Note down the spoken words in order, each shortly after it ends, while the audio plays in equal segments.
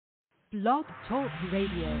Blog Talk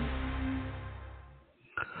Radio.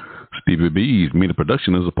 Stevie B's media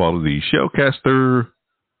production is a part of the Shellcaster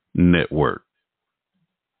Network.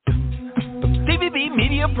 Stevie B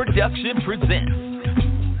Media Production presents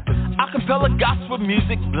Acappella Gospel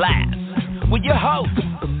Music Blast with your host,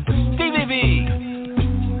 Stevie B.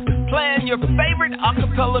 Playing your favorite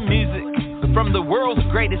acapella music from the world's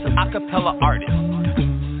greatest acapella artists.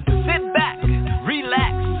 Sit back,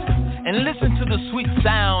 relax, and listen to the sweet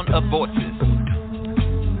sound of voices.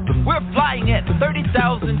 We're flying at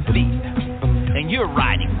 30,000 feet, and you're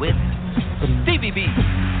riding with Stevie B.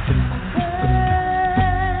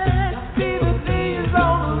 Stevie B is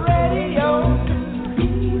on the radio.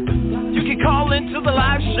 You can call into the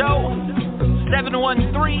live show,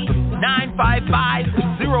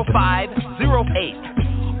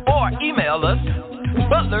 713-955-0508, or email us,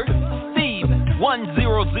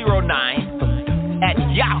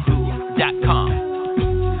 butlersteve1009@yahoo.com.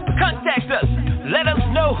 Contact us. Let us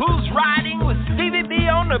know who's riding with Stevie B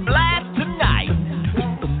on the blast tonight.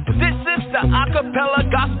 This is the Acappella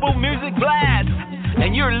Gospel Music Blast,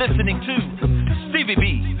 and you're listening to Stevie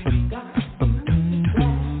B.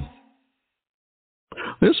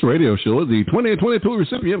 This radio show is the 2022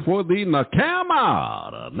 recipient for the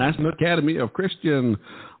NACAMA, the National Academy of Christian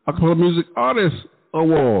Acapella Music Artists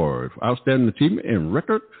Award for Outstanding Achievement in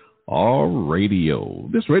Record or Radio.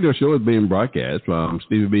 This radio show is being broadcast from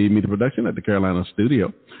Stevie B Media Production at the Carolina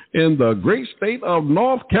Studio in the great state of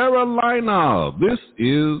North Carolina. This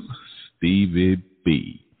is Stevie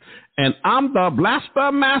B. And I'm the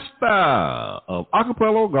Blaster Master of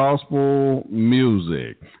Acapella Gospel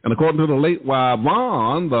Music. And according to the late wife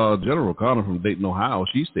Vaughn, the General Connor from Dayton, Ohio,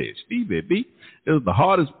 she said Stevie B is the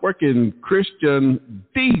hardest working Christian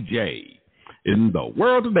DJ in the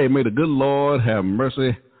world today. May the good Lord have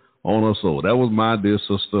mercy on her soul. That was my dear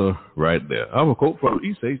sister right there. I have a quote from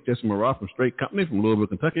Issei Jesse Murrah from Straight Company from Louisville,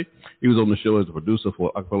 Kentucky. He was on the show as a producer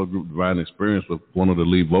for acapella group Divine Experience with one of the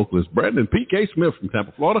lead vocalists, Brandon P.K. Smith from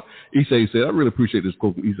Tampa, Florida. Issei said, I really appreciate this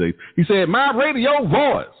quote from Issei. He said, my radio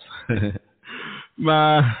voice,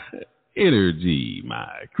 my energy,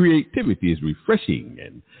 my creativity is refreshing,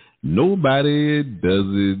 and nobody does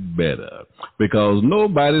it better because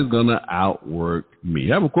nobody's going to outwork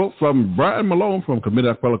me. I have a quote from Brian Malone from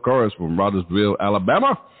Committed Acapella Chorus from Rogersville,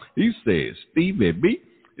 Alabama. He says, Stevie B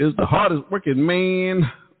is the hardest working man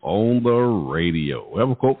on the radio. I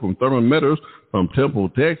have a quote from Thurman Meadows from Temple,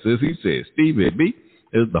 Texas. He says, Stevie B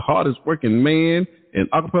is the hardest working man in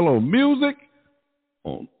acapella music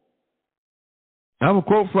on. I have a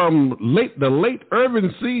quote from the late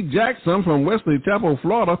Irvin C. Jackson from Wesley Chapel,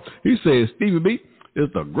 Florida. He says, Stevie B is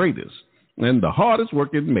the greatest and the hardest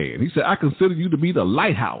working man. He said, I consider you to be the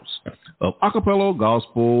lighthouse of acapella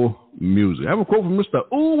gospel music. I have a quote from Mr.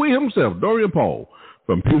 Ooey himself, Dorian Paul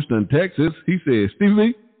from Houston, Texas. He says, Stevie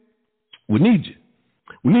B, we need you.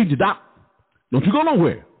 We need you, Doc. Don't you go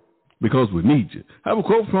nowhere because we need you. I have a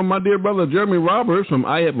quote from my dear brother Jeremy Roberts from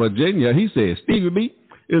Ayette, Virginia. He says, Stevie B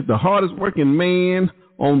is the hardest working man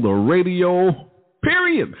on the radio,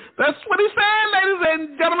 period. That's what he said, ladies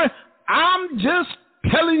and gentlemen. I'm just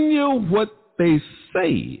telling you what they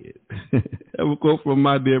said. I have a quote from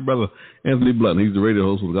my dear brother Anthony Blunt. He's the radio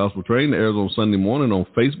host of the Gospel Train that airs on Sunday morning on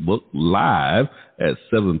Facebook live at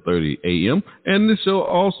 7:30 a.m. And this show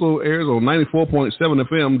also airs on 94.7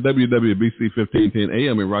 FM WWBC 1510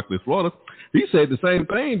 AM in Rockledge, Florida. He said the same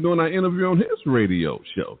thing during our interview on his radio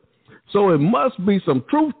show. So it must be some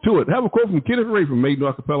truth to it. I have a quote from Kenneth Ray from Maiden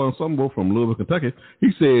Acapella Ensemble from Louisville, Kentucky.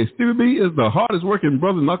 He says, Stevie B is the hardest working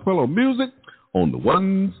brother in acapella music on the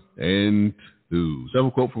ones and twos. I have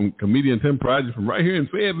a quote from comedian Tim Prodigy from right here in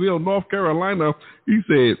Fayetteville, North Carolina. He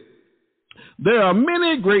said, there are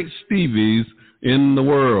many great Stevies in the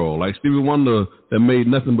world, like Stevie Wonder that made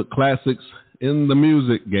nothing but classics in the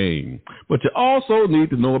music game. But you also need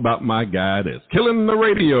to know about my guy that's killing the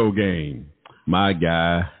radio game, my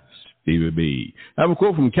guy, Stevie B. I have a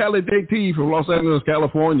quote from Cali JT from Los Angeles,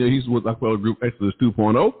 California. He's with acapella group Exodus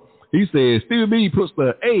 2.0. He says, Stevie B puts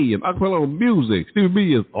the A in acapella music. Stevie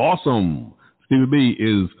B is awesome. Stevie B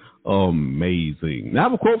is amazing. Now I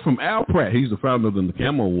have a quote from Al Pratt. He's the founder of the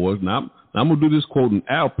NACAMA Awards. Now I'm going to do this quote in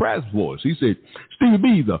Al Pratt's voice. He said, Stevie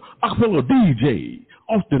B, the acapella DJ,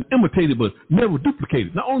 often imitated but never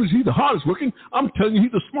duplicated. Not only is he the hardest working, I'm telling you,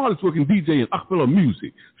 he's the smartest working DJ in acapella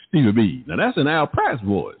music. Stevie B. Now, that's in Al Pratt's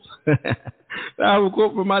voice. I have a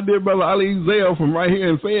quote from my dear brother Ali Zell from right here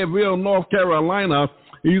in Fayetteville, North Carolina.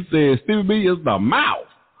 He says, Stevie B is the mouth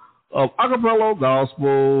of acapella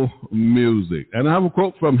gospel music. And I have a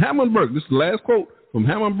quote from Hammond Burke. This is the last quote from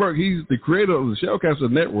Hammond Burke. He's the creator of the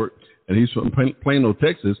Shellcaster Network, and he's from Plano,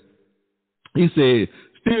 Texas. He said,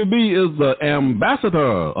 Stevie B is the ambassador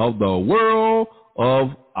of the world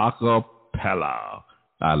of Acappella.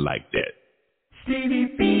 I like that. Stevie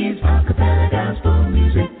B's Acappella Gospel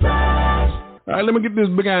Music Blast. All right, let me get this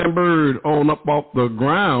big iron bird on up off the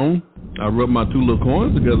ground. I rubbed my two little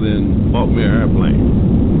coins together and bought me an airplane.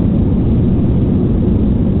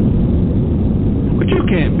 But you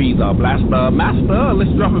can't be the blaster master unless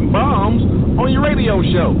you're dropping bombs on your radio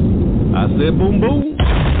show. I said boom, boom.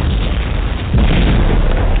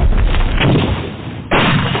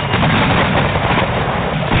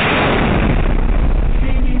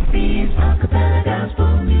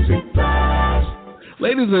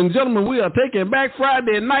 Ladies and gentlemen, we are taking back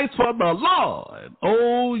Friday nights for the Lord.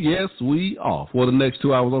 Oh, yes, we are. For the next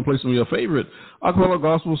 2 hours, I'm going to play some of your favorite acapella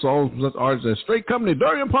gospel songs from such artists as Straight Company,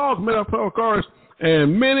 Dorian Paul, Commander Paul Chorus,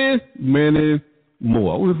 and many, many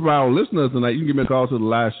more. For our listeners tonight, you can give me a call to the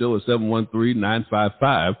live show at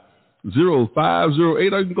 713-955-0508. Or you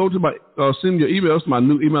can go to my, send your emails to my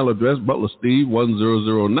new email address,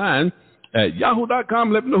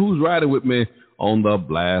 butlersteve1009@yahoo.com. Let me know who's riding with me on the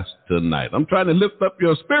blast tonight. I'm trying to lift up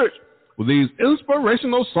your spirits with these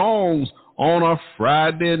inspirational songs on a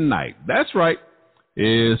Friday night. That's right.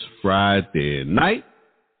 It's Friday night,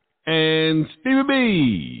 and Stevie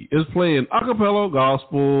B is playing acapella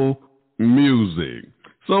gospel music.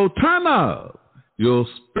 So turn up your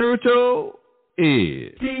spiritual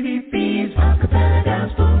ear. Stevie B's Acapella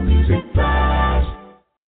Gospel Music Blast.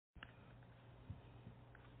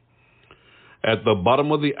 At the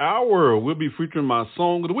bottom of the hour, we'll be featuring my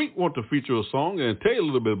song of the week. Want to feature a song and tell you a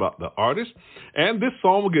little bit about the artist. And this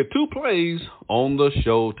song will get 2 plays on the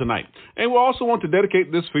show tonight. And we also want to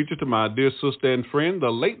dedicate this feature to my dear sister and friend,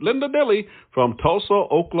 the late Linda Dilly from Tulsa,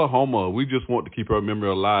 Oklahoma. We just want to keep her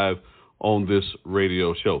memory alive on this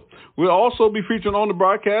radio show. We'll also be featuring on the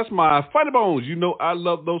broadcast my Funny Bones. You know I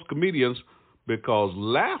love those comedians because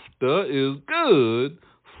laughter is good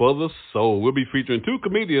for the soul. We'll be featuring 2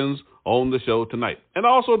 comedians on the show tonight. And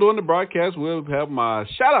also during the broadcast, we'll have my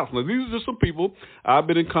shout-outs. Now, these are just some people I've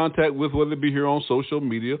been in contact with, whether it be here on social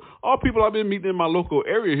media or people I've been meeting in my local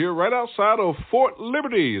area here right outside of Fort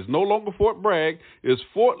Liberty. It's no longer Fort Bragg. It's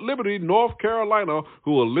Fort Liberty, North Carolina,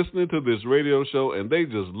 who are listening to this radio show, and they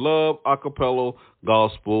just love acapella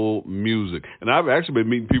gospel music. And I've actually been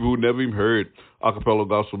meeting people who never even heard acapella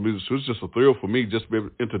gospel music, so it's just a thrill for me just to be able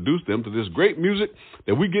to introduce them to this great music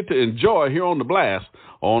that we get to enjoy here on The Blast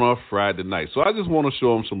on our Friday night. So I just want to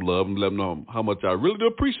show them some love and let them know how much I really do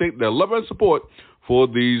appreciate their love and support for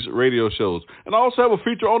these radio shows. And I also have a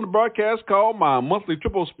feature on the broadcast called my monthly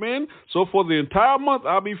triple spin. So for the entire month,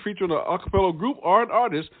 I'll be featuring an acapella group or an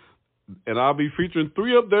artist, and I'll be featuring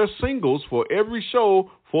 3 of their singles for every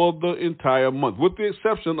show for the entire month, with the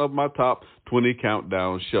exception of my top 20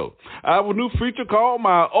 countdown show. I have a new feature called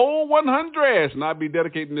my Old 100s, and I'll be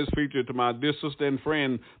dedicating this feature to my dear sister and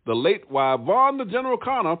friend, the late Yvonne the General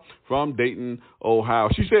Connor from Dayton, Ohio.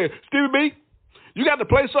 She said, Stevie B, you got to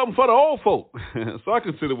play something for the old folk. So I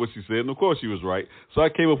considered what she said, and of course she was right. So I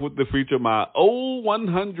came up with the feature, my Old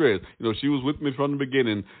 100s. You know, she was with me from the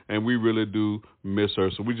beginning, and we really do miss her.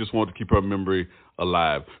 So we just want to keep her memory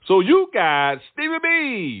alive. So you got Stevie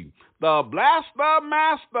B, the Blaster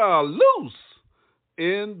Master, loose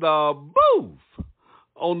in the booth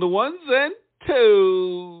on the 1s and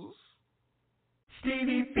 2s.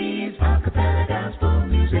 Stevie B's Acapella Gospel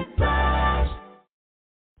Music Blast.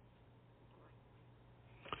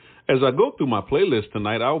 As I go through my playlist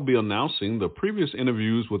tonight, I will be announcing the previous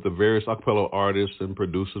interviews with the various acapella artists and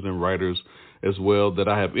producers and writers as well that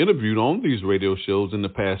I have interviewed on these radio shows in the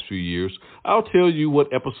past few years. I'll tell you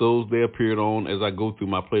what episodes they appeared on as I go through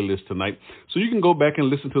my playlist tonight. So you can go back and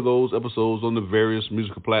listen to those episodes on the various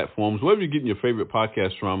musical platforms, wherever you're getting your favorite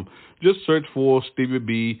podcast from. Just search for Stevie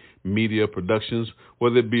B Media Productions,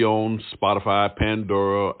 whether it be on Spotify,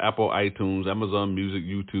 Pandora, Apple iTunes, Amazon Music,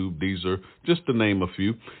 YouTube, Deezer, just to name a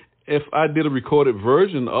few. If I did a recorded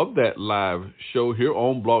version of that live show here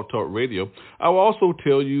on Blog Talk Radio, I will also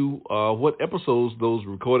tell you what episodes those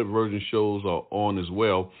recorded version shows are on as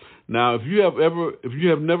well. Now, if you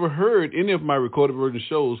have never heard any of my recorded version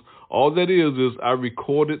shows, all that is I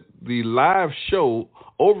recorded the live show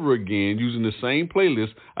over again using the same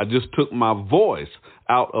playlist. I just took my voice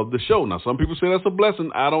out of the show. Now, some people say that's a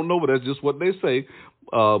blessing. I don't know, but that's just what they say.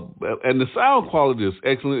 And the sound quality is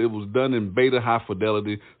excellent. It was done in beta high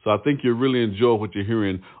fidelity, so I think you'll really enjoy what you're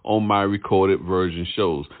hearing on my recorded version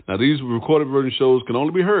shows. Now, these recorded version shows can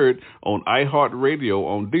only be heard on iHeartRadio,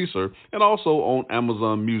 on Deezer, and also on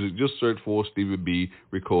Amazon Music. Just search for Stevie B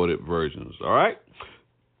recorded versions. All right?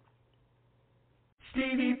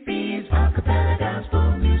 Stevie B's Acapella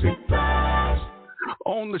Gospel Music Blast.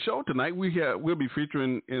 On the show tonight, we'll be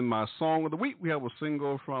featuring in my Song of the Week. We have a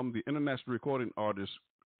single from the international recording artist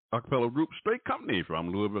Acappella group Straight Company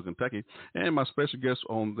from Louisville, Kentucky. And my special guest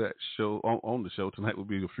on that show, on the show tonight, will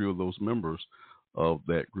be a few of those members of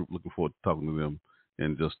that group. Looking forward to talking to them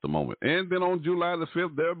in just a moment. And then on July the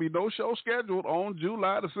 5th, there'll be no show scheduled on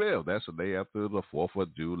July the 5th. That's the day after the 4th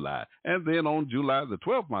of July. And then on July the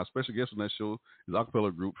 12th, my special guest on that show is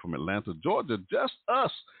Acappella group from Atlanta, Georgia, Just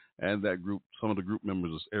Us. And that group, some of the group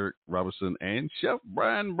members is Eric Robertson and Chef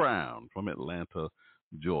Brian Brown from Atlanta,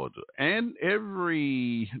 Georgia. And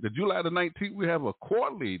the July the 19th, we have a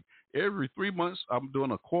quarterly. Every 3 months, I'm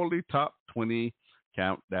doing a quarterly top 20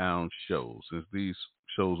 countdown show. Since these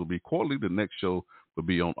shows will be quarterly, the next show will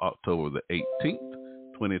be on October the 18th,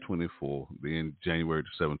 2024, then January the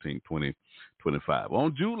 17th, 2025.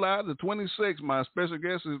 On July the 26th, my special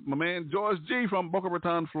guest is my man George G. from Boca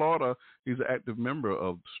Raton, Florida. He's an active member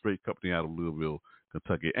of the Straight Company out of Louisville,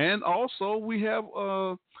 Kentucky. And also we have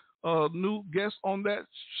a new guest on that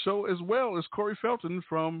show as well. Is Corey Felton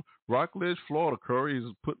from Rockledge, Florida. Corey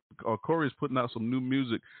is putting out some new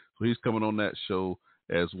music, so he's coming on that show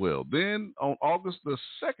as well. Then on August the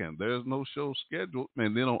 2nd, there's no show scheduled.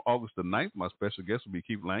 And then on August the 9th, my special guest will be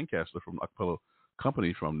Keith Lancaster from Acappella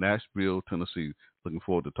Company from Nashville, Tennessee. Looking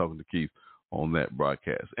forward to talking to Keith on that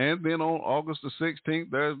broadcast. And then on August the 16th,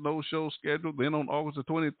 there's no show scheduled. Then on August the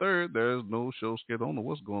 23rd, there's no show scheduled. I don't know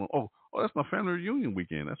what's going on. Oh, that's my family reunion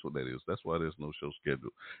weekend. That's what that is. That's why there's no show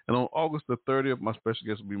scheduled. And on August the 30th, my special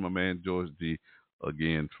guest will be my man George G.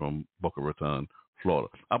 again from Boca Raton, Florida.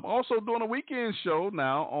 I'm also doing a weekend show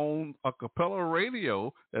now on Acappella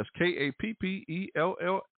Radio. That's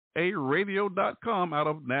KAPPELLA radio.com out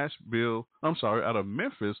of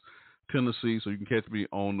Memphis, Tennessee. So you can catch me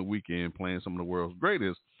on the weekend playing some of the world's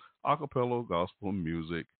greatest Acappella gospel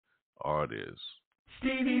music artists.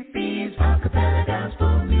 Stevie B's Acappella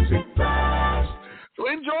Gospel Music Blast. So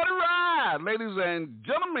enjoy the ride, ladies and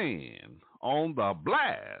gentlemen, on the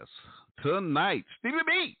blast tonight. Stevie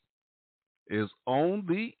B is on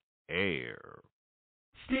the air.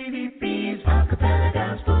 Stevie B's Acappella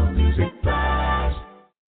Gospel Music Blast.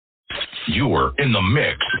 You're in the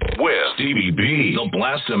mix with Stevie B, the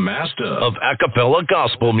Blaster Master of Acappella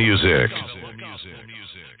Gospel Music.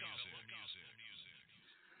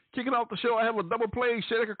 Kicking off the show, I have a double play.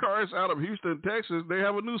 Shaker Cars out of Houston, Texas. They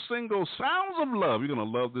have a new single, Sounds of Love. You're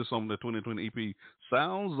going to love this on the 2020 EP,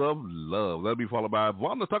 Sounds of Love. That'll be followed by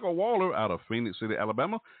Vonda Tucker Waller out of Phoenix City,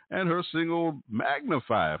 Alabama, and her single,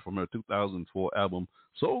 Magnify, from her 2004 album,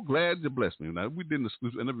 So Glad You Blessed Me. Now, we did an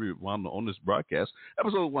exclusive interview with Vonda on this broadcast,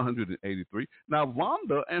 episode 183. Now,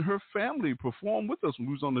 Vonda and her family performed with us when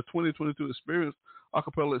we was on the 2022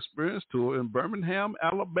 Acappella Experience Tour in Birmingham,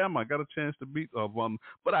 Alabama. I got a chance to meet Vonda,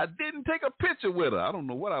 but I didn't take a picture with her. I don't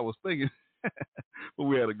know what I was thinking, but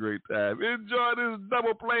we had a great time. Enjoy this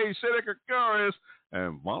double play, Shaker Cars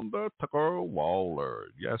and Vonda Tucker Waller.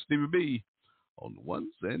 Yeah, Stevie B on the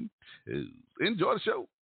ones and twos. Enjoy the show.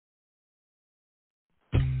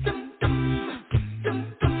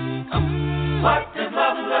 What does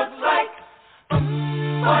love look like?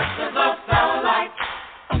 What does love sound like?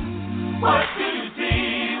 What do you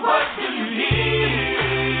see? What do you hear?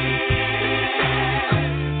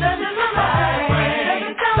 Does it look like rain? Does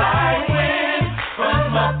it sound like wind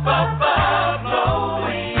from up above,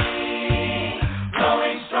 blowing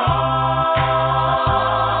strong?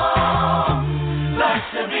 Like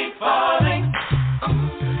should be falling,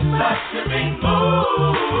 like should be moving.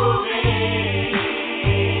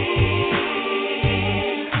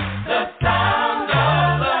 Falling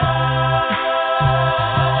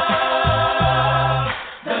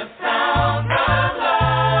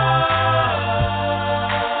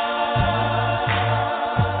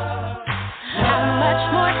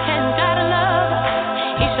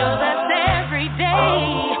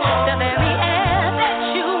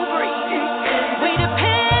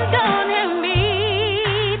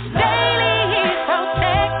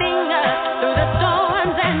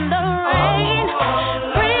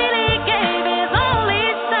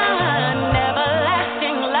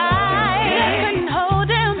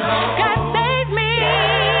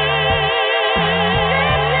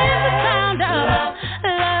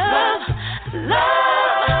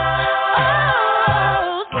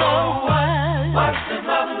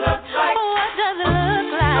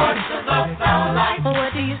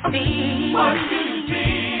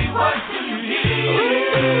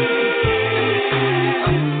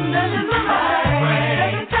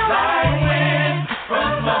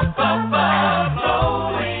down.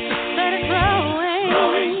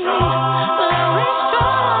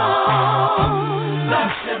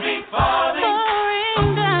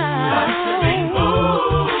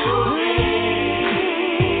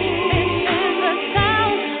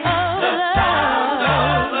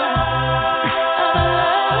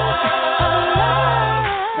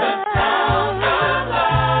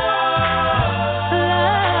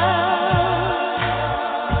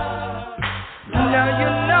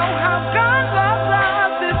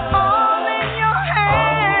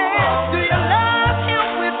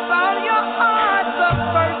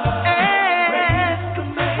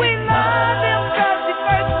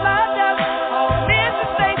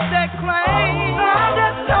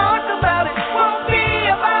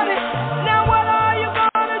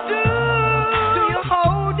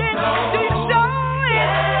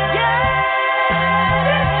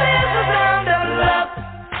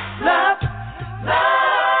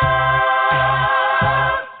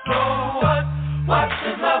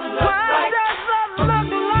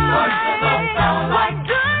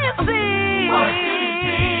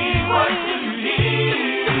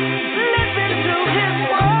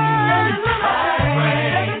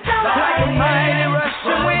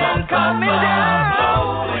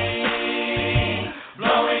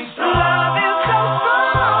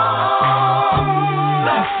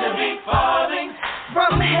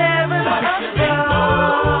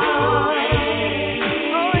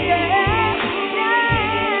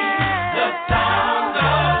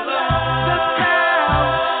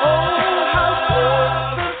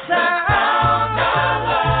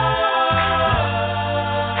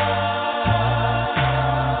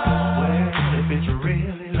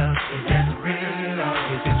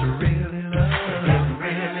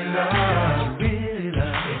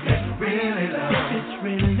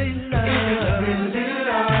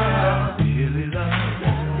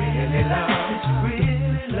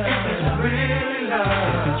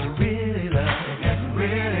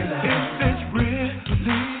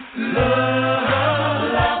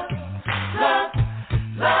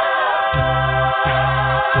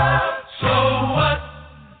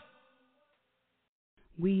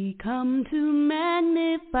 We come to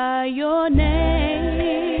magnify your name.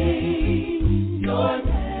 Your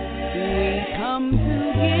name. We come to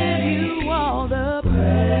give you all the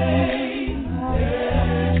praise.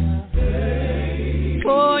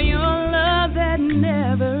 For your love that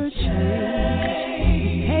never changes.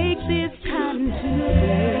 Take this time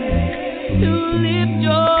today to lift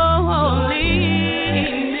your holy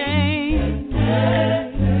name.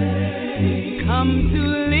 We come to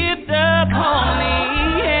lift up holy.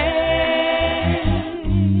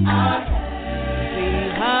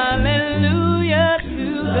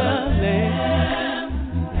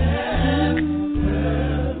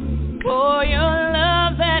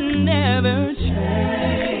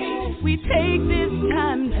 Take this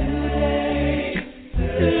time today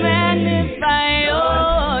to magnify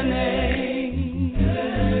your name.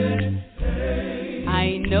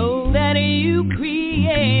 I know that you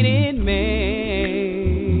created man,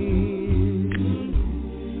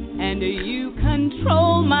 and you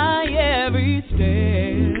control my every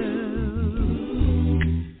step.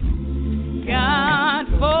 God,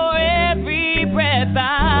 for every breath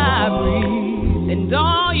I breathe and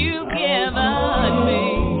all you've given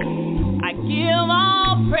me, give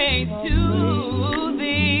all praise to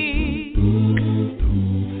thee.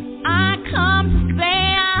 I come to say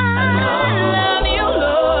I love you,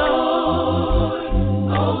 Lord,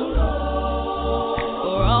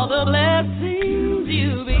 for all the blessings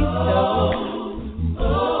you bestow,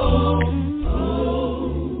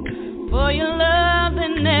 for your love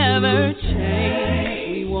that never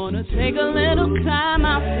changes. We want to take a little time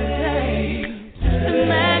out today to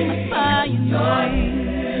magnify your name.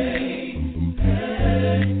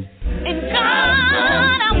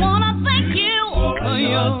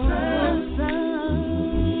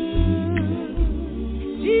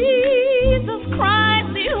 Jesus Christ,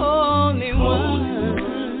 the Holy One,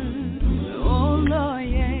 oh Lord,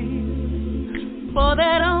 yeah, for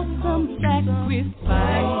that awesome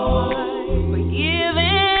sacrifice, for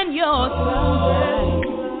giving your son.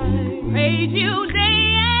 Praise you day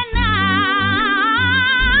and night.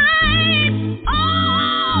 Oh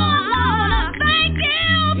Lord, I thank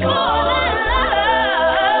you for that.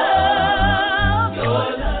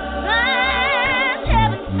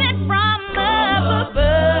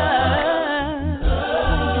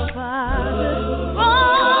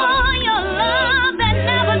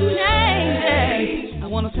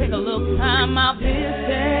 Take a little time out this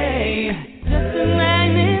day just to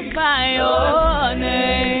magnify your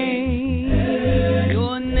name.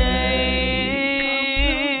 Your name.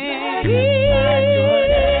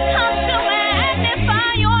 Come to magnify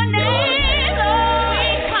your name. Lord, we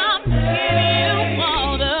come to give you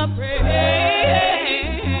all the praise.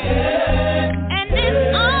 And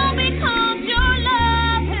it's all because your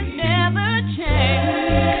love has never changed.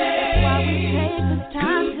 That's why we take this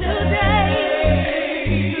time today.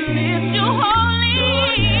 Lift your holy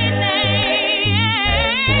name.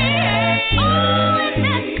 Oh, and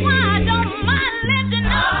that's why I don't mind lifting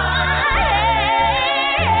up my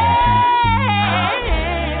head.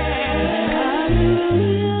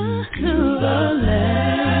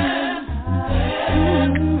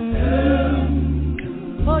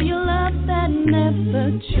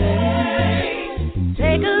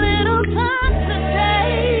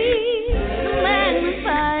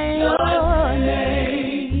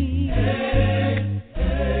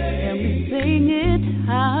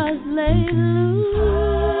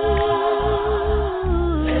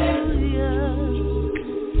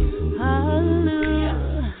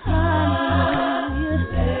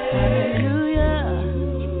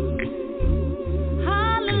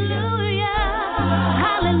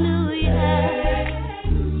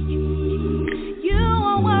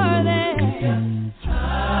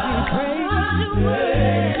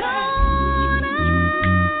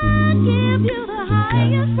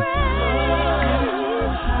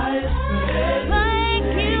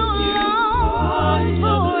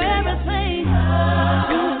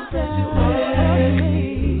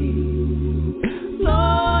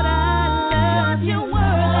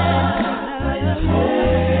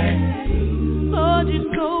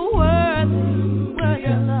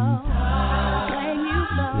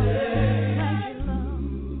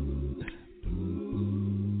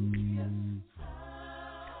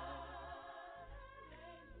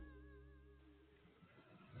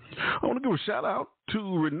 a shout out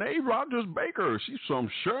to Renee Rogers Baker. She's from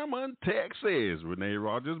Sherman, Texas. Renee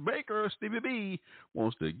Rogers Baker, Stevie B,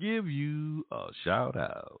 wants to give you a shout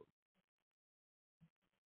out.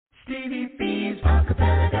 Stevie B's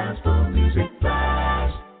Acappella Gospel Music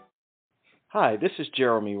Blast. Hi, this is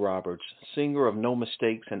Jeremy Roberts, singer of No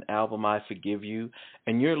Mistakes and album I Forgive You,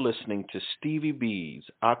 and you're listening to Stevie B's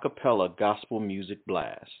Acappella Gospel Music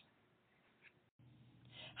Blast.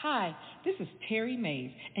 Hi, this is Terry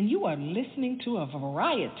Mays, and you are listening to a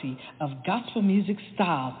variety of gospel music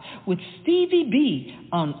styles with Stevie B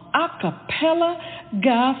on Acappella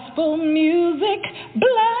Gospel Music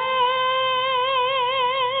Blast.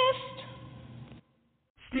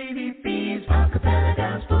 Stevie B's Acappella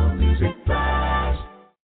Gospel Music Blast.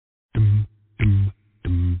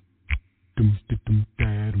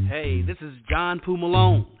 Hey, this is John Poo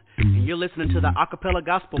Malone, and you're listening to the Acappella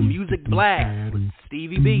Gospel Music Blast with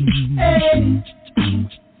Stevie B. Hey.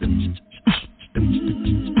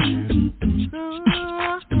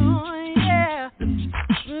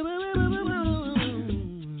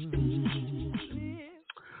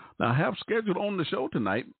 Now, I have scheduled on the show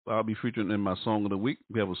tonight, I'll be featuring in my Song of the Week.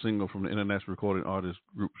 We have a single from the international recording artist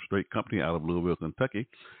group Straight Company out of Louisville, Kentucky.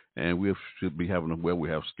 And we should be having we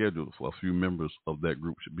have scheduled for a few members of that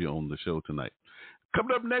group should be on the show tonight.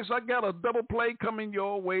 Coming up next, I got a double play coming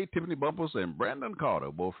your way. Tiffany Bumpus and Brandon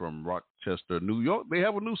Carter, both from Rochester, New York. They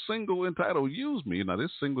have a new single entitled Use Me. Now,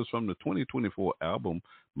 this single is from the 2024 album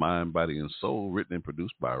Mind, Body, and Soul, written and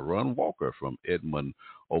produced by Ron Walker from Edmond,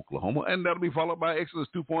 Oklahoma. And that'll be followed by Exodus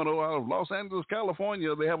 2.0 out of Los Angeles,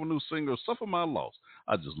 California. They have a new single, Suffer My Loss.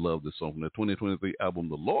 I just love this song from the 2023 album,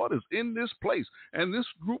 The Lord Is in This Place. And this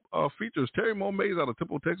group features Terry Mo Mays out of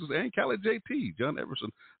Temple, Texas, and Cali JT, John Everson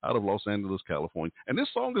out of Los Angeles, California. And this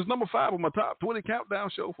song is number 5 on my top 20 countdown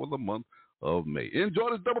show for the month of May.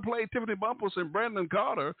 Enjoy this double play, Tiffany Bumpus and Brandon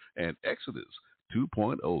Carter and Exodus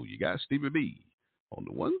 2.0. You got Stevie B on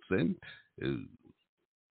the ones and twos.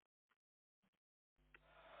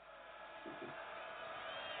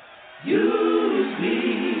 Use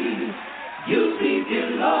me, dear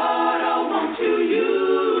Lord, I want you to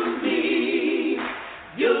use me.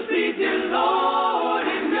 Use me, dear Lord,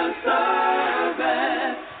 in your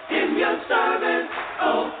service,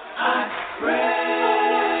 oh, I pray.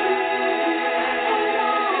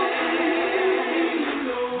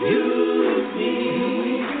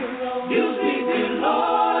 Use me, dear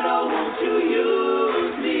Lord, I want you to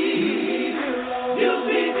use me. Use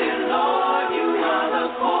me, dear Lord, you are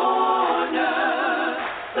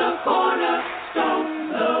the cornerstone,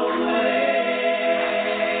 the way.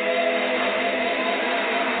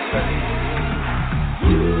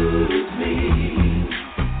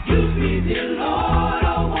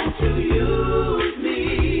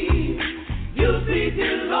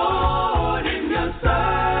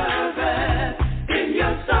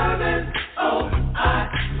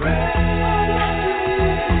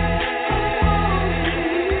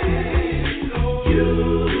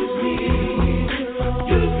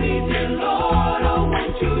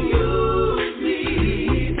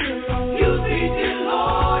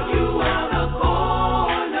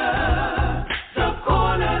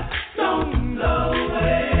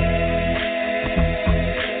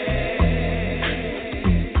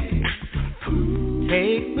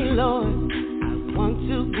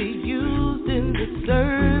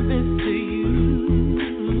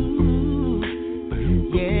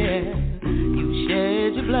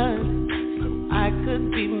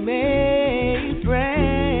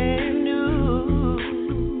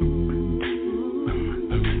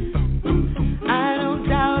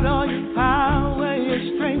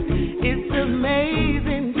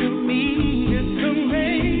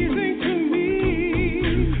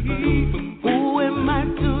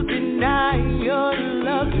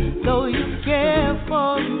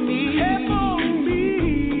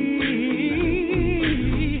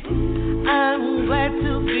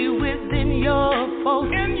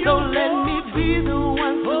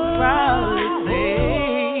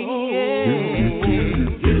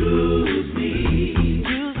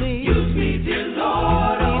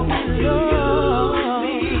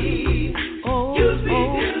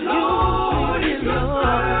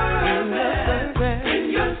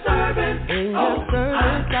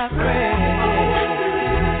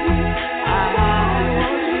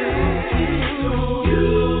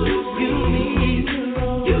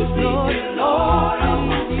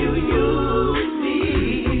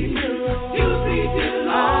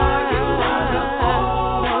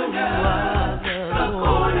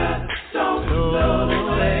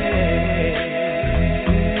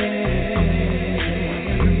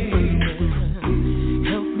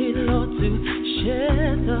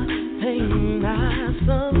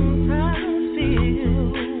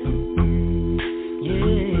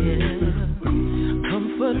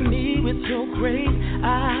 your grace.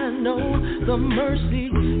 I know the mercy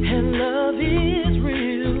and love is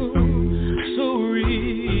real, so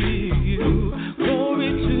real. Glory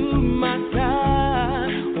to my God,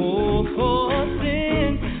 oh, for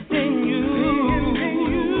sin in you.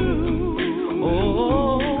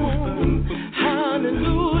 Oh,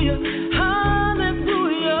 hallelujah,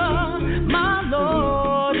 hallelujah, my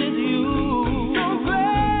Lord is you. So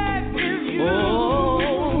glad is you. Oh,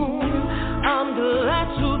 I'm glad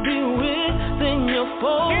to be within your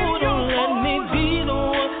fold. Don't let me be the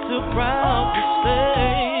one too proud to say,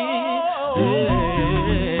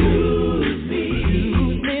 use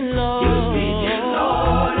me, Lord. Use me, dear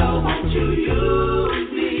Lord. Oh, won't you use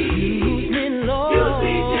me? Use me, Lord. Use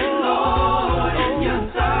me, dear Lord, in your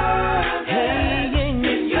service. Hey, in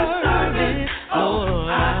your service. Oh,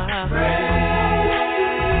 I pray.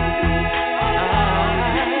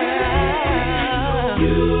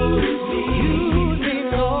 Use me,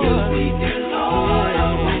 Lord. Use me, dear Lord.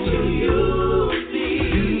 Oh, won't you use me?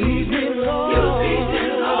 Use me, Lord. Use me,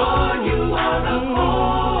 dear Lord. You are the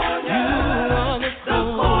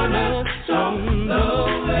cornerstone of the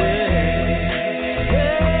way.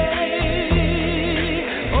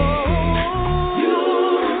 Oh,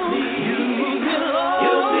 use me, Lord.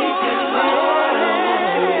 Use me, dear Lord.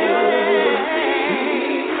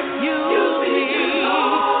 Use me, dear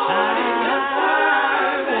Lord.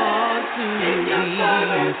 I want to be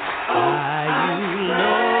by you,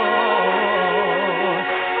 Lord.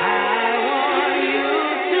 I want you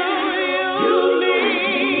to use me.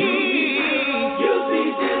 Use me,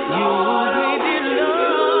 dear Lord. Use me, dear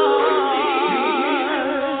Lord.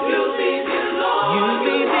 Use me, dear Lord. Use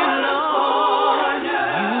me, dear Lord.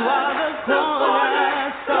 You are the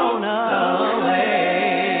cornerstone of the way.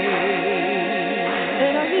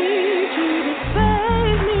 And I need you to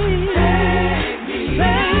save me.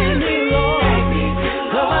 Save me, Lord.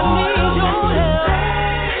 'Cause I need your help.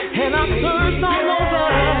 And I searched all over,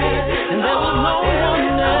 and there was no one else.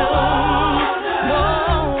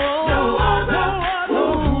 No other who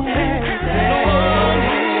can save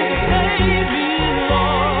me,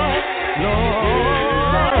 Lord.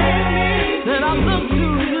 Then I look to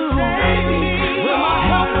you, where my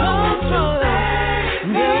help comes from.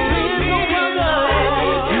 There is no other.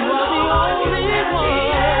 You are the only one.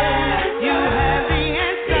 You have the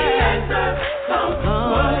answer.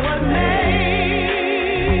 Someone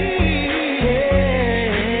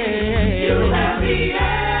you have the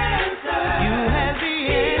answer. You have the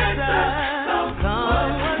answer.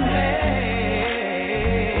 Someone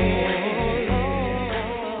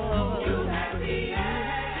you have the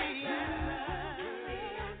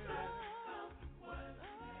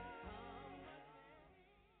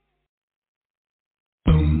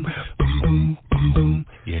Boom, boom, boom, boom, boom.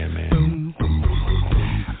 Yeah, man. Boom, boom, boom,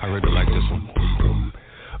 boom. I really like this one. Boom, boom,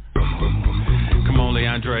 boom, boom, boom. Come on,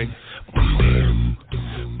 Leandre. Boom, boom,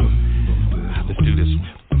 boom. Let's do this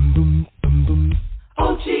one. Boom, boom, boom.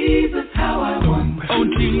 Oh Jesus, how I want to. Oh,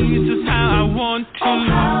 Jesus, how I want to. Oh,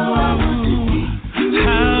 how I want to be.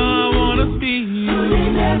 How I want to be.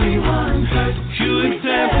 Putting everyone first. You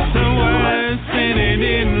accept the worst and it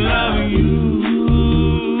didn't love you.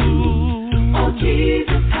 Oh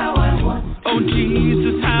Jesus, how I want to. Oh,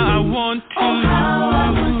 Jesus, how I want to. Oh, how I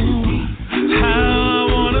want to be. How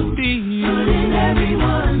I want to be. Putting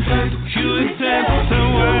everyone first. You accept the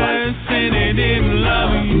worst and it didn't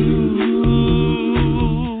love you.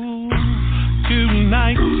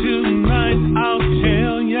 Tonight, I'll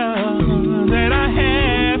tell ya that I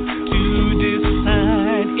have to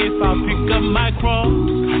decide if I'll pick up my cross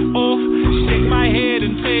or shake my head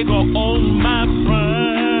and take on my pride.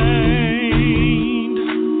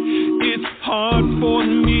 It's hard for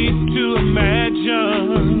me to imagine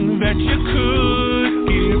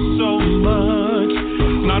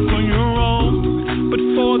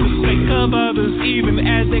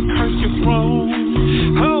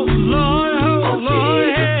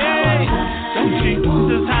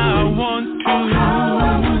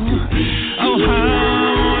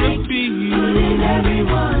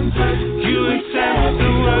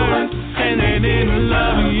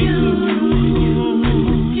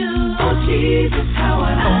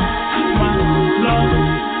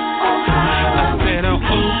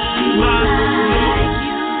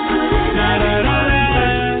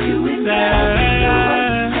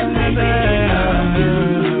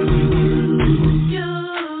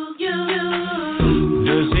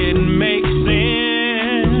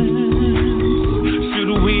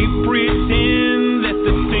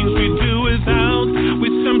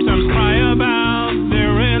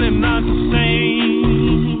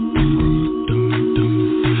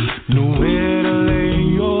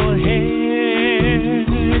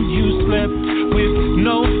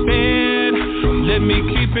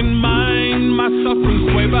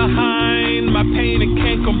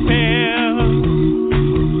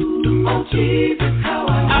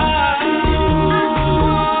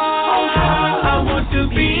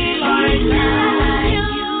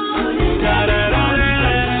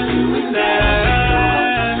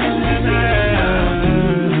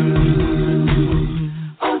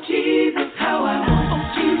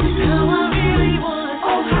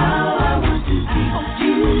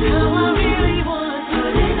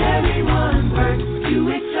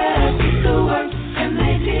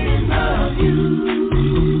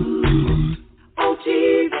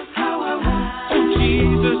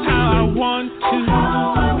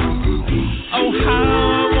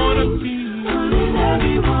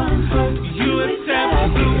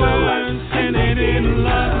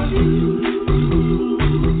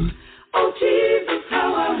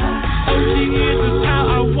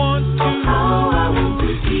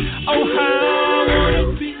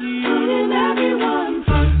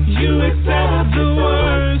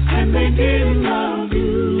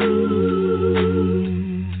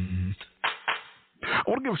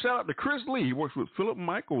give a shout out to Chris Lee. He works with Philip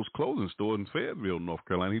Michaels Clothing Store in Fayetteville, North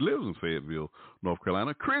Carolina. He lives in Fayetteville, North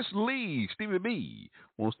Carolina. Chris Lee, Stevie B,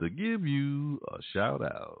 wants to give you a shout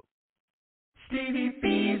out. Stevie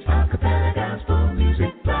B's Acappella Gospel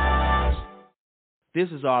Music Blast. This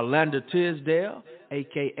is Orlando Tisdale,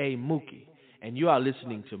 a.k.a. Mookie, and you are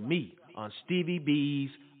listening to me on Stevie B's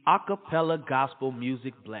Acappella Gospel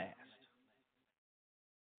Music Blast.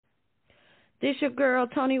 This your girl,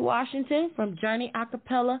 Tony Washington from Journey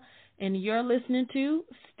Acappella, and you're listening to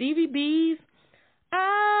Stevie B's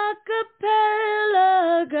Acappella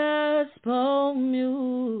Gospel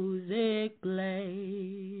Music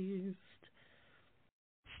Blast.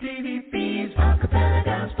 Stevie B's Acappella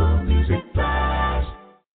Gospel Music Blast.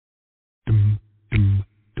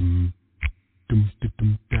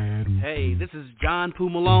 Hey, this is John Poo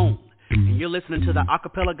Malone, and you're listening to the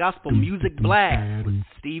Acappella Gospel Music Blast with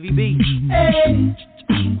Stevie B. Hey.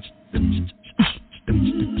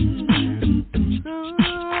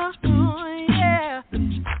 Yeah.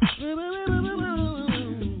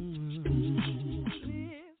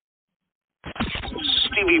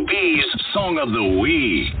 Stevie B's Song of the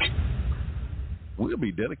Week. We'll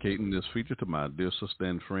be dedicating this feature to my dear sister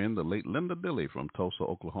and friend, the late Linda Dilly from Tulsa,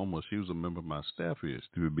 Oklahoma. She was a member of my staff here at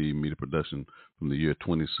Stevie B Media Production from the year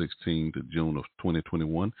 2016 to June of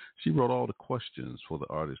 2021. She wrote all the questions for the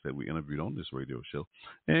artists that we interviewed on this radio show,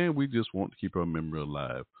 and we just want to keep her memory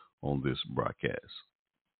alive on this broadcast.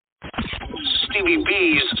 Stevie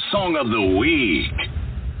B's Song of the Week.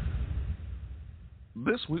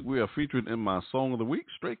 This week we are featured in my Song of the Week,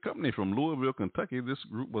 Straight Company from Louisville, Kentucky. This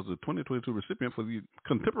group was a 2022 recipient for the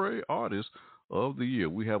Contemporary Artist of the Year.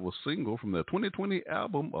 We have a single from their 2020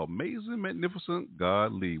 album, Amazing Magnificent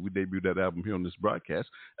Godly. We debuted that album here on this broadcast,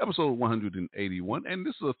 episode 181, and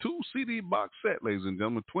this is a 2 CD box set, ladies and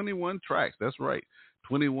gentlemen, 21 tracks. That's right,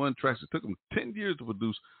 21 tracks. It took them 10 years to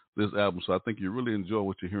produce this album, so I think you really enjoy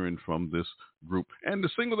what you're hearing from this group. And the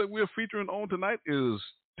single that we're featuring on tonight is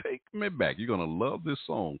Take Me Back. You're going to love this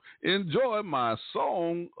song. Enjoy my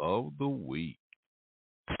Song of the Week.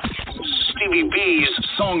 Stevie B's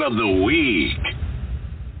Song of the Week.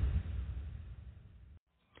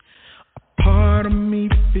 A part of me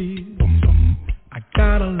feels I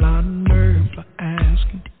got a lot of nerve for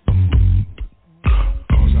asking,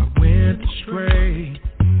 'cause I went astray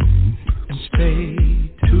and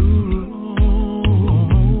stayed too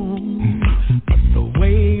long. But the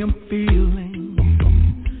way I'm feeling,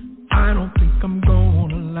 I don't think I'm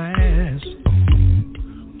gonna last.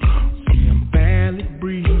 See, I'm barely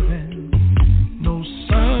breathing, know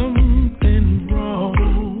something wrong.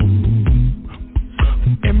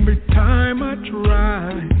 Every time I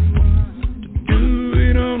try to do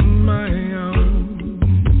it on my own,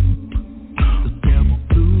 the devil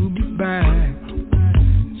blew me back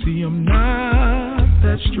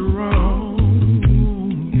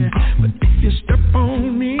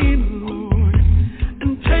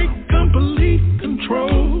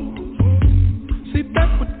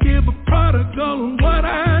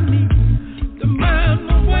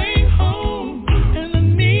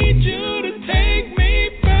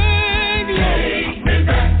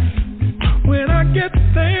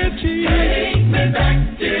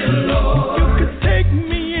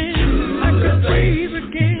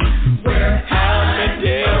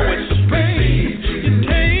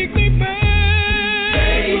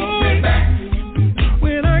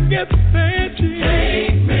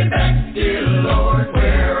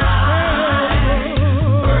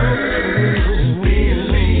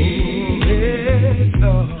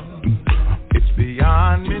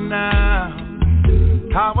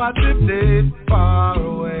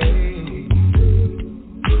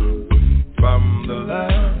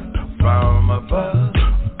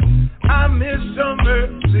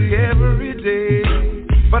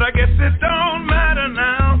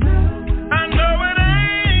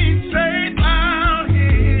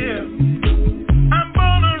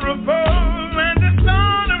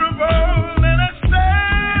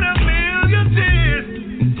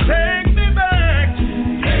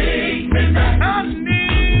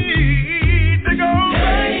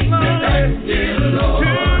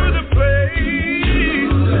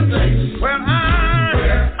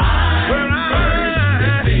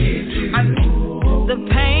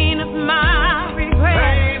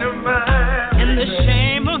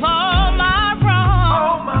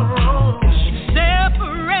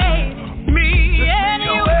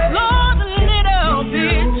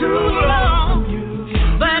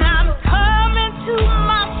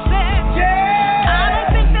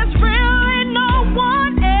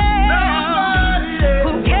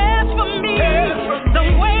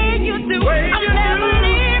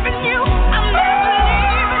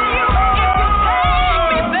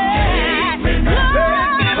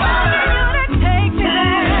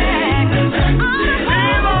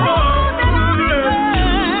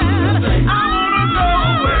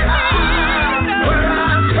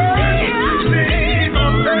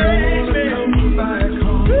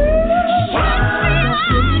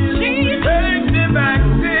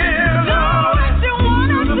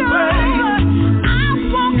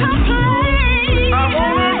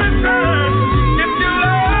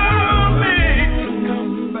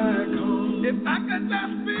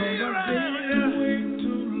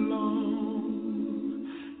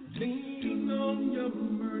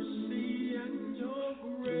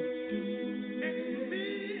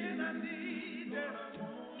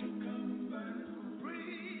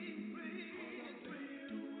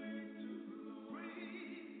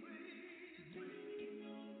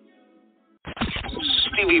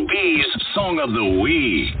Stevie B's Song of the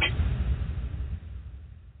Week.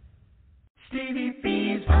 Stevie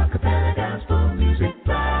B's Acappella Gospel Music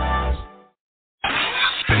Blast.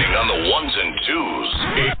 Spinning on the ones and twos,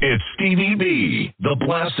 it's Stevie B, the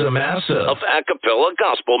Blastamassa of Acappella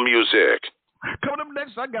Gospel Music. Coming up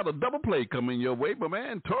next, I got a double play coming your way. But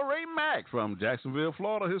man, Torrey Mack from Jacksonville,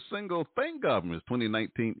 Florida, his single "Thank God" from his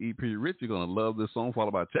 2019 EP "Rich." You're gonna love this song.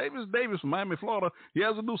 Followed by Chavis Davis from Miami, Florida. He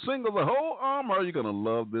has a new single, "The Whole Armor." You're gonna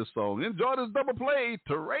love this song. Enjoy this double play.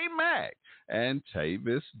 Torrey Mack and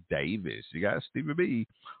Chavis Davis. You got Stevie B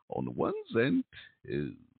on the ones and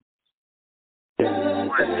twos.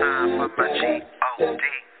 One time for my G-O-D.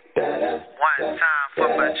 One time for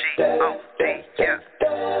my G-O-D, yeah.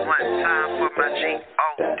 One time for my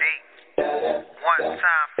G-O-D. One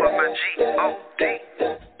time for my G-O-D.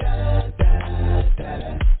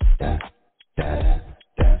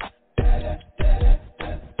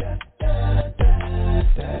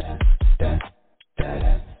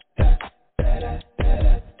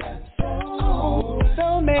 So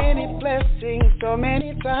many blessings, so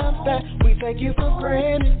many times that we take you for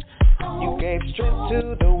granted. You gave strength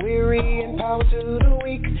to the weary and power to the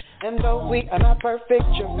weak. And though we are not perfect,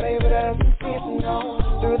 you favored us in season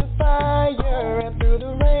on. Through the fire and through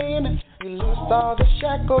the rain, you loosed all the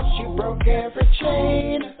shackles, you broke every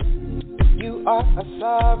chain. You are a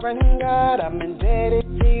sovereign God, I'm indebted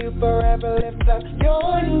to you forever. Lift up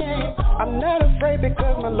your name. I'm not afraid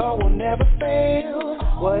because my Lord will never fail.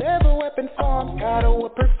 Whatever weapon forms, God will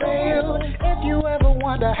prevail. If you ever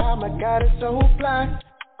wonder how my God is so fly,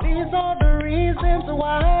 these are the reasons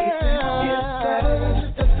why. It's better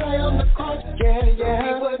to die on the cross. Yeah,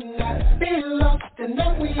 yeah. We would not be lost and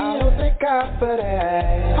that we will thank God for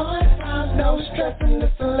that. Hard times, no stressing,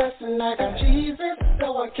 it's a lesson. I got Jesus,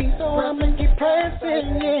 so I keep running, keep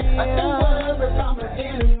pressing. Yeah. I don't worry about my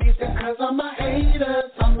enemies because of my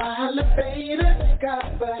haters, I'm my elevator. Thank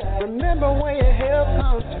God for that. Remember where your help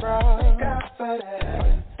comes from. Thank God for that.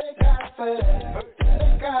 Thank God for that.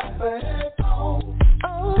 Thank God for that.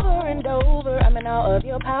 Over and over, I'm in awe of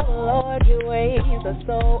your power, Lord. Your ways are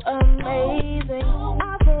so amazing.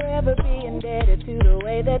 I'll forever be indebted to the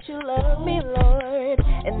way that you love me, Lord.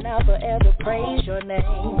 And I'll forever praise your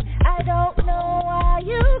name. I don't know why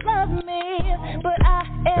you love me, but I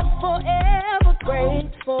am forever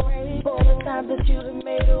grateful for the times that you have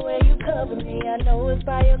made a way you cover me. I know it's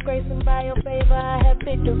by your grace and by your favor I have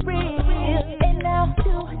victory. And now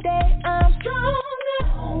today I'm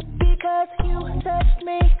stronger because you touched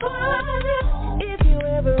me. If you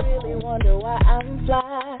ever really wonder why I'm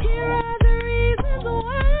fly, here are the reasons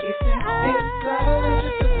why. It's better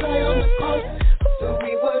just to play on the cross, so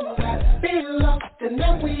we would not be lost and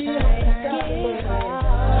that we are.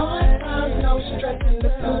 Hard times, no stressing,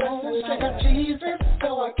 this a lesson. Check out Jesus, so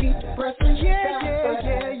I keep pressing. Yeah.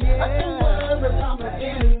 I don't worry about my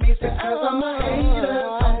enemies because I'm my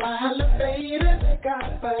haters, I'm my elevator.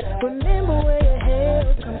 Remember where your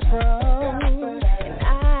help comes from.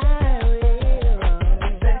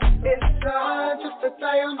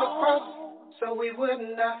 Die on the cross, so we would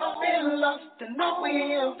not be lost and that we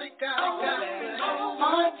will be God.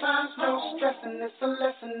 Hard times, no stressing, it's a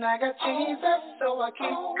lesson. I got Jesus, so I keep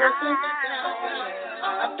pressing.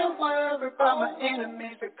 I don't worry about my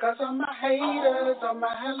enemies because of my haters, on my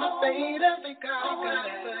elevator. They got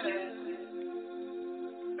it.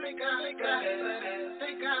 They got it.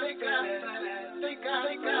 They got it. They got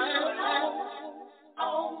it.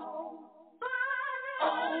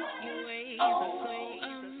 Your ways are so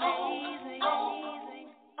amazing.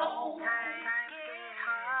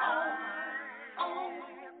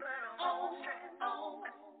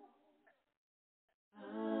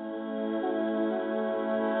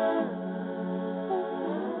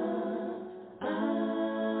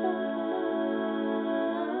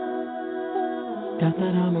 Got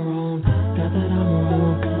that I'm wrong, got that I'm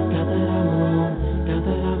wrong, got that I'm wrong, got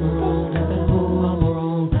that I'm wrong, got that who I'm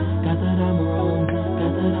wrong, got that I'm wrong,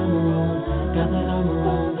 got that I'm wrong, got that I'm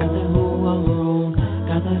wrong, got that who I'm wrong,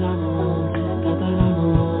 got that I'm wrong, got that I'm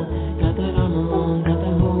wrong, got that I'm wrong, got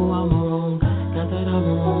that who I'm wrong, got that I'm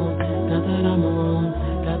wrong, got that I'm wrong,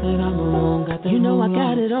 got that I'm wrong, got that. You know I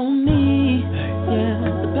got it on me, yeah,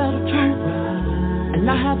 the better truth, and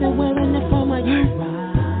I have been wearing it for my youth.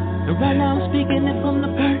 And right now I'm speaking it from the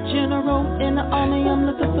perch in a row in the army. I'm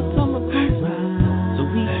looking for some recruits so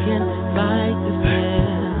we can fight this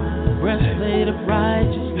man. Breastplate of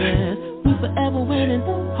righteousness, we forever winning.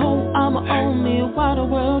 Whole armor on me while the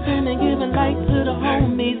world's in and giving light to the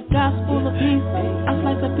homies. Gospel of peace, I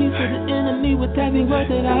slice a piece of the enemy with every word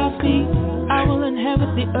that I speak. I will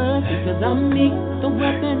inherit the earth because I'm meek. The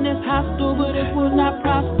weapon is hostile, but it will not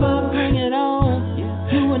prosper. Bring it on.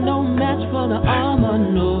 You match for the armor,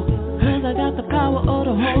 no. Cause I got the power of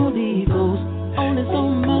the Holy Ghost. Only so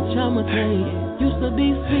much I'ma take. Used to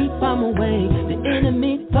be sleep, I'm awake. The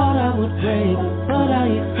enemy thought I would break, but I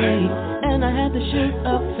escaped, and I had to shoot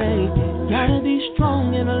up faith. Gotta be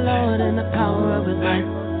strong in the Lord and the power of His might.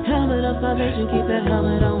 Helmet of salvation, keep that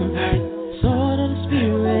helmet on tight. Sword of the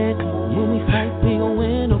Spirit, when we fight, we gon'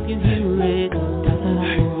 win. Hope you hear it. Got that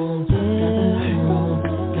armor on, got that armor on,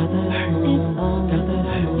 got that armor on, got that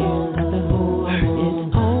armor on, got that whole armor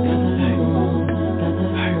on, got that armor on, got that armor on, got that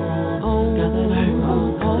armor on, got that whole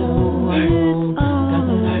armor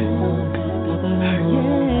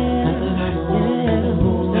on, got that armor on, got that armor on, got that armor on, got that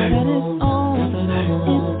whole armor on, got that armor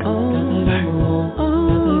on, got that armor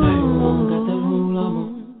on, got that armor on, got that whole armor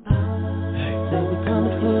on. Say we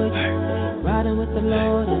coming for you, riding with the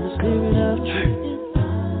Lord in the spirit of truth.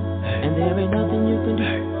 And there ain't nothing you can do.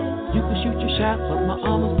 You can shoot your shot, but my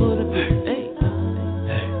armor's bulletproof. Hey,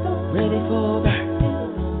 ready for that.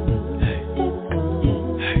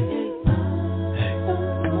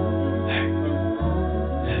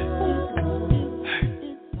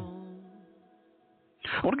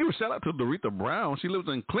 I want to give a shout out to Doretha Brown. She lives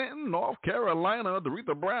in Clinton, North Carolina.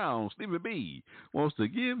 Doretha Brown, Stevie B wants to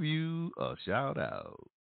give you a shout out.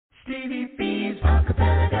 Stevie B's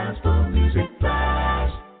Acapella Gospel Music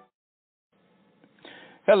Blast.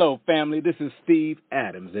 Hello, family. This is Steve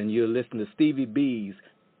Adams, and you're listening to Stevie B's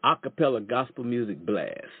Acapella Gospel Music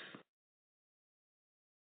Blast.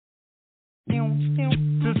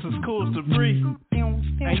 This is Cool Debris,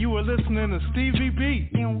 and you are listening to Stevie B,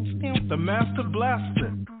 the master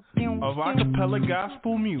blaster of acapella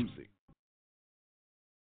gospel music.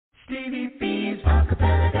 Stevie B's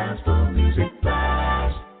Acapella Gospel Music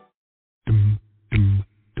Blast.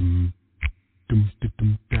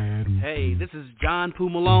 Hey, this is John Poo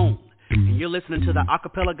Malone, and you're listening to the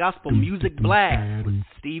Acapella Gospel Music Blast with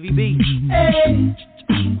Stevie B. Hey.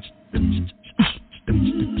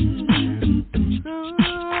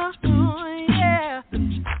 Yeah.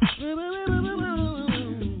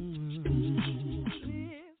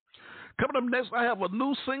 Coming up next, I have a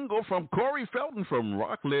new single from Corey Felton from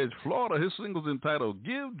Rockledge, Florida. His single's entitled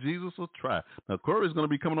Give Jesus a Try. Now, Corey's going to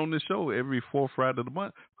be coming on this show every fourth Friday of the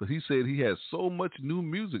month because he said he has so much new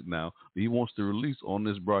music now that he wants to release on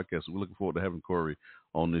this broadcast. So we're looking forward to having Corey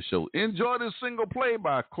on this show. Enjoy this single play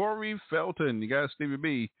by Corey Felton. You guys, Stevie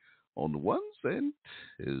B on the ones and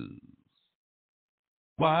twos.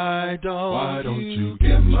 Why don't you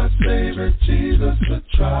give my Savior Jesus a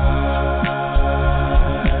try?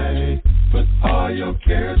 Put all your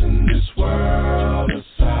cares in this world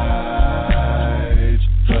aside.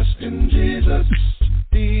 Trust in Jesus,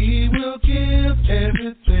 He will give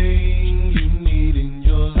everything you need in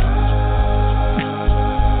your life.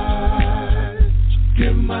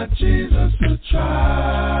 Give my Jesus a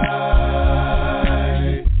try.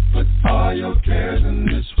 Put all your cares in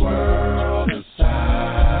this world aside.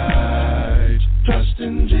 Trust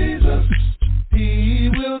in Jesus, He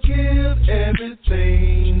will give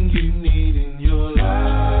everything you need in your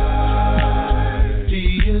life.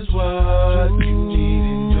 He is what you need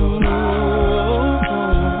in your life.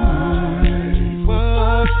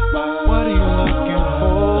 What are you looking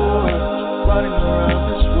for? Running around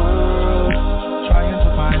this world, trying to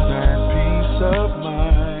find that peace of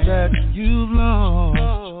mind that you've lost.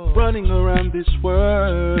 Running around this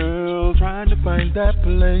world, trying to find that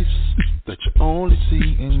place that you only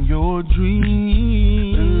see in your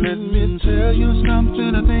dreams. And let me tell you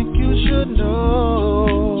something I think you should know.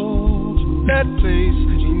 That place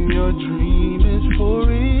in your dream is for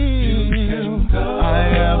real. I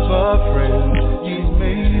have a friend, He's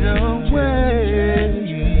made a way.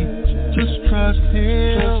 Just trust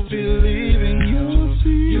Him, just believe and you'll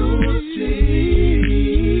see.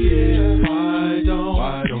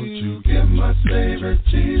 Why don't you give my Savior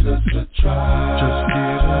Jesus a try? Just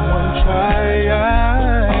give Him one try.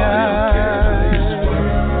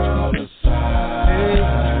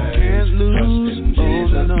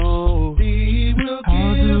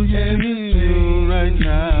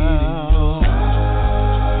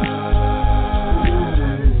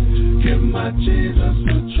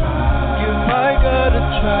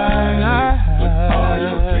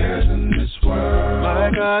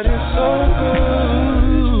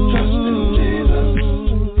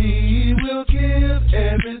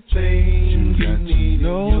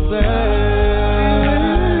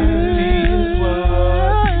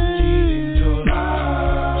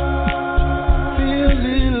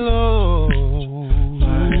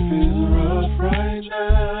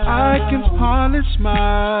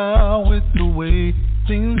 Smile with the way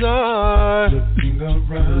things are. Looking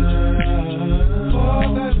around for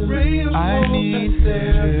I need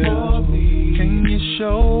help. Can you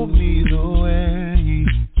show me the way?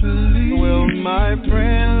 Please. Well, my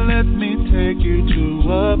friend, let me take you to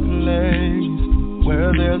a place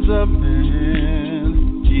where there's a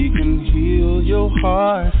man. He can heal your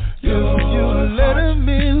heart. You let him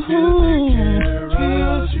in who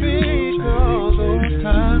he'll speak all those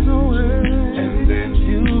times away. And then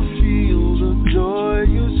you feel the joy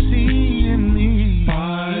you see in me.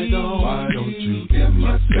 Why don't you give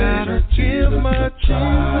my gotta give my Jesus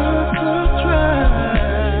a try.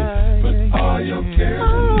 Put all your cares in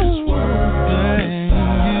this world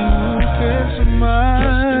aside. You can smile.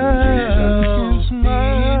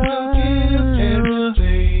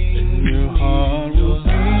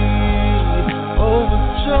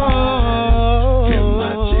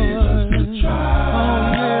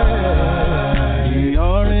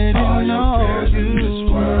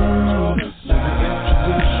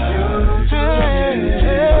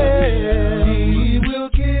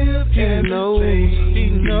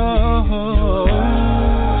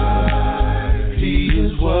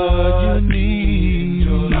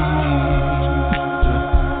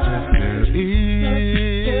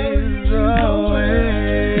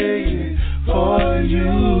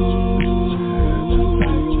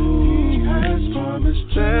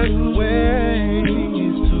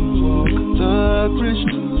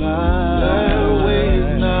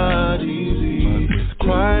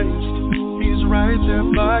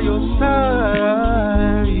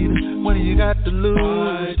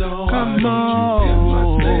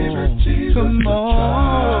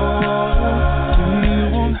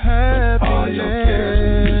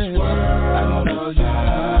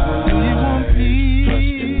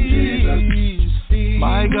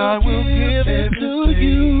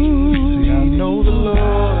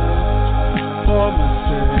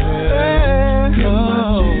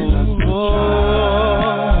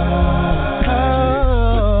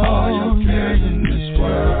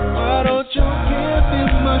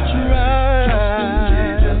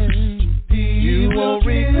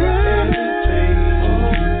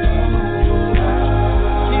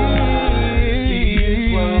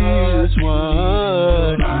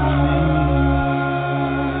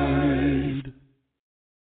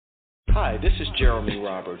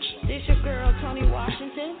 This your girl, Tony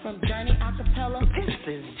Washington, from Journey Acappella. This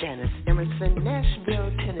is Janice Emerson,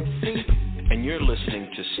 Nashville, Tennessee. And you're listening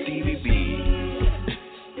to Stevie B.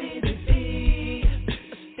 Stevie B.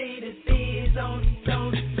 Stevie B. Zone.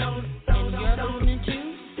 And you're listening to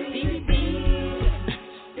Stevie B.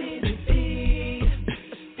 Stevie B.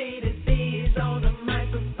 Stevie B's on the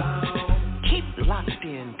microphone. Keep locked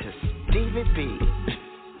in to Stevie B.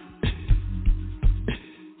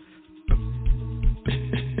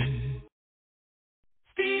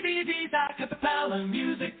 Stevie B's Acappella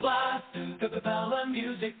Music Blast. Acappella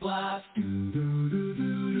Music Blast. Stevie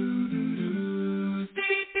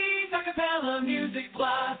B's Acappella Music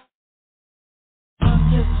Blast. I'm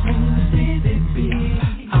just hanging with Stevie B.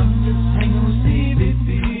 I'm just hanging with Stevie B.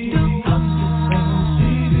 I'm just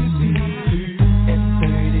hanging with Stevie B. At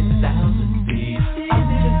 30,000 feet. I'm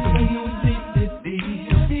just hanging with Stevie B.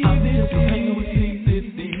 I'm just hanging with Stevie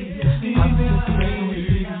B. I'm just hanging with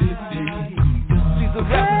Stevie B. She's a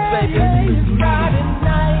rapper, baby. It's Friday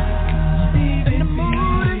night, and the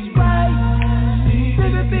mood is right.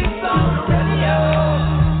 Stevie B's on the radio.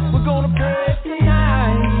 We're gonna play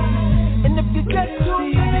tonight. And if you get too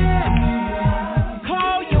bad,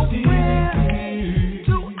 call your friends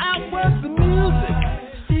to outwork the music.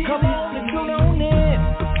 Come on and tune on in.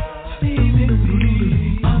 Stevie B,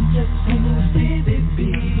 I'm just hanging with Stevie B.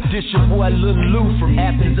 This your boy Lil Lou from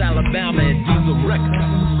Athens, Alabama at Diesel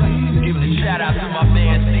Records. Giving a shout out to my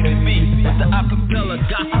man Stevie B with the Acappella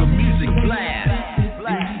Gospel Music Blast.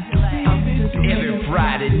 Every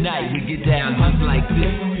Friday night we get down just like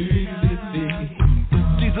this.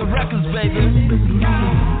 Diesel Records, baby.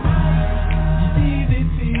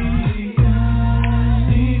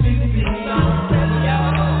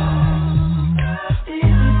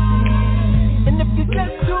 And if you get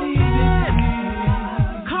too bad,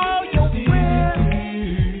 call your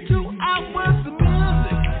friends to outwork the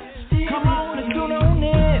music. Come on and tune on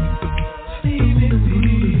in.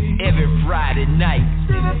 Every Friday night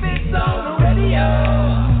Stevie B's on the radio.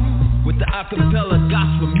 with the Acappella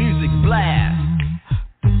Gospel Music Blast.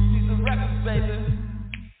 Diesel Records, baby.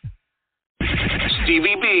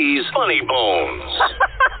 Stevie B's Funny Bones.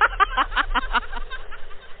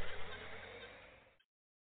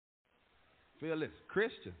 Feel this,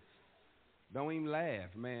 Christians don't even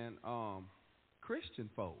laugh, man. Christian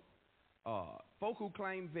folk who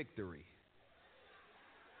claim victory.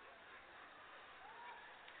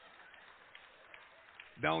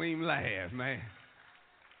 Don't even laugh, man.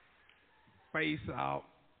 Face out,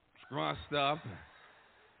 scrunched up.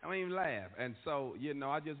 Don't even laugh. And so,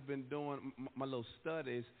 I just been doing my little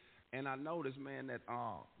studies, and I noticed, man, that,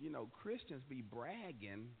 Christians be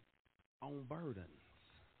bragging on burdens.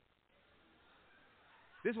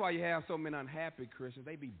 This is why you have so many unhappy Christians.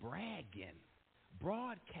 They be bragging,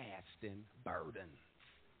 broadcasting burdens.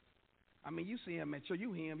 I mean, you see him at church,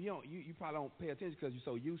 you hear him, you probably don't pay attention because you're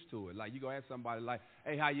so used to it. Like, you go ask somebody like,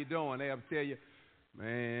 hey, how you doing? They'll tell you,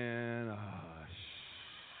 man,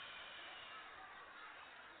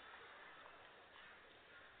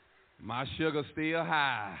 my sugar's still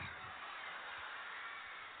high.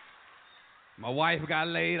 My wife got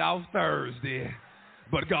laid off Thursday,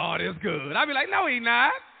 but God is good. I be like, no, he's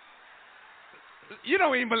not. You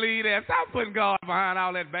don't even believe that. Stop putting God behind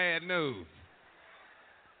all that bad news.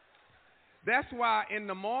 That's why in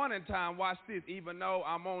the morning time, watch this, even though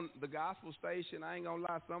I'm on the gospel station, I ain't going to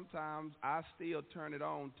lie, sometimes I still turn it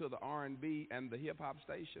on to the R&B and the hip-hop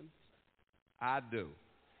station. I do.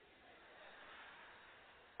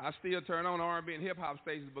 I still turn on R&B and hip-hop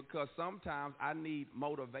stations because sometimes I need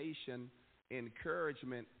motivation,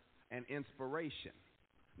 encouragement, and inspiration.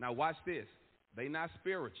 Now watch this. They not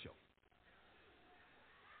spiritual,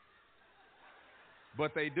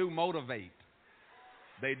 but they do motivate.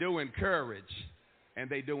 They do encourage, and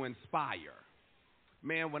they do inspire.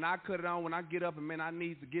 Man, when I cut it on, when I get up and, man, I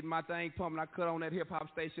need to get my thing pumping, I cut on that hip-hop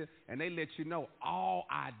station, and they let you know all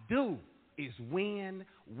I do is win,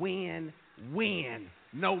 win, win,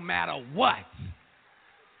 no matter what.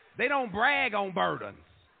 They don't brag on burdens.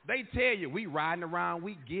 They tell you, we riding around,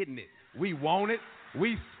 we getting it. We want it,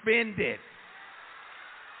 we spend it.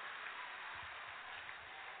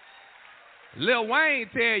 Lil Wayne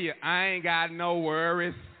tell you, I ain't got no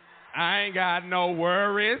worries. I ain't got no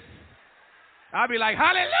worries. I'll be like,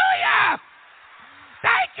 hallelujah!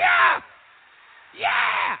 Thank you!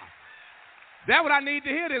 Yeah! That's what I need to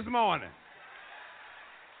hear this morning.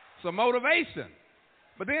 Some motivation.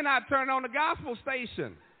 But then I turn on the gospel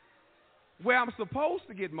station where I'm supposed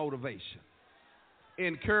to get motivation,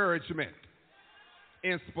 encouragement,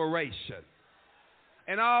 inspiration.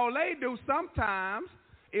 And all they do sometimes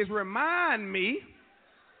is remind me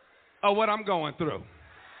of what I'm going through.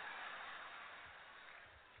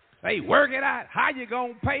 Hey, work it out. How you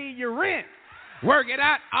gonna pay your rent? Work it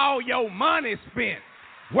out. All your money spent.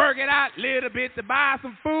 Work it out. Little bit to buy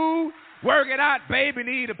some food. Work it out. Baby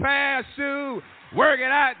need a pair of shoes. Work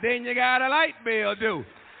it out. Then you got a light bill due.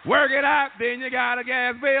 Work it out. Then you got a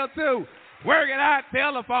gas bill too. Work it out.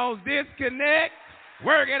 Telephones disconnect.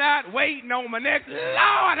 Work it out. Waiting on my next.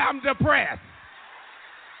 Lord, I'm depressed.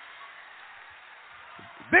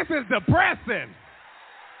 This is depressing.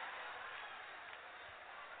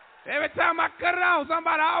 Every time I cut it on,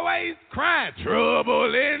 somebody always crying,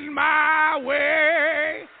 trouble in my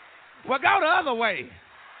way. Well, go the other way.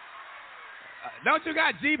 Don't you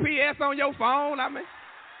got GPS on your phone? I mean,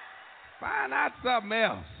 find out something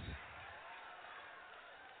else.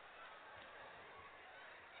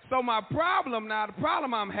 So my problem now, the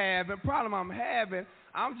problem I'm having,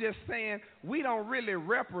 I'm just saying we don't really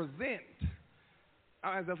represent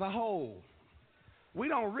as a whole. We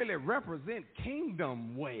don't really represent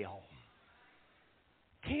kingdom well.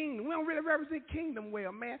 We don't really represent kingdom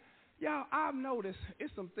well, man. Y'all, I've noticed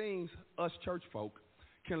it's some things us church folk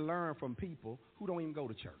can learn from people who don't even go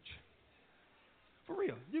to church. For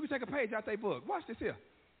real. You can take a page out their book. Watch this here.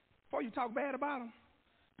 Before you talk bad about them,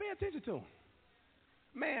 pay attention to them.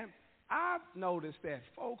 Man, I've noticed that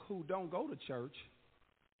folk who don't go to church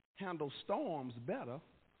handle storms better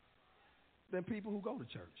than people who go to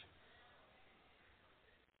church.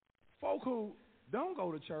 Folk who don't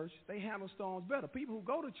go to church, they handle storms better. People who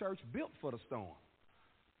go to church built for the storm.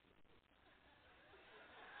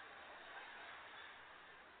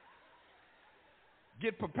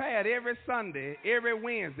 Get prepared every Sunday, every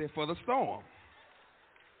Wednesday for the storm.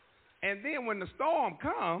 And then when the storm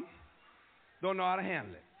comes, don't know how to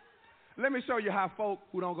handle it. Let me show you how folk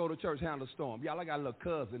who don't go to church handle the storm. Y'all, I got a little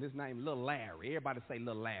cousin. His name is Little Larry. Everybody say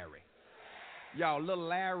Little Larry. Y'all, Little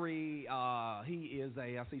Larry, he is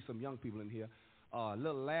I see some young people in here.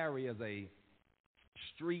 Little Larry is a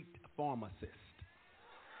street pharmacist.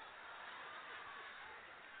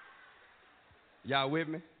 Y'all with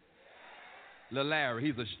me? Little Larry,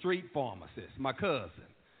 he's a street pharmacist, my cousin.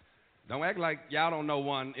 Don't act like y'all don't know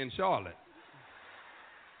one in Charlotte.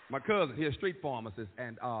 My cousin, he's a street pharmacist,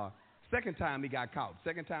 and second time he got caught,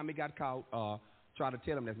 trying to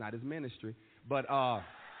tell him that's not his ministry, but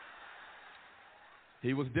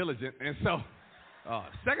he was diligent, and so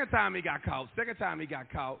second time he got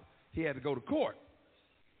caught, he had to go to court.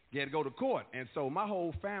 He had to go to court. And so my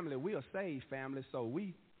whole family, we a saved family, so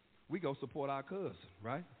we go support our cousin,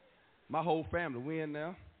 right? My whole family, we in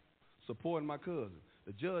there supporting my cousin.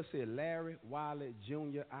 The judge said, Larry Wiley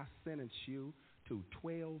Jr., I sentence you to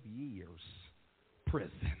 12 years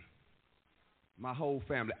prison. My whole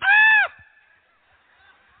family,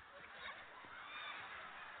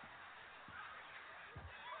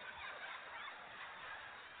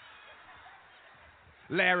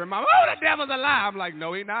 Larry, mama, oh, the devil's alive. I'm like,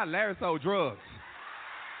 no, he not. Larry sold drugs.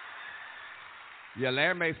 Yeah,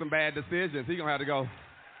 Larry made some bad decisions. He got to go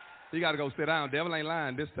sit down. Devil ain't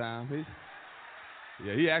lying this time.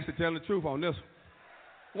 He actually telling the truth on this one.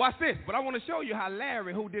 Watch this. But I want to show you how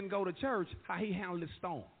Larry, who didn't go to church, how he handled this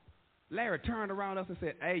storm. Larry turned around us and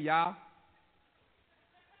said, hey, y'all,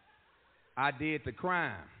 I did the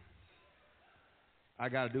crime. I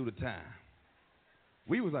got to do the time.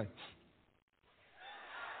 We was like,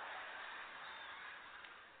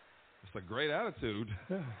 it's a great attitude.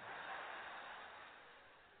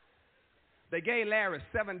 They gave Larry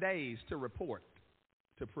 7 days to report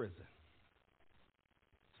to prison.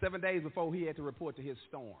 7 days before he had to report to his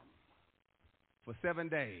storm. For 7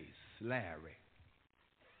 days, Larry.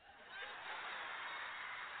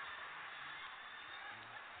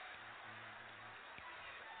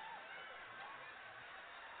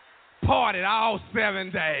 Partied all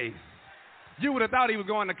 7 days. You would have thought he was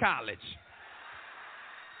going to college.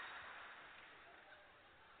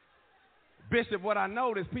 Bishop, what I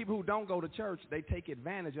notice, people who don't go to church, they take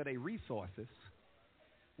advantage of their resources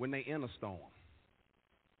when they in a storm.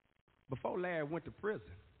 Before Larry went to prison,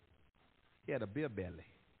 he had a beer belly.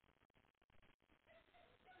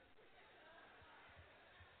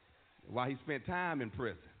 While he spent time in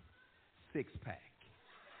prison, 6-pack.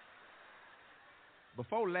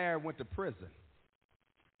 Before Larry went to prison,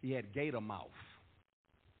 he had gator mouth,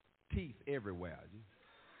 teeth everywhere.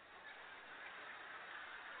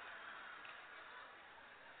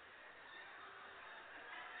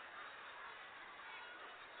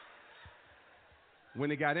 When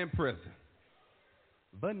he got in prison,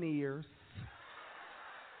 veneers.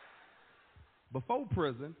 Before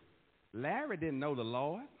prison, Larry didn't know the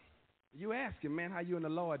Lord. You ask him, man, how you and the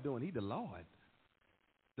Lord doing? He the Lord.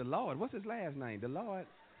 The Lord, what's his last name? The Lord.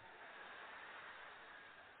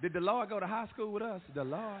 Did the Lord go to high school with us? The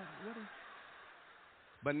Lord.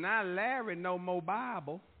 But now Larry know more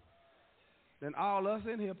Bible than all us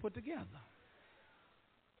in here put together.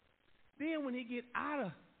 Then when he get out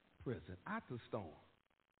of prison, out the storm,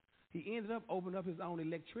 he ended up opening up his own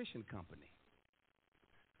electrician company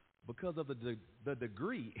because of the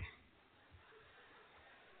degree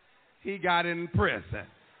he got in prison.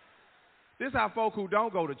 This is how folk who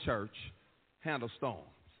don't go to church handle storms.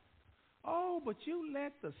 Oh, but you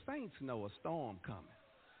let the saints know a storm coming.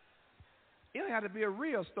 It don't have to be a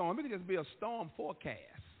real storm. It can just be a storm forecast.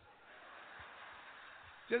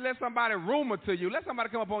 Just let somebody rumor to you. Let somebody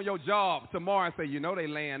come up on your job tomorrow and say, you know they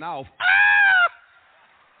laying off.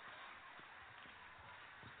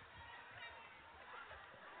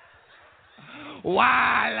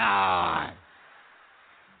 Why, Lord?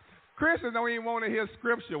 Christians don't even want to hear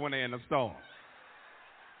scripture when they're in a storm.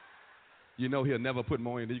 You know he'll never put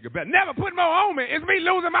more in than you can bear. Never put more on me. It's me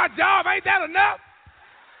losing my job. Ain't that enough?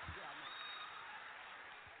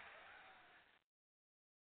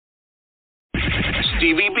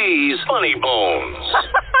 Stevie B's Funny Bones.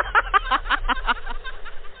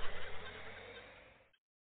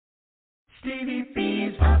 Stevie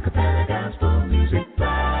B's Acappella Gospel Music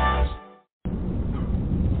Blast.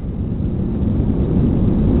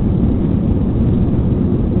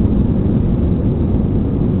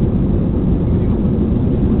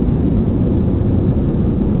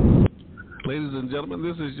 Ladies and gentlemen,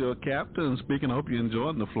 this is your captain speaking. I hope you're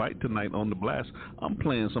enjoying the flight tonight on the blast. I'm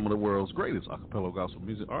playing some of the world's greatest acapella gospel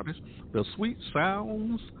music artists, the sweet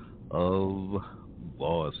sounds of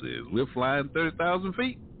voices. We're flying 30,000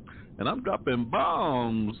 feet, and I'm dropping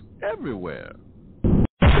bombs everywhere.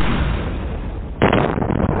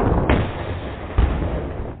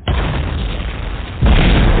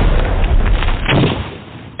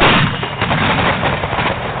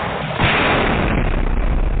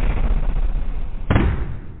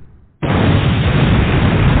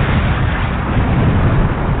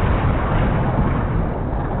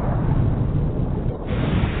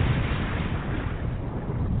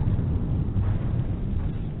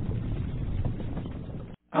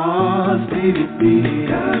 Stevie B,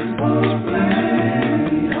 Gospel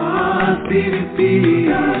Blast. Stevie B,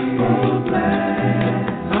 Gospel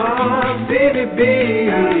Blast. Stevie B,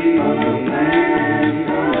 Gospel Blast.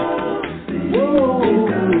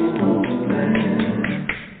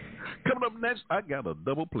 Coming up next, I got a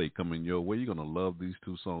double play coming your way. You're going to love these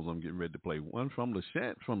two songs I'm getting ready to play. One from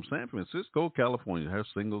Reciepent from San Francisco, California. Her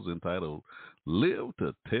single's entitled Live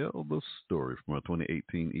to Tell the Story from her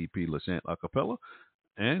 2018 EP, Reciepent Acappella.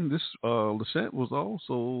 And this Reciepent was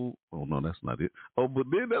also, oh no, that's not it. Oh, but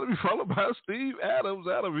then that'll be followed by Steve Adams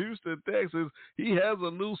out of Houston, Texas. He has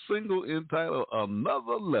a new single entitled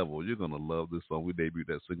Another Level. You're going to love this song. We debuted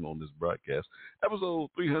that single on this broadcast. Episode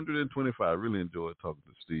 325. Really enjoyed talking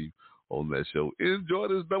to Steve on that show. Enjoy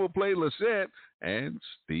this double play, Reciepent and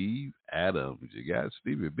Steve Adams. You got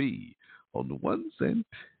Stevie B on the ones and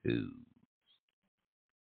twos.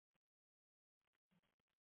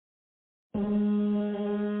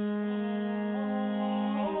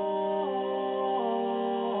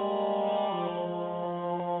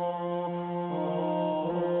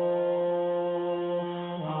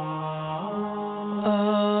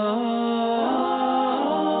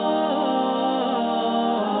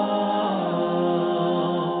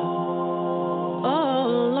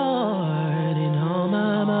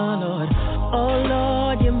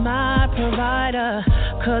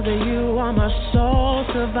 Cause you are my sole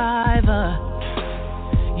survivor.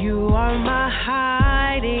 You are my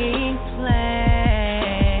hiding place.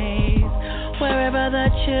 Wherever the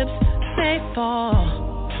chips may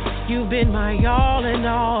fall, you've been my all in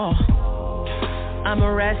all. I'm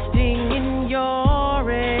resting in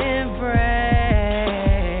your embrace.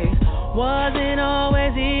 Wasn't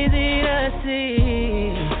always easy to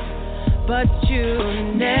see, but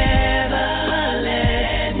you never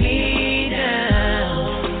let me down.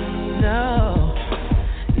 No,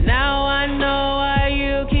 now I know why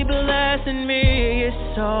you keep blessing me.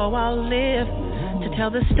 So I'll live to tell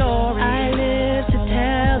the story. I live to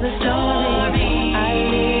tell the story. I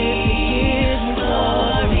live to give you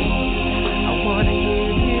glory. I wanna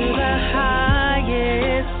give you the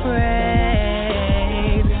highest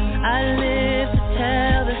praise. I live to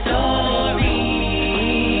tell the story.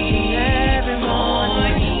 Each and every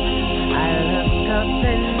morning I look up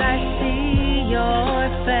and I see your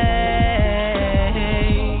face.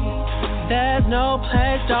 There's no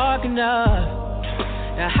place dark enough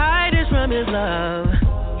to hide us from his love.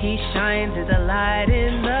 He shines as a light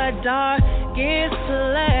in the darkest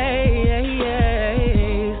place.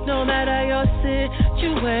 No matter your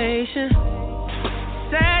situation,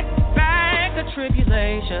 setback or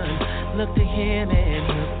tribulation, look to him and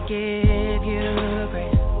he'll give you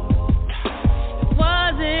grace. It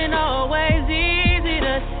wasn't always easy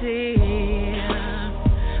to see,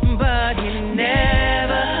 but he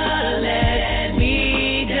never let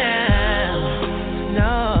me down.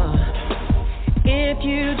 No, if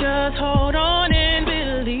you just hold on and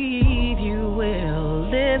believe, you will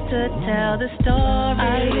live to tell the story.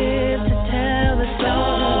 I live to tell the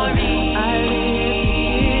story. I live to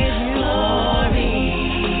give you glory.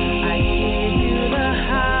 I give you the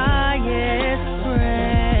highest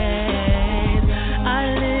praise. I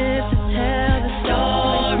live to tell the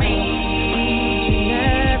story. Each and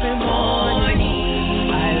every morning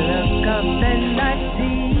I look up and I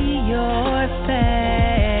see your face.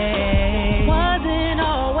 Wasn't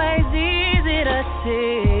always easy to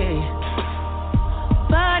see,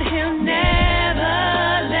 but he'll never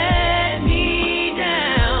let me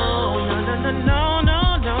down. No, no, no, no, no,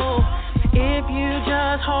 no. If you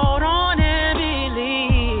just hold on and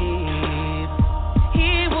believe,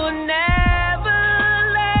 he will never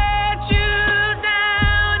let you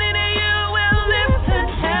down, and you will live to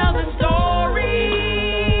tell the story.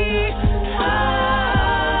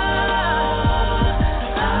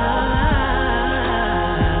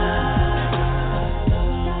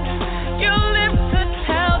 You'll live to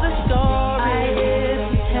tell the story. I live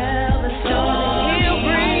to tell the story. He'll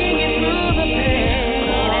bring you through the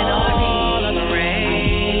pain and all of the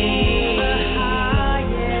rain. The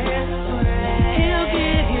highest praise. He'll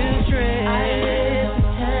give you strength. I live to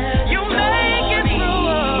tell. You'll make it through.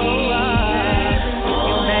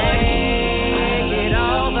 You'll make it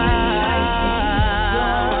over.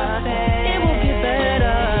 It will get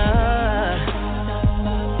better.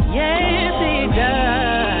 Yes, it does.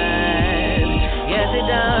 Yes, it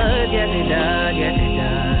does. Yes, it does. Yes, it does.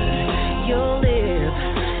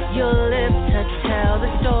 You'll live to tell the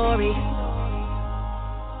story.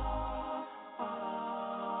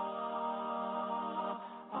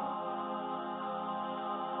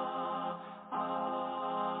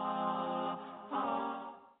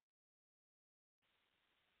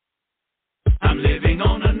 I'm living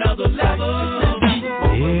on another level. I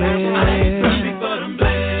ain't perfect, but I'm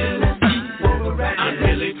blessed. I'm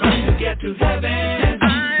really trying to get to heaven.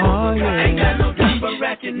 Ain't got no time for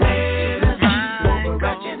ratchetness.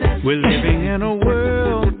 We're living in a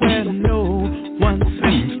world where no one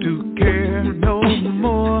seems to care.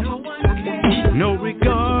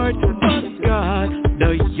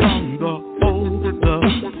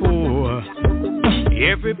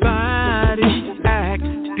 Everybody's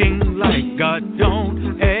acting like God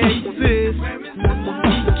don't exist.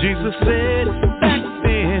 Jesus said back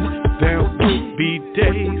then there would be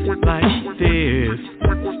days like this.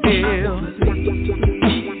 Still,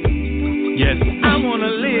 yes, I wanna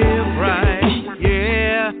live right,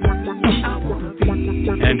 yeah.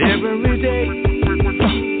 And every day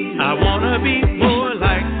I wanna be more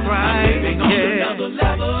like Christ, yeah.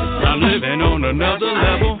 I'm living on another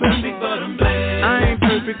level. I ain't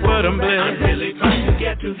perfect, but I'm blessed. I'm really trying to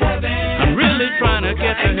get to heaven.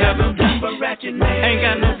 Ain't got no time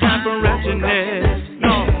for ratchetness.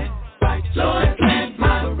 No. Lord, plant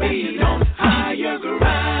my feet on higher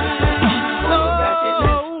ground. So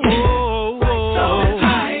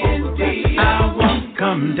high indeed, I won't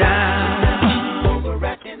come down.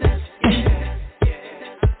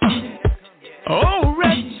 Oh,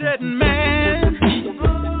 wretched man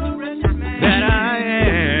that I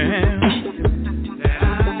am.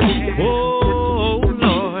 Oh,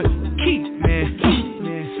 Lord, keep me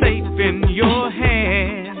safe in your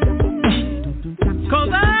hands. 'Cause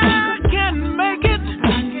I can't make it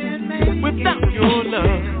without your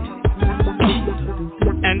love.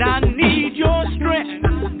 And I need your strength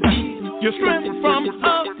from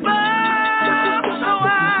above, so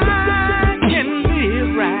I can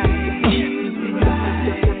live right.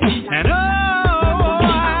 And I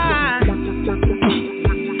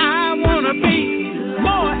wanna be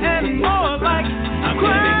more and more like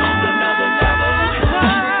Christ.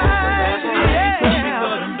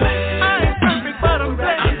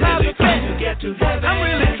 I'm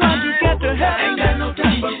really trying to get to heaven. Ain't got no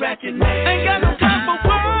time for ratchetness. Ain't got no time for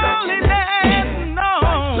worldliness. No.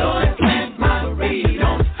 Lord, plant my feet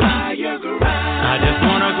on higher ground. I just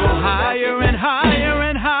wanna go higher and higher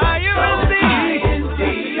and higher. So high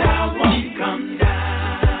indeed, I won't come down.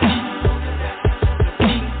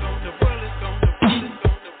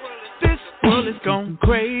 This world is gone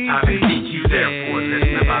crazy. I beseech you, therefore,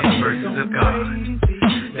 listen about the verses of God,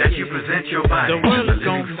 that you present your body as a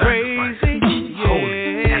living sacrifice,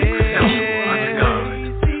 holy and acceptable unto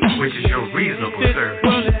God, which is your reasonable service.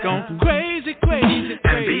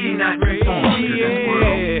 And be ye not conformed to this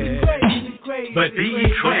world, but be ye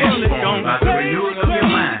transformed by the renewing of your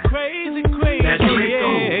mind, that you may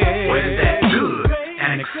prove what is that good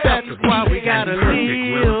and acceptable and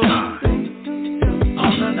perfect will of God.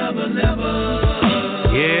 On another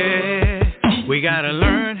level, yeah, we gotta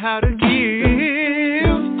learn how to give.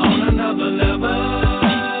 On another level,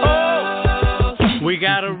 oh, we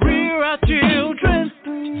gotta rear our children.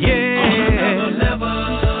 Yeah, on another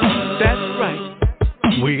level, that's right.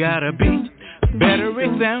 We gotta be better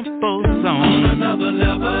examples on another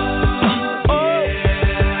level. Oh,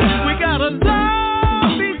 we gotta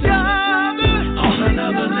love each other on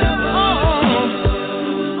another level.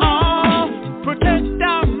 Oh, protect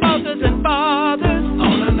our mothers and fathers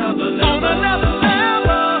on another level. On another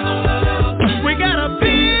level, we gotta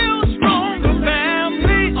build stronger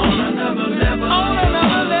families on another level. On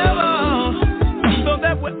another level, so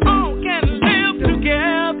that we all can live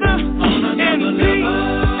together in peace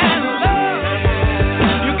and love.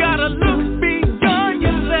 You gotta look beyond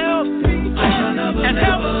yourself and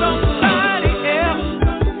help somebody else.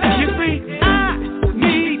 You see, I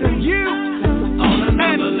need you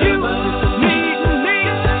and you need me.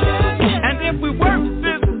 And if we work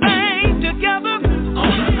this thing together,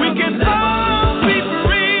 we can all be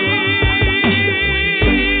free.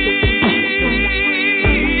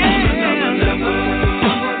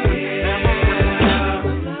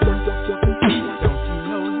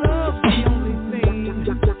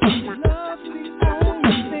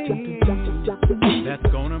 That's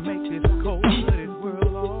gonna make this cold-blooded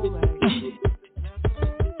world all right.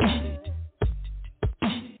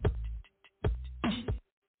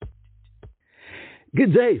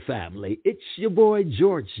 Good day, family. It's your boy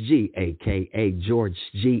George G, a.k.a. George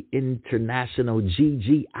G International,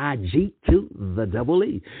 GGIG to the double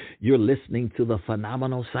E. You're listening to the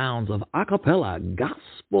phenomenal sounds of Acappella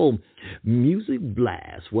Gospel Music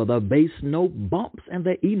Blast, where the bass note bumps and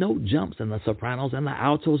the E note jumps and the sopranos and the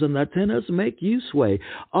altos and the tenors make you sway.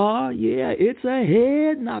 Oh, yeah, it's a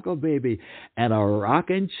head knocker, baby, and a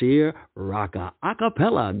rockin' cheer rocker.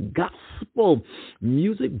 Acappella Gospel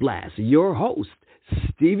Music Blast, your host,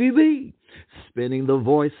 Stevie B, spinning the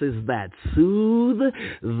voices that soothe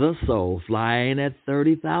the soul, flying at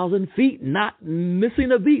 30,000 feet, not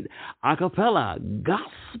missing a beat. Acappella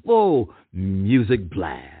Gospel Music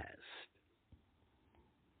Blast.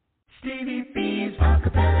 Stevie B's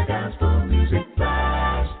Acappella Gospel Music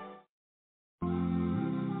Blast.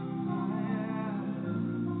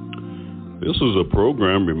 This is a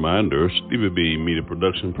program reminder. Stevie B Media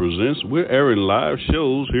Production presents. We're airing live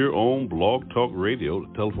shows here on Blog Talk Radio. The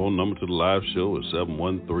telephone number to the live show is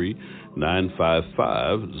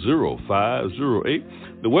 713-955-0508.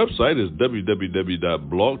 The website is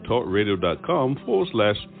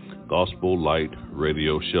www.blogtalkradio.com/Gospel Light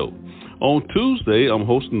Radio Show. On Tuesday, I'm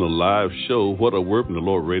hosting a live show, What a Word from the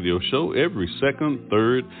Lord radio show, every second,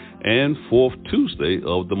 third, and fourth Tuesday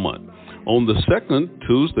of the month. On the second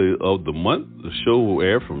Tuesday of the month, the show will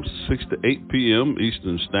air from 6 to 8 p.m.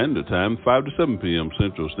 Eastern Standard Time, 5 to 7 p.m.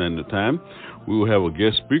 Central Standard Time. We will have a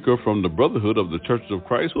guest speaker from the Brotherhood of the Churches of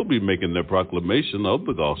Christ who will be making their proclamation of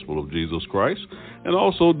the gospel of Jesus Christ. And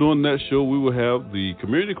also during that show, we will have the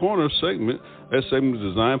Community Corner segment. That segment is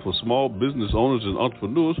designed for small business owners and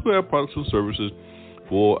entrepreneurs who have products and services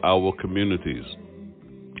for our communities.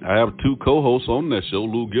 I have two co-hosts on that show.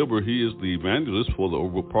 Lou Gilbert, he is the evangelist for the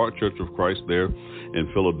Overbrook Park Church of Christ there in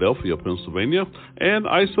Philadelphia, Pennsylvania. And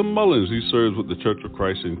Isa Mullins, he serves with the Church of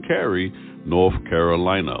Christ in Cary, North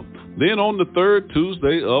Carolina. Then on the third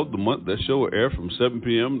Tuesday of the month, that show will air from 7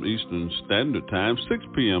 p.m. Eastern Standard Time, 6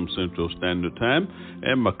 p.m. Central Standard Time.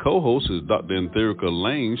 And my co-host is Dr. Antherica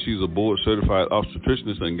Lane. She's a board-certified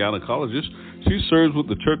obstetricianist and gynecologist. She serves with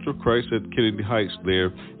the Church of Christ at Kennedy Heights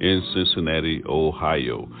there in Cincinnati,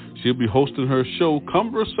 Ohio. She'll be hosting her show,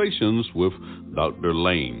 Conversations with Dr.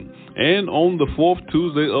 Lane. And on the fourth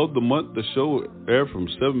Tuesday of the month, the show will air from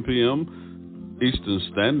 7 p.m. Eastern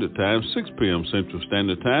Standard Time, 6 p.m. Central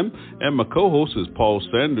Standard Time. And my co-host is Paul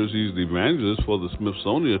Sanders. He's the evangelist for the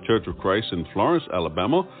Smithsonian Church of Christ in Florence,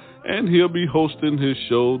 Alabama. And he'll be hosting his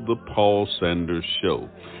show, The Paul Sanders Show.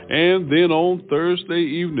 And then on Thursday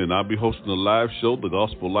evening, I'll be hosting a live show, The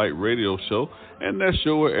Gospel Light Radio Show. And that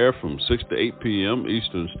show will air from 6 to 8 p.m.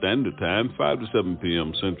 Eastern Standard Time, 5 to 7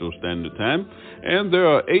 p.m. Central Standard Time. And there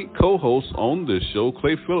are 8 co-hosts on this show.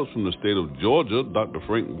 Clay Phillips from the state of Georgia, Dr.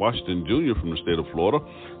 Frank Washington Jr. from the state of Florida,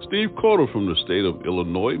 Steve Corder from the state of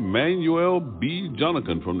Illinois, Manuel B.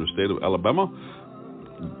 Jonathan from the state of Alabama,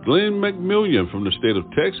 Glenn McMillian from the state of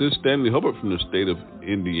Texas, Stanley Hubbard from the state of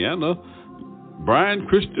Indiana, Brian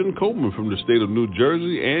Christian Coleman from the state of New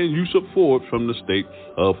Jersey, and Yusuf Ford from the state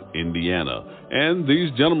of Indiana. And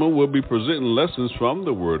these gentlemen will be presenting lessons from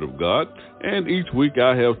the Word of God. And each week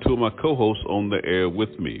I have 2 of my co-hosts on the air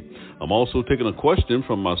with me. I'm also taking a question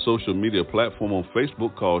from my social media platform on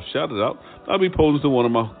Facebook called Shout It Out. I'll be posing to one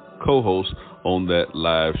of my co-hosts on that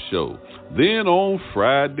live show. Then on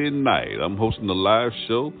Friday night, I'm hosting a live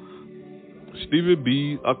show, Stevie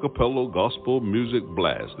B Acappella Gospel Music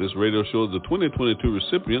Blast. This radio show is the 2022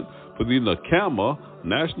 recipient for the NACAMA,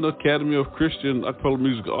 National Academy of Christian Acappella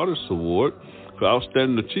Music Artists Award for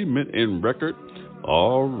Outstanding Achievement in Record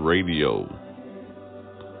or Radio.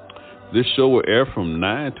 This show will air from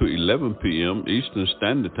 9 to 11 p.m. Eastern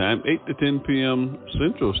Standard Time, 8 to 10 p.m.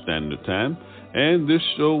 Central Standard Time. And this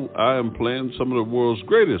show, I am playing some of the world's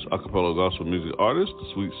greatest a cappella gospel music artists, the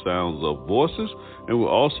sweet sounds of voices, and we're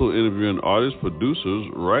also interviewing artists, producers,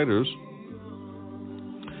 writers.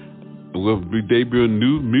 We'll be debuting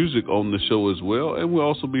new music on the show as well, and we'll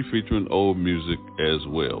also be featuring old music as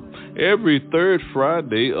well. Every third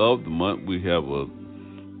Friday of the month, we have a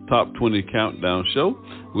Top 20 Countdown show.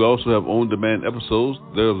 We also have on-demand episodes.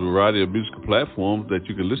 There's a variety of musical platforms that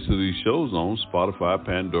you can listen to these shows on: Spotify,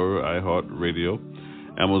 Pandora, iHeartRadio,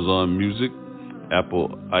 Amazon Music,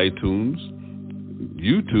 Apple iTunes,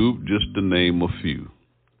 YouTube, just to name a few.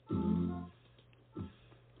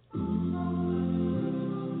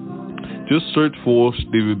 Just search for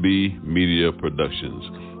Stevie B Media Productions.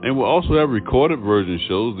 And we'll also have recorded version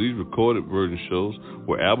shows. These recorded version shows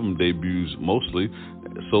were album debuts mostly.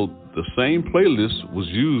 So the same playlist was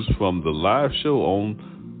used from the live show on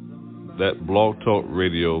that Blog Talk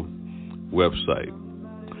Radio website.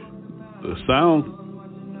 The sound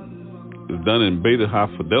is done in beta high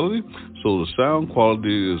fidelity, so the sound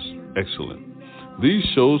quality is excellent. These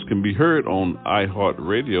shows can be heard on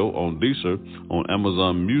iHeartRadio, on Deezer, on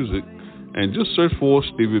Amazon Music, and just search for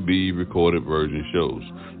Stevie B recorded version shows.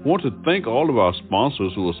 I want to thank all of our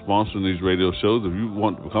sponsors who are sponsoring these radio shows. If you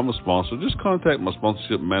want to become a sponsor, just contact my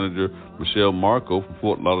sponsorship manager, Michelle Marco from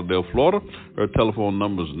Fort Lauderdale, Florida. Her telephone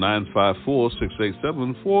number is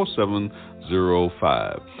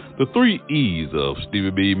 954-687-4705. The 3 E's of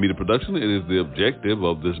Stevie B Media Production. It is the objective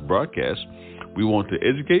of this broadcast. We want to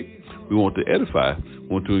educate, we want to edify, we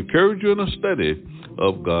want to encourage you in a study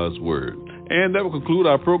of God's Word. And that will conclude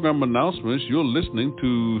our program announcements. You're listening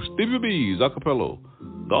to Stevie B's Acappella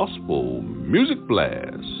Gospel Music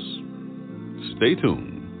Blast. Stay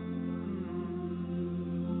tuned.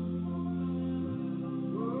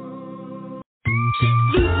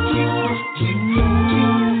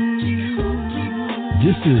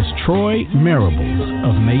 is Troy Marables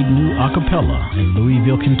of Made New Acappella in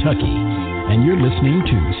Louisville, Kentucky, and you're listening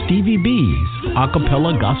to Stevie B's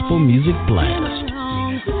Acappella Gospel Music Blast.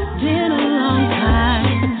 Been a long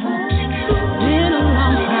time. Been a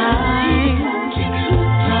long time.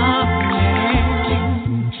 Oh,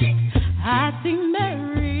 I see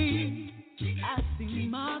Mary. I see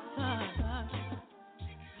Martha.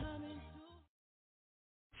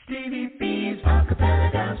 Stevie B's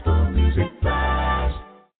Acappella Gospel Music Blast.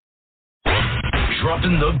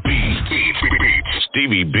 Dropping the beat.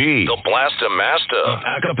 Stevie B, the Blaster Master of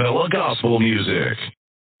Acappella Gospel Music.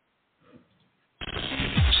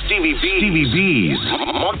 Stevie B's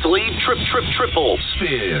monthly triple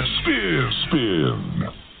spin.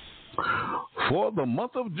 For the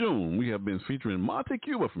month of June, we have been featuring Monte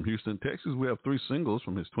Cuba from Houston, Texas. We have 3 singles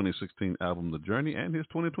from his 2016 album, The Journey, and his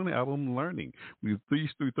 2020 album, Learning. These 3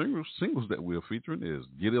 singles that we're featuring is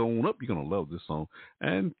Get It On Up, you're going to love this song,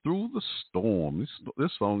 and Through the Storm.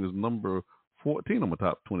 This song is number 14 on my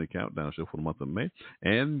top 20 countdown show for the month of May,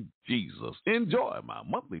 and Jesus. Enjoy my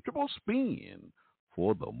monthly triple spin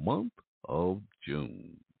for the month of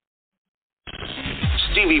June.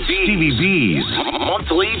 Stevie B's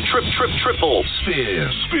monthly triple spin.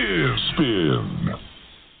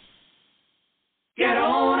 Get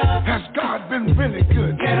on up. Has God been really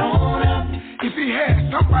good? Get on up. If he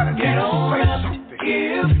has, somebody needs to say something.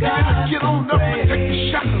 Give God get on up and take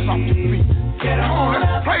the shackles off your feet. Come on,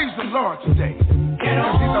 let's praise the Lord today.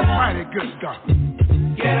 Because he's a mighty good God.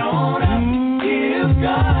 Get on up. Give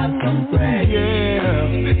God some praise. Yeah.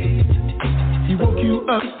 He woke you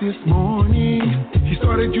up this morning. He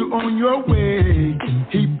started you on your way.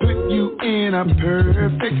 He put you in a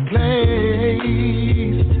perfect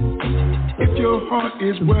place. If your heart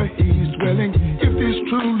is where he's dwelling, if this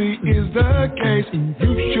truly is the case,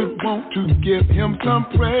 you should want to give him some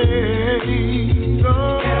praise.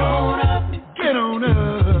 Oh, get on up. Get on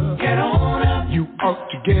up. Get on up. You ought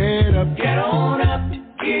to get up. Get on up.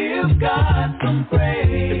 Give God some praise.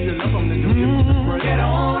 If you love him, then you give him some praise. Get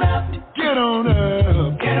on up. Get on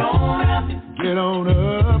up. Get on up. Get on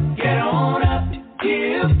up. Get on up.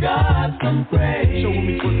 Give God some praise. Show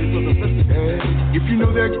me what they for the rest of the day. If you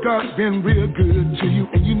know that God's been real good to you,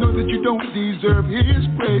 and you know that you don't deserve his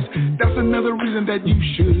praise, that's another reason that you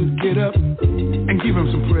should get up and give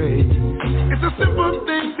him some praise. It's a simple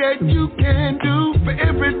thing that you can do for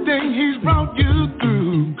everything he's brought you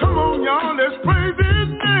through. Come on, y'all, let's praise his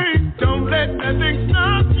name. Don't let nothing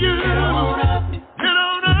stop you. Get on up. Get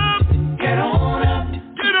on up. Get on up.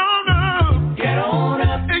 Get on up. Get on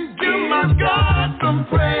up. And give my God some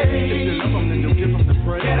praise. If you love him, then you'll give him the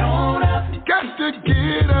praise. Get on up. Got to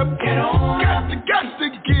get up. Get on up. Got to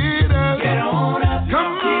get up. Get on up.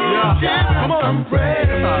 Come on. Give him some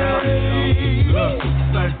praise.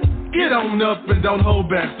 Get on up and don't hold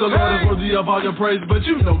back. The Lord is worthy of all your praise, but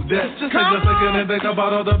you know that. Just take a second and think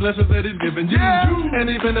about all the blessings that he's given you. And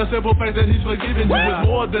even the simple fact that he's forgiven you is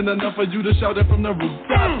more than enough for you to shout it from the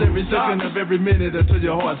rooftops every second of every minute until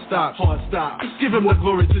your heart stops. Give him the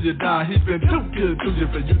glory till you die. He's been too good to you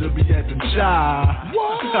for you to be acting shy.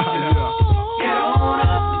 Get on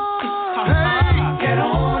up. Hey, get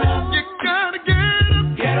on up. You gotta get up.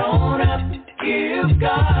 Get on up. Give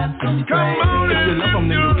God some praise. Come on, if you love him,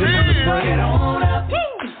 then you give him the praise. Get on up.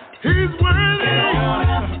 He's worthy. Get on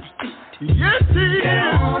up. Yes, he is. Get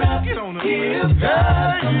on up. Give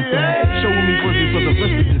God some praise. Show me worthy for the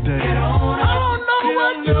rest of your day. Get on up. I don't know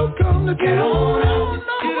what you come to do. Get on up. I don't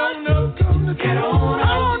know what you come to do. Get on up.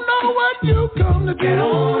 I don't know what you come to do. Get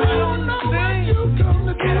on up. I don't know what you come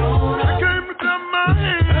to do. Get on up. I came to come my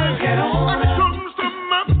hands. Get on up. I come to stomp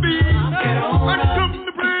my feet. Get on up. I come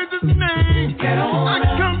to praise his name. Get on up. I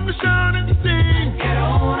come to shout and sing. Get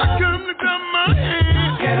on up. I come to come my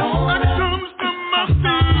hands. Get on up. I come to stomp my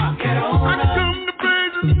feet. Get on up. I come to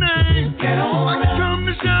praise his name. Get on up. I come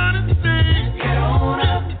to shout and sing. Get on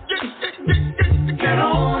up. Get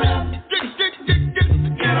on up. Get on up.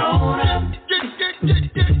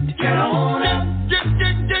 Get on up.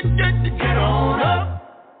 Get on up.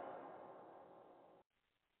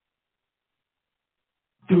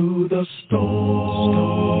 Through the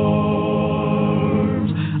storms,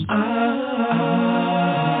 I'll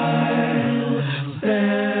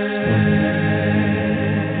stand.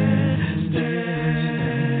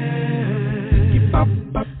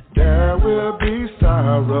 There will be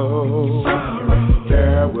sorrow.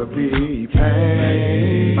 There will be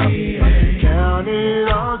pain. Count it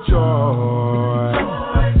all joy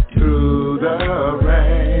through the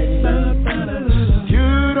rain.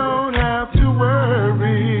 You don't have to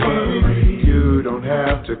worry. You don't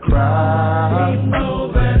have to cry.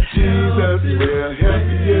 Jesus will help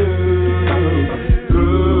you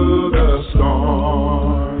through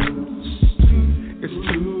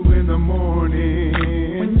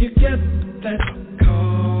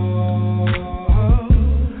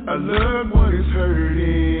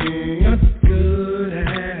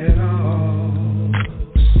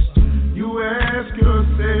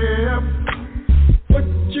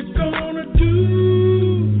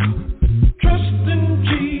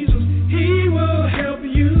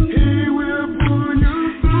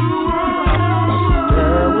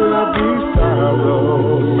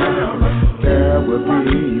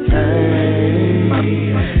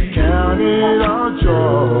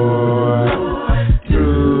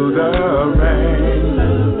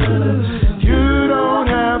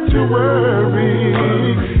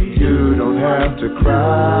have to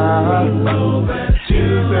cry. We know that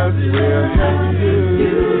Jesus will help you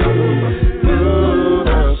through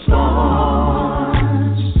the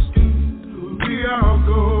storms. We all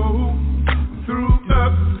go through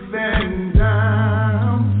ups and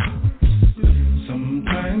downs.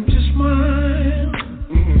 Sometimes you smile,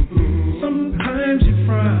 sometimes you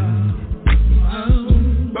frown.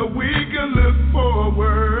 But we can look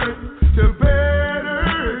forward to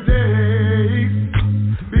better days,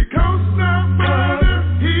 because our Father,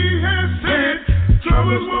 He has said,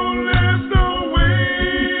 troubles won't last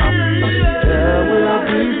always. There will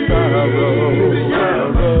be sorrow,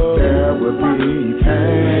 there will be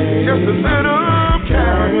pain. Just a little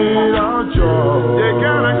count it all joy. You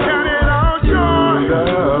gotta count it all joy. The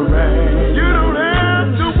rain. You don't have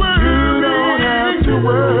to worry. You don't have to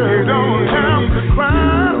cry.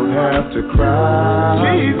 You don't have to cry.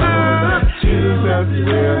 Jesus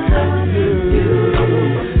will help you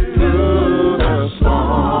through the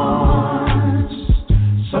storms.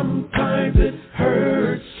 Sometimes it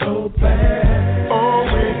hurts so bad. Oh,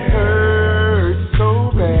 it hurts so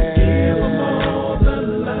bad. Give them all the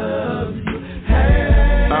love you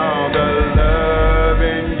have. All the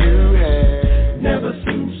loving you have. Never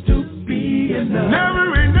seems to be enough. Never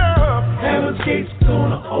enough. Heaven's gates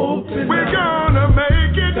gonna open. We're gonna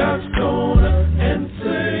make it. God's gonna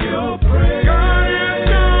answer your prayer. God is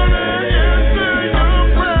gonna answer your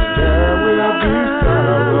prayer. There will be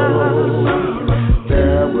sorrow.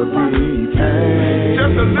 There will be pain.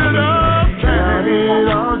 Just a little count it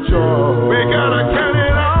all joy. We gotta count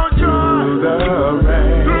it all joy. Through the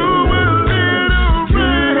rain. Through a little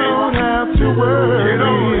rain. You don't have to worry. You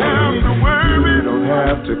don't have to worry. You don't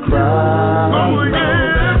have to cry. Oh yeah.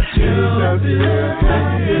 Jesus will help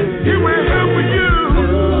you. He will help you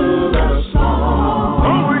through the storm.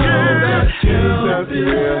 Oh yeah. Jesus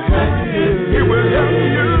will help you. He will help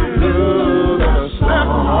you through the storm.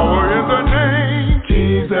 Power in the name.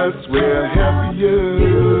 Jesus will help you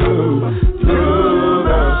through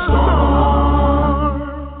the storm.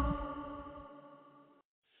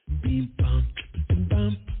 Beep bump, bump,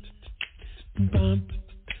 bump,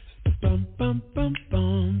 bump, bump, bump,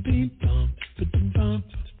 bump, beep bump, bump, bump.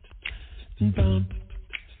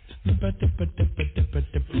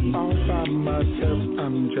 All by myself,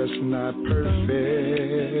 I'm just not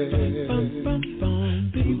perfect.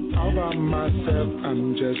 All by myself, I'm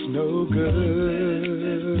just no good.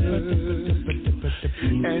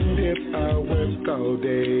 And if I work all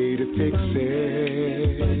day to fix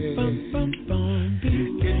it,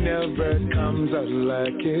 it never comes out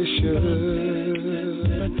like it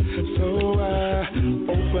should. So I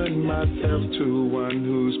open myself to one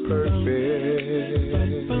who's perfect.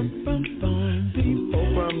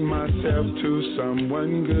 Open myself to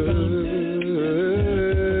someone good.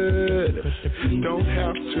 Don't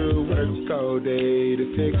have to work all day to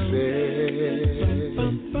fix it.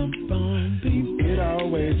 It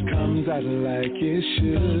always comes out like it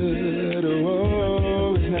should.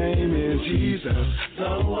 Oh, his name is Jesus,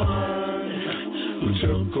 the one who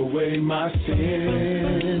took away my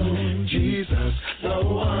sin. Jesus, the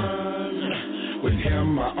one. With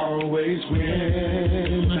him I always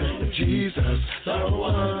win. Jesus, the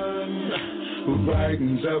one who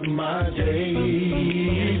brightens up my day.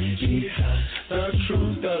 Jesus, the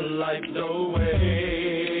truth, the light, the way.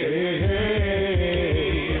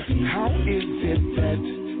 How is it that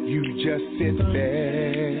you just sit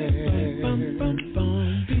there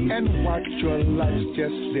and watch your life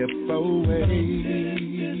just slip away?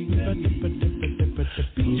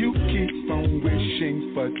 You keep on wishing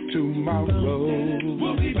for tomorrow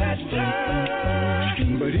will be better,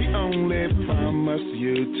 but he only promised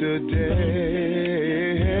you today.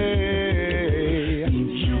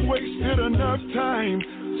 You wasted enough time,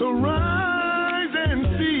 so rise and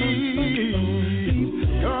see.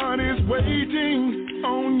 God is waiting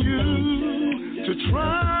on you to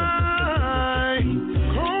try.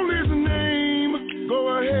 Call his name, go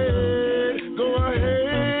ahead, go ahead.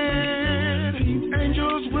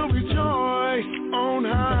 Angels will rejoice on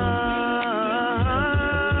high.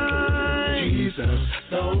 Jesus,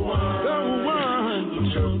 the one who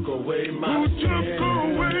took away my sin.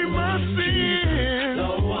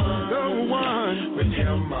 The one with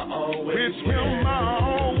him I always win.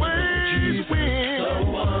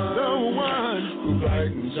 The one who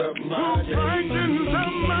brightens up my day.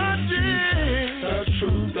 The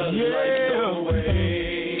truth, the light, the way.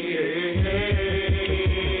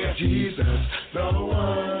 Jesus, the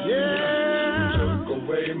one who took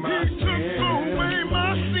away my sin.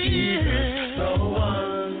 The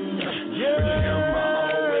one with him I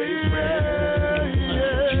always win.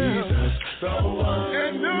 Jesus, the one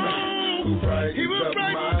who brightens up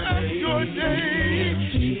my day.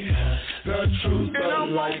 truth, the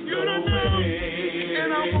light, the way.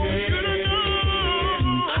 And I want you to know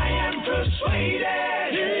I am persuaded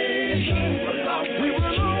we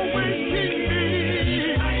will always keep me.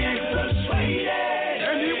 I am persuaded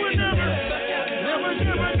and he will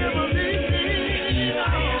never leave me. I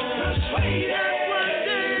am persuaded one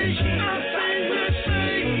day I'll see his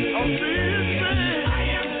face. I'll see his face. I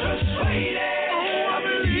am persuaded. Oh, I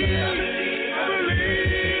believe.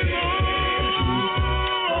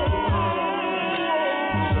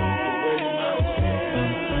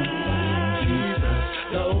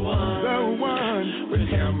 With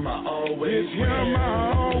him I always win.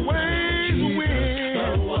 The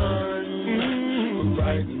one who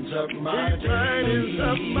brightens up my day.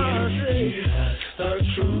 The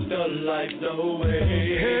truth, the light, the way.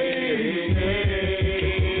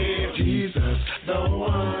 Jesus, the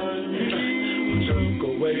one who took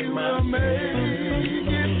away my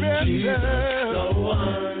pain. Jesus, the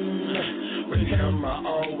one. With him I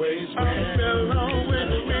always win.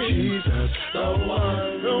 Jesus, the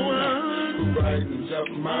one who brightens up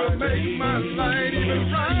my day. Make my light even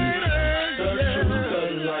brighter. The truth, the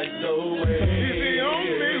light, the way. He's the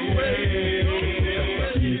only way.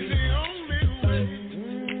 He's the only way.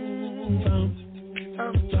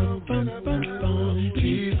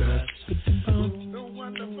 Jesus, the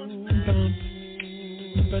wonderful name.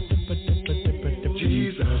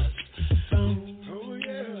 Jesus. Oh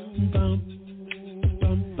yeah.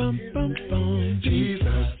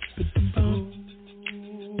 Jesus.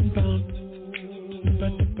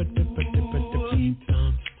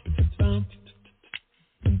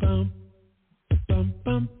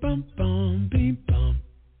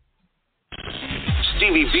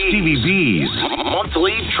 Stevie B's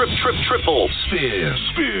monthly triple spin.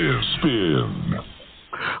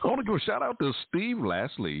 I want to give a shout out to Steve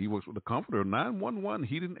Lashley. He works with the Comforter 911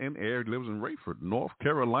 Heating and Air. He lives in Rayford, North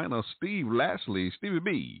Carolina. Steve Lashley, Stevie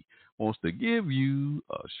B, wants to give you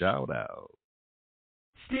a shout out.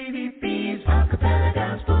 Stevie B's Acappella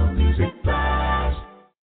Gospel Music Blast.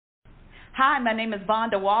 Hi, my name is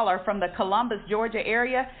Vonda Waller from the Columbus, Georgia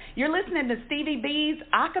area. You're listening to Stevie B's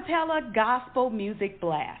Acappella Gospel Music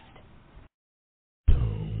Blast.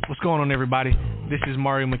 What's going on, everybody? This is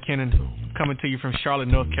Mario McKinnon coming to you from Charlotte,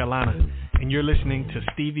 North Carolina, and you're listening to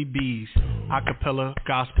Stevie B's Acappella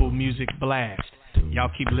Gospel Music Blast. Y'all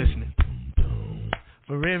keep listening.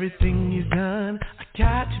 For everything he's done, I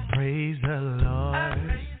got to praise the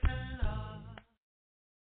Lord.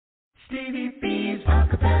 Stevie B's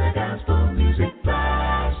Acappella Gospel Music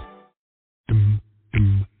Blast.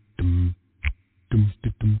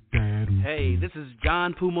 Hey, this is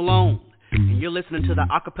John Poo Malone, and you're listening to the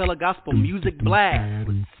Acappella Gospel Music Blast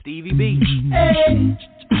with Stevie B. Hey.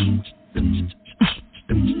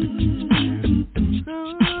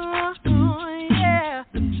 Yeah.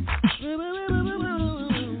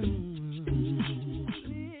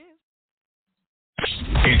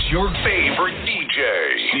 It's your favorite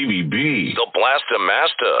DJ, Stevie B, the Blaster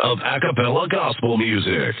Master of Acappella Gospel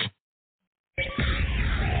Music.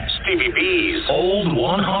 Stevie B's Old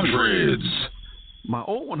 100s. My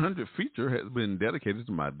Old 100 feature has been dedicated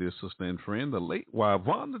to my dear sister and friend, the late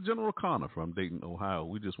Yvonne the General Connor from Dayton, Ohio.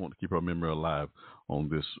 We just want to keep her memory alive on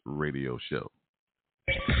this radio show.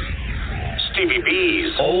 Stevie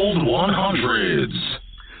B's Old 100s.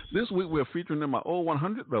 This week we're featuring in my Old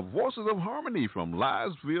 100 the Voices of Harmony from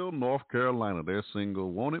Louisville, North Carolina. Their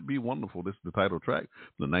single, Won't It Be Wonderful? This is the title track,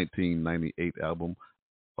 the 1998 album,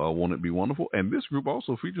 Won't It Be Wonderful? And this group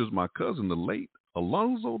also features my cousin, the late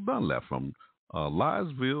Alonzo Dunlap from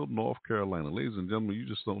Louisville, North Carolina. Ladies and gentlemen, you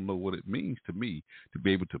just don't know what it means to me to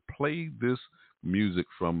be able to play this music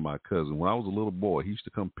from my cousin. When I was a little boy, he used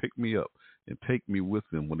to come pick me up and take me with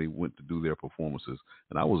them when they went to do their performances.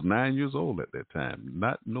 And I was 9 years old at that time,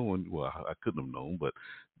 not knowing, well, I couldn't have known, but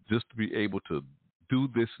just to be able to do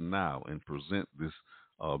this now and present this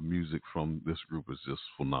music from this group is just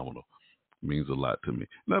phenomenal. It means a lot to me. And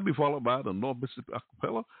that'll be followed by the North Mississippi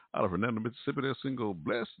Acappella out of Fernando, Mississippi. Their single,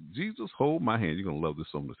 Bless Jesus, Hold My Hand. You're going to love this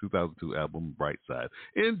song, the 2002 album, Bright Side.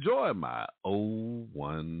 Enjoy my Old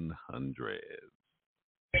 100.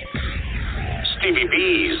 Stevie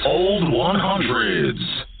B's Old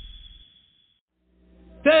 100s.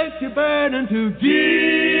 Take your burden to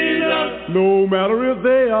Jesus. No matter if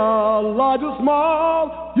they are large or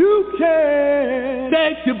small, you can.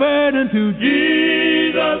 Take your burden to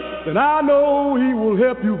Jesus. And I know He will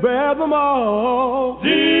help you bear them all.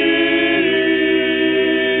 Jesus.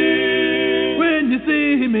 When you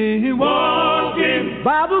see me walking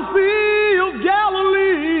by the Sea of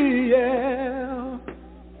Galilee, yeah,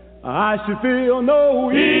 I should feel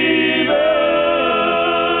no evil.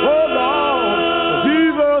 Oh Lord,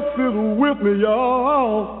 Jesus is with with me,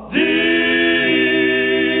 y'all.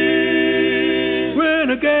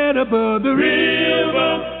 When I get above the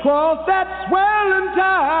river, cross that swelling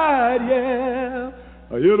tide, yeah,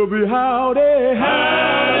 it'll be howdy,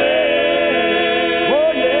 howdy.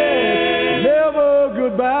 Oh yeah, never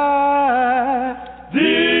goodbye.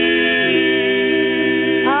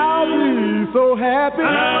 I'll be so happy.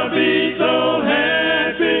 I'll be so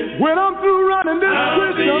happy when I'm through running this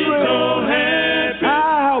Christian race. So happy.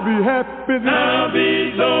 I'll be happy. I'll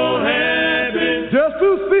be so happy just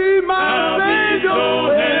to see my Savior.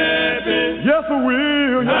 So happy. Yes, I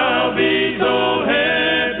will. I'll be so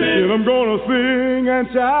happy. And I'm gonna sing and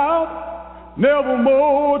shout, never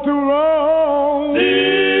more to wrong.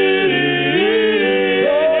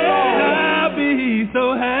 I'll be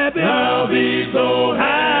so happy. I'll be so happy.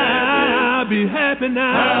 I'll be happy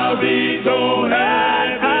now. I'll be so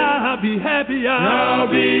happy. I'll be happy. I'll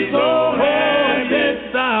be so happy.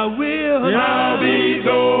 Yes, I will. I'll be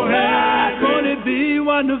so happy. Won't it be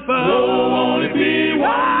wonderful? Oh, won't it be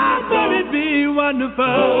wonderful? Won't it be wonderful?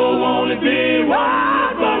 Oh, won't it be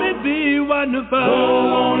wonderful? Won't it be wonderful?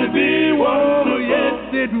 Oh, won't it be wonderful?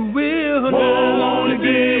 Yes, it will. Oh, won't it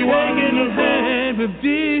be wonderful? Taking the hand with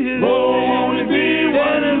Jesus. Oh, won't it be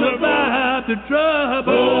wonderful? Telling about the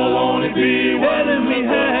trouble. Oh, won't it be wonderful? Telling we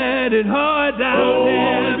had it hard down there.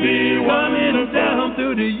 Coming down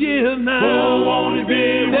through the years now. Oh, won't it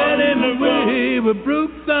be wonderful? Telling me we were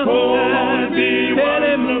broke sometimes. Oh, won't it be wonderful?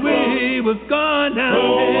 Telling me we was gone down there.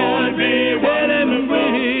 Oh, won't it be wonderful? Telling me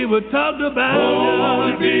we were talked about. Oh,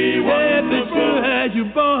 won't it be wonderful? As sure as you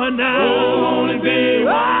born now. Oh, won't it be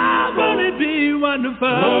wonderful? Won't it be wonderful?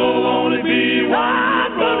 Oh, won't it be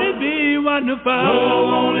wonderful? Won't it be wonderful? Oh,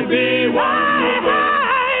 won't it be wonderful?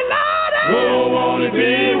 Oh, won't it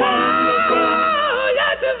be wonderful?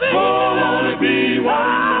 Oh, won't it be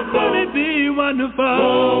wonderful? Won't it be wonderful?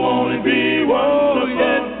 Oh, won't it be wonderful?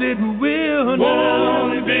 Yes, it will. Oh,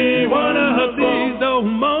 won't it be one of these old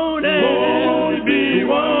mornings? Oh, won't it be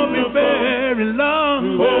won't be very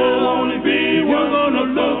long. Oh, won't it be wonderful? You're gonna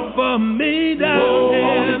look for me down there.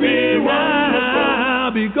 Won't it be wonderful?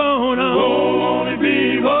 I'll be going on. Oh, won't it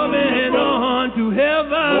be wonderful? On to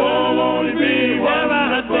heaven. Oh, won't it be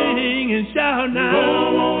wonderful? Sing and shout now.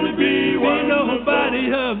 Oh, won't it be wonderful? Ain't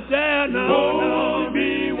nobody up there, no. Oh, won't it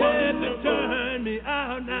be wonderful? To turn me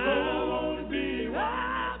out now. Oh, won't it be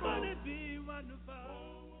wonderful? Won't it be wonderful?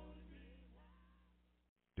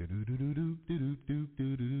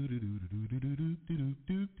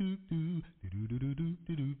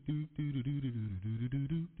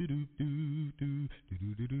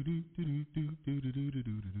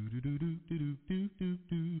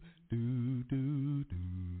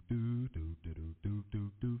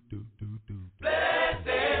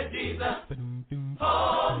 Blessed Jesus,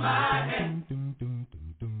 hold my hand.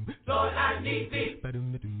 Lord, I need thee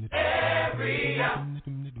every hour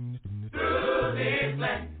through this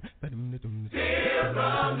land.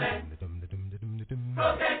 Pilgrim land,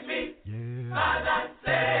 protect me by thy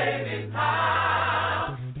saving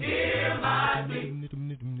power. Hear my plea,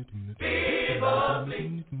 feeble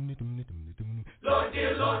plea. Lord,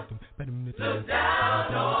 dear Lord, look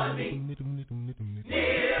down on me.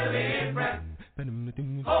 Kneel in prayer,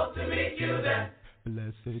 hope to meet you there.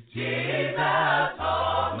 Blessed Jesus,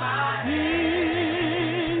 hold my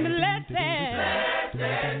hand. Blessed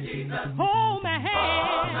Jesus, Hold my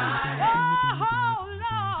hand. Oh, Lord.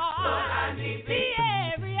 Lord, I need thee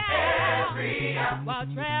every hour while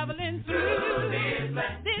traveling through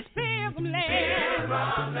this pilgrim land.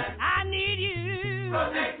 I need you.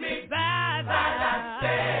 Protect me by thy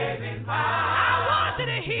saving power. I want you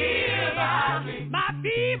to hear my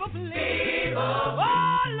feeble plea. Oh,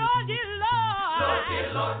 Lord, dear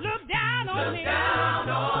Lord, look down on me.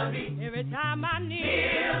 Every time I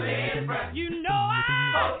kneel in prayer, you know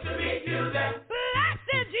I hope to meet you there.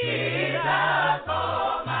 Blessed Jesus,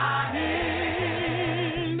 hold my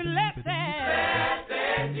hand. Blessed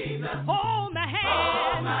Jesus, hold my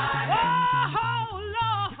hand. Oh,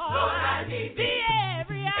 Lord, I need thee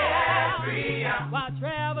every hour while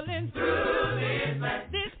traveling through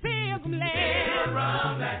this pilgrim land.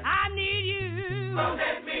 I need you.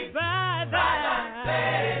 Protect me by thy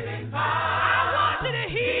saving power. I want you to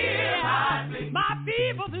hear my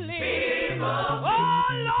feeble plea. Oh,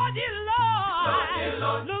 Lord, dear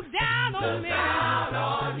Lord, look down on me.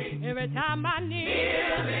 Every time I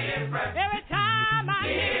kneel in prayer. Every time I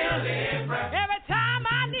kneel in prayer. Every time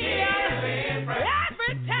I kneel.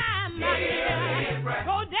 Every time I kneel.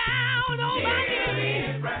 Go down on my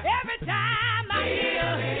knees. Every time I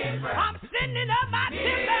kneel. I'm sending up my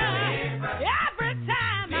timber. Every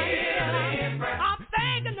time I kneel. I'm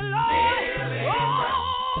thanking the Lord.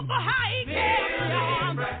 Oh, for how he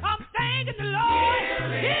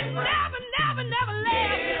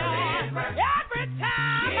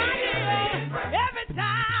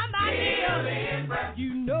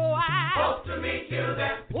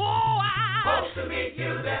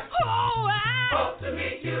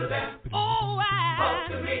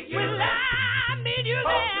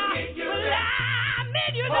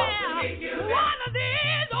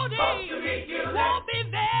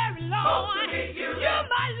going. You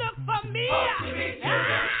might look for me.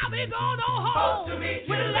 I'll be going on home.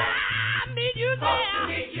 Will I meet you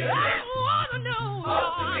there? I wanna know,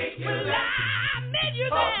 Lord. Will I meet you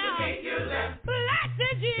there?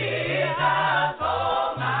 Blessed Jesus,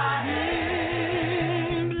 hold my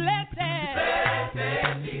hand. Blessed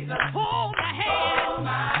Jesus, hold my hand.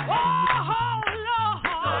 Oh,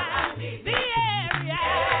 Lord, the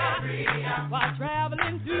area while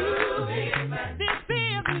traveling through this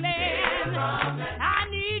fearful land, I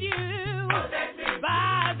need you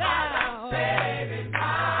by thou. I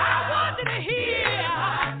want you to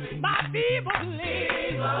hear my people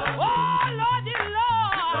plead. Oh, Lord, dear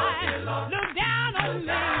Lord, look down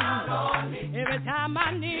on me every time I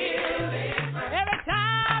kneel, every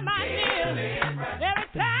time I kneel, every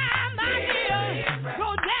time I kneel, go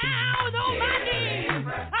down on my knees.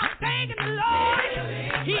 I'm thanking the Lord,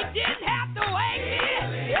 He didn't have to wake me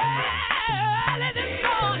early this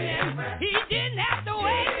morning. He didn't have to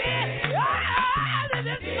wake me early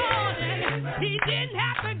this morning. He didn't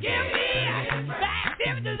have to give me the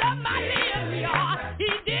activities of my limbs, y'all. He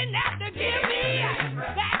didn't have to give me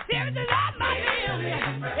the activities of my limbs.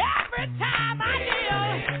 Every time I kneel,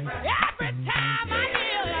 every time I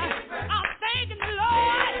kneel, I'm thanking the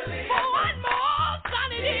Lord for one more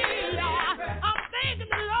sunny day, Lord. I'm thanking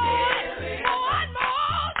the Lord for one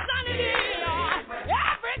more sunny day, Lord.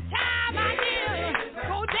 Every time I kneel,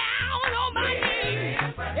 go down on my knees.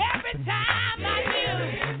 Every time I kneel,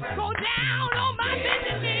 go down on my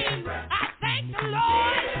bended knees. I thank the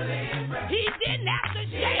Lord. He didn't have to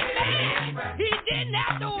shake me. He didn't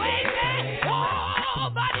have to wake me. Oh,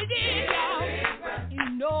 but He did, y'all. You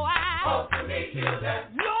know I hope to meet you there.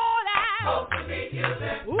 Lord, I hope to meet you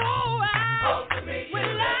there. Oh, I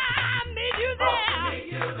will I meet you there?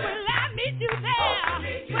 Will I meet you there?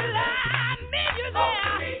 Will I meet you there?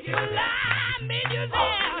 Will I meet you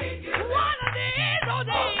there? One of these old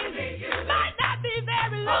days might not be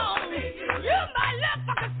very long. You might look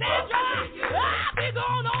for Cassandra. I'll be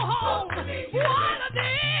going on home. One of these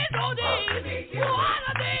old days. One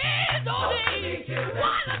of these old days.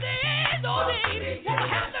 One of these old days. Won't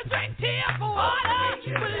have to drink tear for water.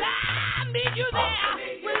 Will I meet you there?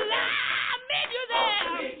 Will I meet you there?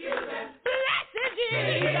 Blessed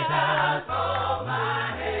Jesus, hold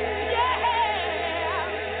my hand.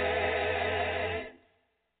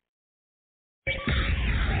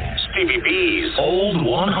 Stevie B's Old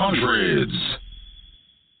 100s.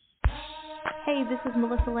 Hey, this is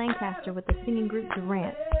Melissa Lancaster with the singing group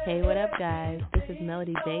Durant. Hey, what up, guys? This is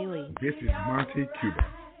Melody Daly. This is Monte Cuba.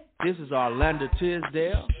 This is Orlando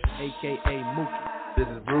Tisdale, a.k.a. Mookie. This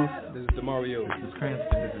is Bruce. This is Demario. This is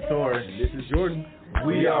Cranston. This is Torres. And this is Jordan.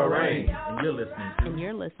 We are Rain. And you're listening to. And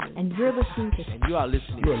you're listening. And you're listening to. And you are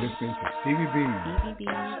listening. You are listening to Stevie B. Stevie B.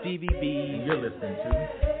 Stevie B. And you're listening to.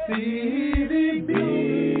 Stevie B.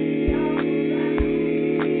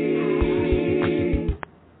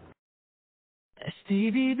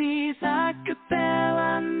 Stevie B's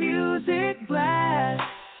Acappella Music Blast.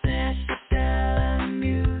 Acappella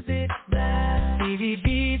Music Blast. Stevie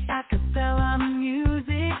B's Acappella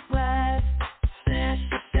Music Blast.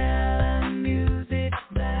 Acappella Music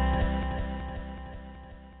Blast.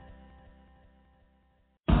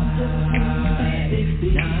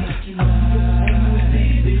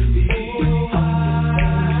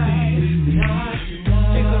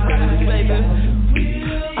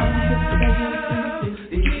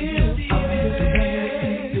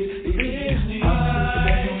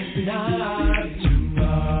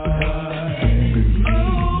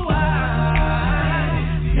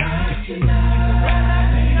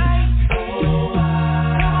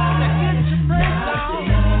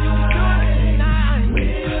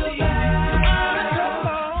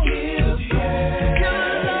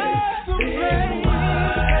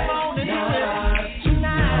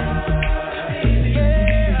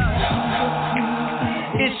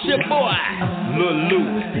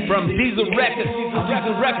 From Diesel Records,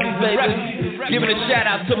 baby. Giving a shout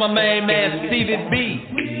out to my main man Stevie B.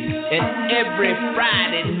 And every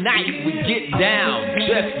Friday night we get down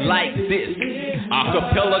just like this.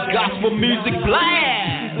 Acappella gospel music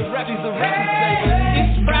blast.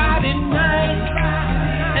 It's Friday night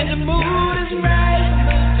and the mood is right.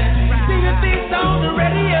 Stevie B's on the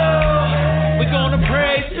radio. We're gonna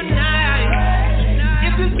praise tonight.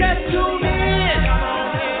 If you just tune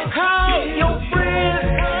in, call your friends.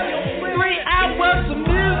 3 hours of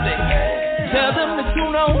music. Tell them to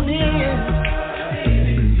tune on in.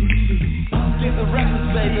 Diesel Records,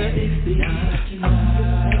 baby.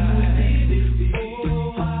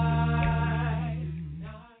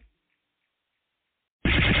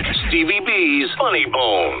 Stevie B's Funny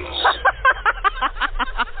Bones.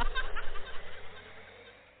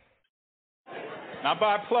 Now,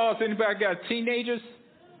 by applause, anybody got teenagers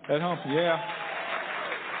at home? Yeah.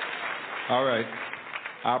 All right.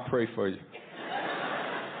 I'll pray for you.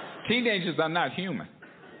 Teenagers are not human.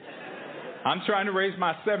 I'm trying to raise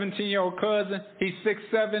my 17-year-old cousin. He's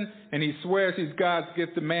 6'7", and he swears he's God's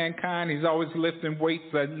gift to mankind. He's always lifting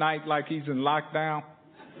weights at night like he's in lockdown.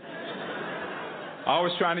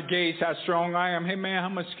 Always trying to gauge how strong I am. Hey, man, how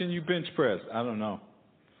much can you bench press? I don't know.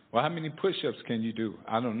 Well, how many push-ups can you do?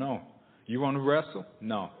 I don't know. You want to wrestle?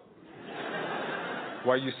 No.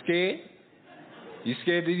 Why, you scared? You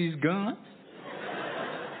scared of these guns?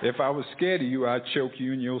 If I was scared of you, I'd choke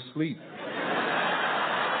you in your sleep.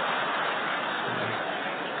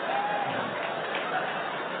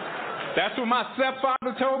 That's what my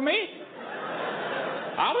stepfather told me.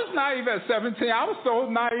 I was naive at 17. I was so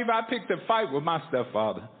naive I picked a fight with my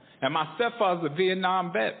stepfather. And my stepfather's a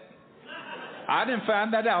Vietnam vet. I didn't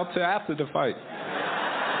find that out till after the fight.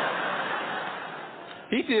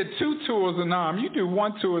 He did 2 tours in Nam. You do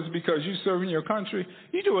 1 tour because you serving your country.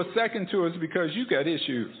 You do a second tour because you got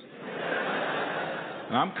issues.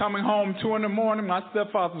 And I'm coming home 2 in the morning. My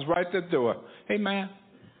stepfather's right at the door. Hey, man,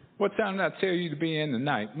 what time did I tell you to be in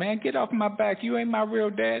tonight? Man, get off my back. You ain't my real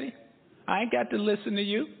daddy. I ain't got to listen to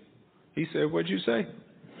you. He said, what'd you say?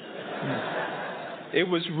 It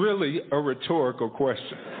was really a rhetorical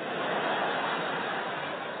question.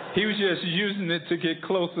 He was just using it to get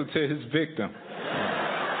closer to his victim.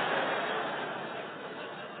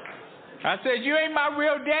 I said, you ain't my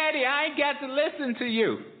real daddy. I ain't got to listen to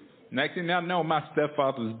you. Next thing I know, my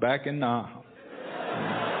stepfather was back in Nam.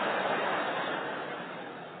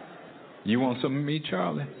 You want some of me,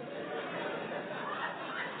 Charlie?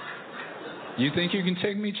 You think you can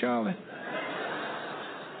take me, Charlie?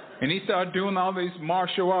 And he started doing all these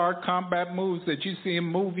martial art combat moves that you see in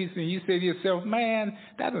movies, and you say to yourself, man,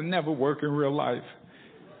 that'll never work in real life.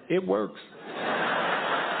 It works.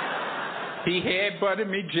 He headbutted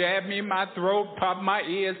me, jabbed me in my throat, popped my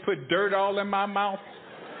ears, put dirt all in my mouth.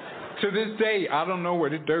 To this day, I don't know where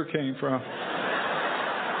the dirt came from.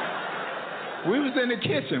 We was in the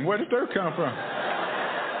kitchen. Where did the dirt come from?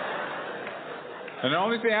 And the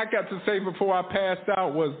only thing I got to say before I passed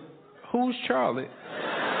out was, who's Charlie?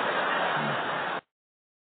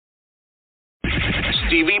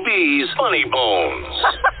 Stevie B's Funny Bones.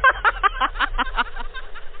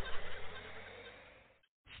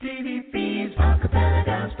 Stevie B's Acappella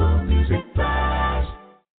Gospel Music Blast.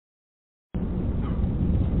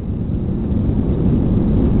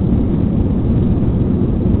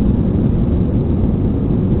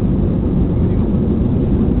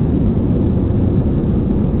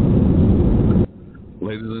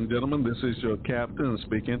 Ladies and gentlemen, this is your captain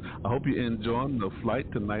speaking. I hope you're enjoying the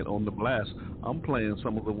flight tonight on The Blast. I'm playing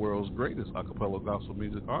some of the world's greatest a cappella gospel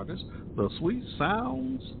music artists, the sweet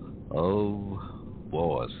sounds of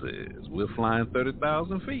voices. We're flying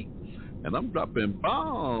 30,000 feet, and I'm dropping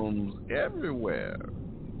bombs everywhere.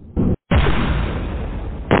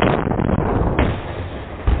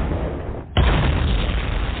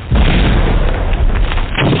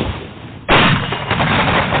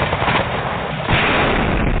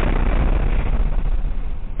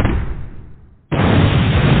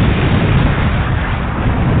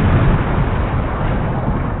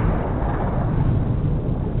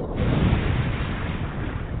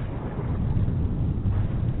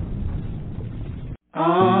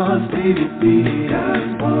 Stevie B,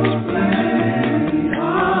 Gospel Blast.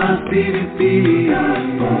 Stevie B,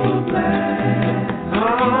 Gospel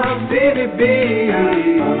Blast. Stevie B,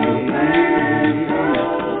 Gospel Blast.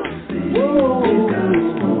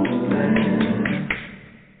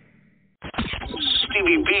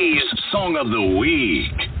 Stevie B's Song of the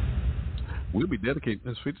Week. We'll be dedicating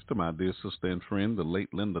this feature to my dear sister and friend, the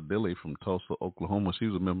late Linda Dilly from Tulsa, Oklahoma. She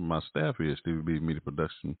was a member of my staff here at Stevie B Media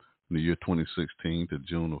Production from the year 2016 to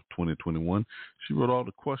June of 2021. She wrote all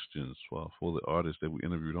the questions for the artists that we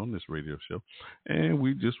interviewed on this radio show, and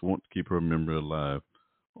we just want to keep her memory alive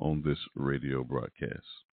on this radio broadcast.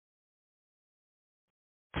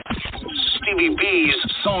 Stevie B's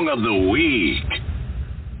Song of the Week.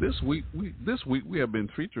 This week we have been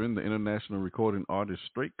featuring the international recording artist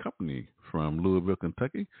Straight Company from Louisville,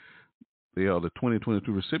 Kentucky. They are the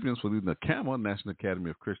 2022 recipients for the NACAMA, National Academy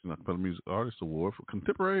of Christian Acappella Music Artists Award for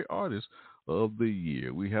Contemporary Artist of the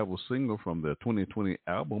Year. We have a single from their 2020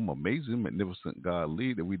 album, Amazing, Magnificent God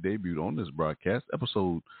Lead, that we debuted on this broadcast,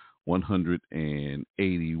 episode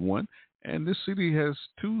 181. And this CD has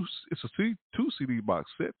two CD box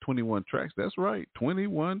set, 21 tracks. That's right,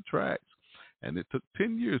 21 tracks. And it took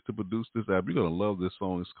 10 years to produce this album. You're going to love this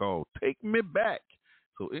song. It's called Take Me Back.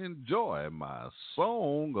 So enjoy my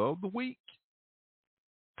Song of the Week.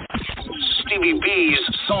 Stevie B's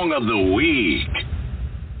Song of the Week.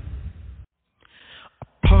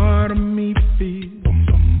 Part of me feels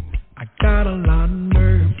I got a lot of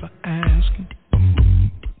nerve for asking,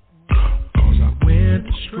 'cause I went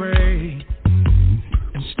astray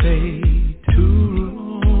and stayed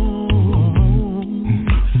too long.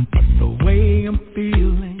 But the way I'm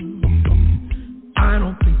feeling, I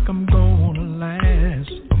don't think I'm gonna last.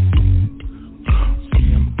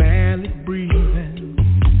 See, I'm barely breathing,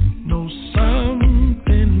 know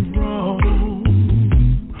something's wrong.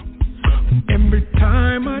 Every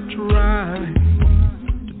time I try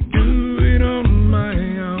to do it on my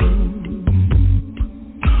own,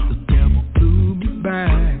 the devil blew me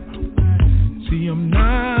back. See, I'm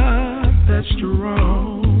not that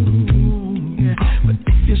strong. Yeah. But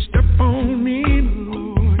if you step on me,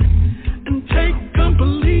 Lord, and take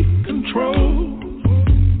complete control,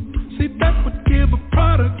 see, that would give a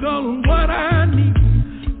prodigal what I need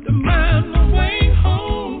to find my way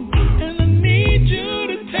home. And I need you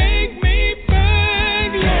to take me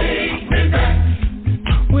back, Lord. Take me back.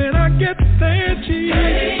 When I get there, Jesus,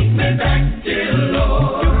 take me back, dear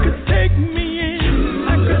Lord. You could take me in,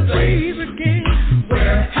 I could breathe again.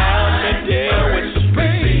 Where help me deal with the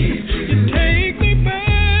pain. You take me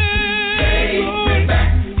back, Lord.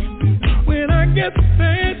 When I get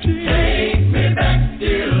there, Jesus, take me back,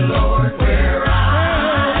 dear Lord. Where I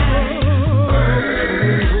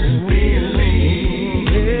first believed.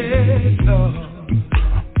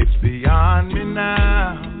 It's beyond me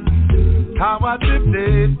now how I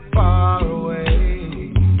drifted far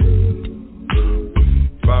away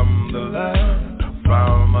from the love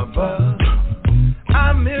from above.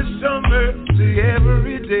 I miss your mercy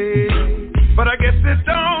every day, but I guess it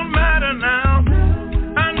don't matter now.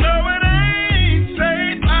 I know it ain't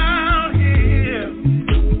safe out here.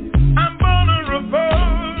 I'm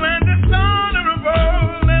vulnerable and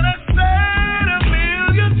dishonorable, and I shed a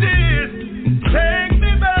million tears. Take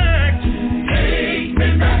me back. Take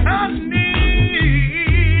me back. I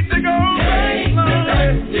need to go back,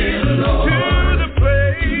 Lord, to the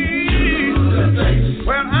place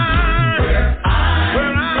where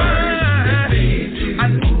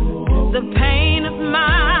The pain of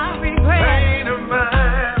my regret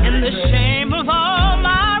and the shame of all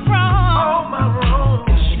my wrong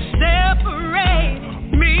separate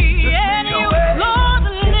me and you, Lord,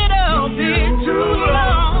 a little bit too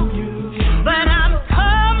long. But I'm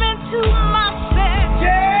coming to myself.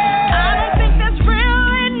 I don't think there's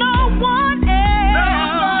really no one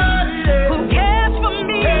else who cares for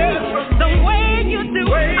me the way you do.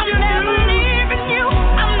 I'm never leaving you.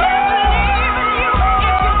 I'm never leaving you. If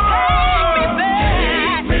you take me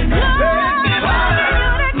back, Lord, I want you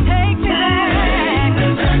to take me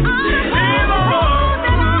back. I'm the home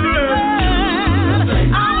that I deserve.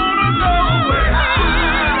 I wanna go where I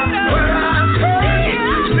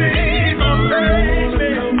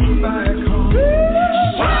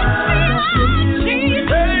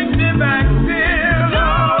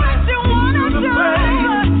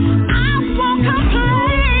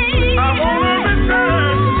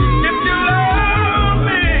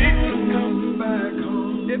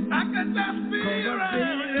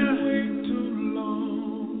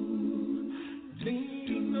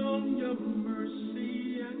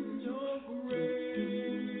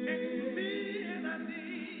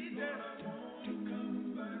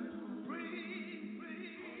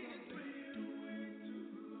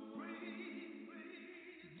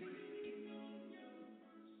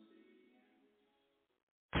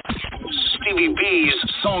Stevie B's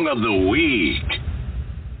Song of the Week.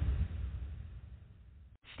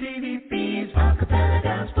 Stevie B's Acappella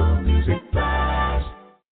Gospel Music Blast.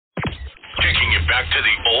 Taking you back to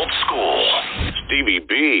the old school. Stevie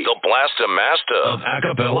B, the Blaster Master of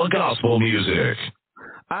Acapella Gospel Music.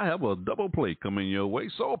 I have a double play coming your way.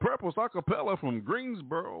 Soul Purpose Acapella from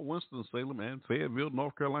Greensboro, Winston-Salem, and Fayetteville,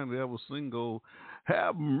 North Carolina. They have a single,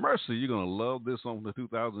 Have Mercy. You're going to love this on the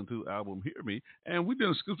 2002 album, Hear Me. And we did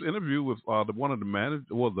an exclusive interview with the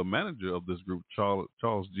manager of this group,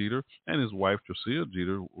 Charles Jeter, and his wife, Tracia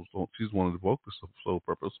Jeter. She's one of the vocalists of Soul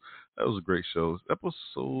Purpose. That was a great show.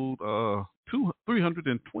 Episode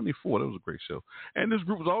 324. That was a great show. And this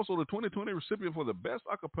group was also the 2020 recipient for the Best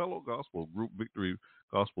Acapella Gospel Group Victory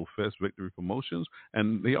Gospel Fest Victory Promotions.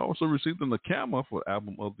 And they also received the NACAMA for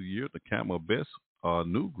Album of the Year, the NACAMA Best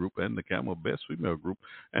New Group, and the NACAMA Best Female Group,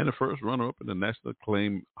 and the first runner-up in the national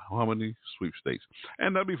acclaimed Harmony Sweepstakes.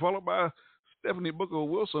 And that'll be followed by Stephanie Booker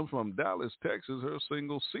Wilson from Dallas, Texas, her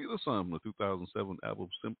single See the Sun from the 2007 album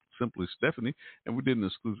Simply Stephanie. And we did an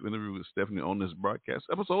exclusive interview with Stephanie on this broadcast,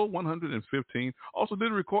 episode 115. Also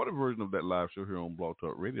did a recorded version of that live show here on Blog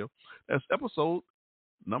Talk Radio. That's episode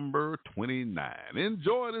number 29.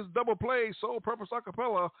 Enjoy this double play, Soul Purpose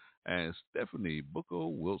Acapella, and Stephanie Booker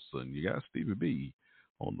Wilson. You got Stevie B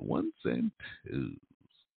on the ones and twos.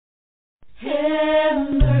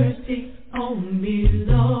 Have mercy on me,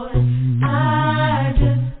 Lord. I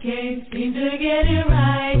just can't seem to get it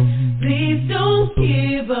right. Please don't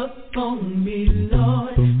give up on me,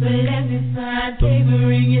 Lord, but let me find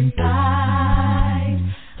favor in your sight.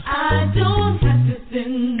 I don't have to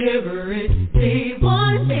sin every day.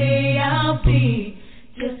 One day I'll be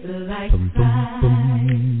just like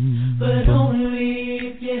Christ, but only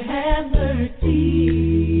if you have mercy.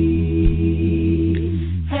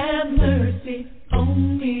 Have mercy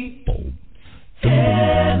on me.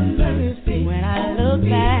 Have mercy. When I look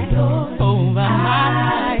back over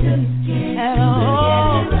my life at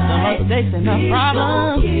all the mistakes and the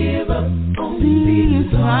problems,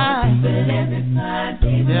 seems like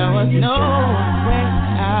there was no way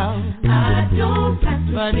out.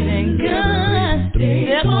 But then God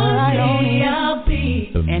stepped right on in,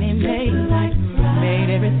 and He made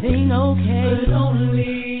everything okay. But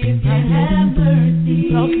only if you have mercy.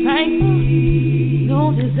 So thankful,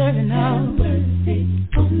 don't deserve it now.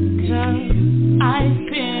 I've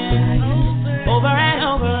been over and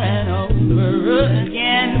over and over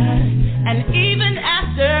again, and even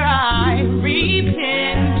after I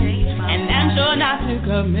repent and am sure not to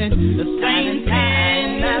commit the same sin,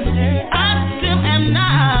 I still am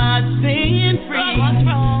not staying free.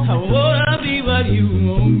 I wanna be what you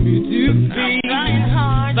want me to be,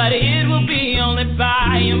 but it will be only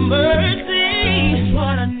by your mercy.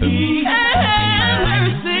 What I need, have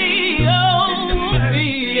mercy on me,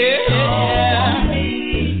 yeah.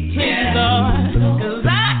 Please, Lord, 'cause I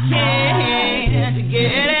can't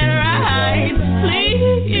get it right.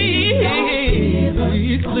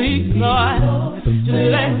 Please, Lord, just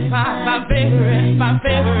let me find my favorite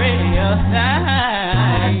side.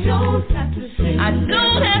 I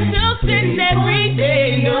don't have to sin every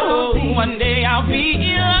day, no. One day I'll be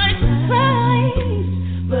like Christ,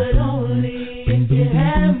 but only if you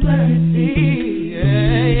have mercy.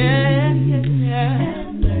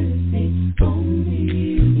 Have mercy on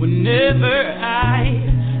me. Whenever I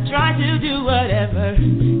try to do whatever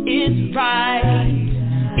is right,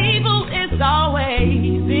 evil is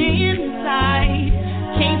always inside.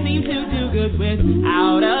 Can't seem to do good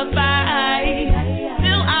without a fight.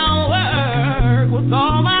 Still I'll work with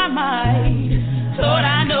all my might. Lord,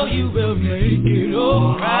 I know you will make it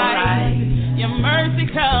alright. Your mercy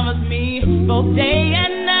covers me both day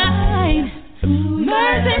and night.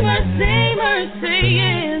 Mercy, mercy, mercy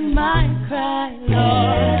is my cry.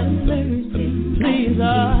 Lord, mercy, please,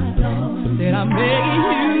 Lord, that I'm begging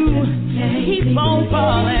you. Keep on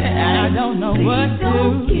falling, and I don't know what to.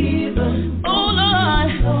 Oh Lord,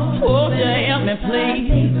 won't you help me,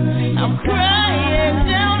 please? I'm crying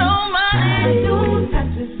down on my knees.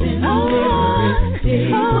 Oh Lord,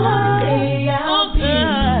 oh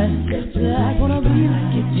God, I wanna be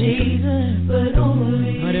like you, Jesus, but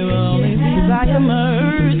it will only be by your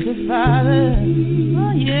mercy, Father.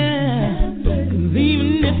 Oh yeah, 'cause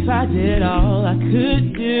even if I did all I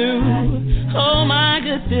could do, oh my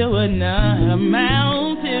God, still would not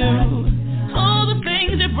amount to all the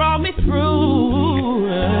things that brought me through.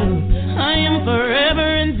 I am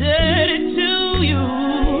forever indebted to you,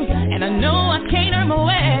 and I know I can't earn my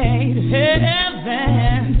way to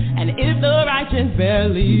heaven. And if the righteous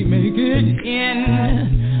barely make it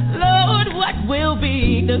in, Lord, what will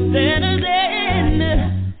be the sinner's end?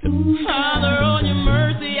 Father, on your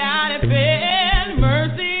mercy I depend,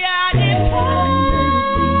 mercy I depend.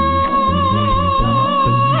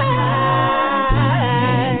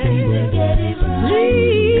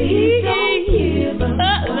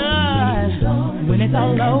 When it's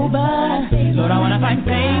all over, Lord, I wanna find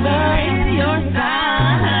favor in your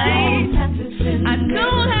sight. I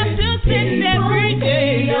don't have to sin every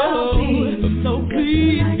day, oh, so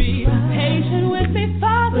please be patient with me,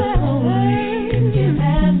 Father.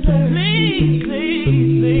 Please,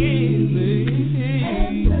 please, please,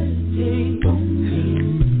 please.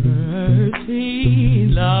 Mercy,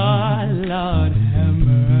 Lord, Lord, have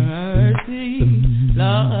mercy,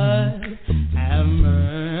 Lord, have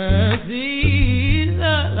mercy.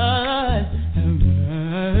 Lord, have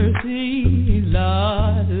mercy, Lord.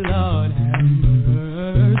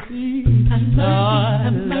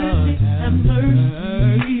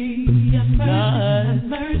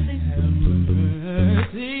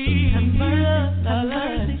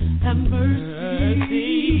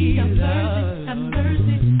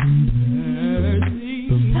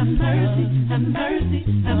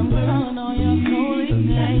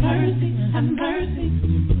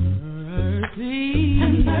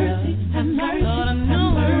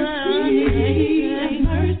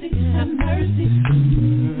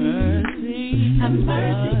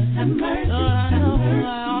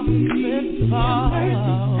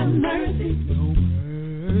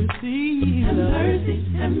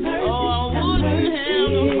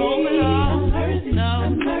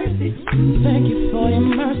 Thank you for your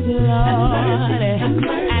mercy, Lord.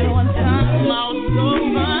 At one time I was so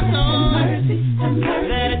far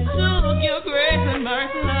that it took your grace and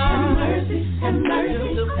mercy, Lord, just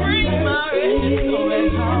to bring my wretched soul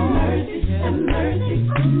back home.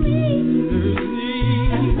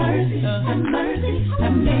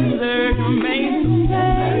 There's amazing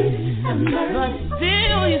grace, but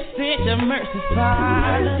still you sent your mercy,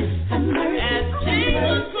 Father, as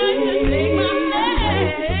Jesus Christ to take my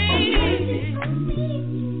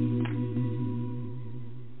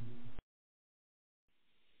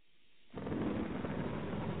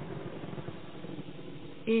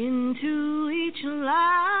into each life,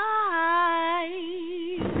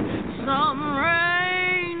 some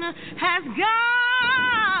rain has got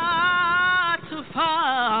to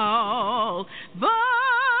fall, but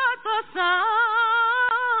the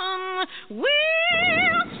sun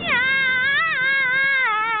will shine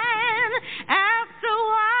after a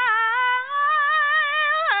while.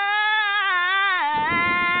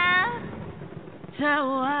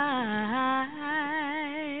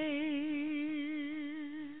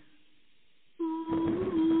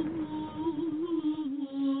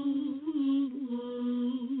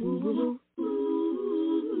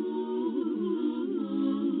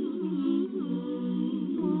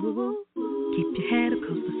 Keep your head up,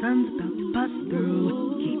 'cause the sun's about to bust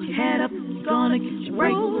through. Keep your head up, it's gonna get you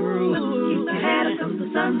right through. Keep your head up, 'cause the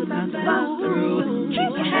sun's about to bust through. Keep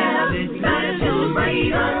your head up, it's better to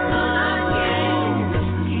breathe on.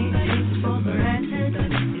 Can't take it for granted.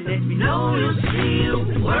 Let me know you'll see you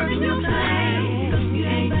working your plan. You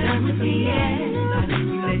ain't done with me yet. Let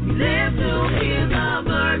me live to hear the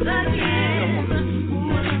birds again.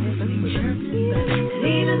 And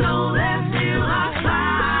even though they're still outside,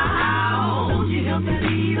 you help me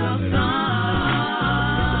see the sun.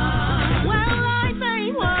 Well, life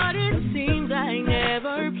ain't what it seems. I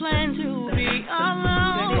never planned to be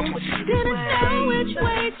alone. Didn't know which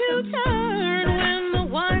way to turn when the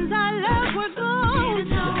ones I loved were gone.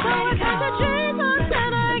 So I got to Jesus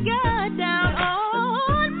and I got down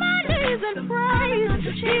on my knees and prayed.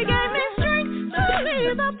 He gave me strength to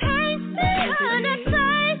leave the pain behind and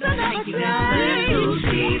face another day. To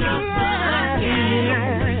see the sun again.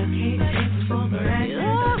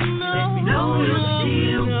 Let me know you'll see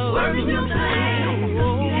you working your plan.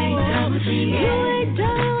 You ain't done with me yet. You ain't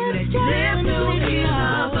done with me yet. Live to hear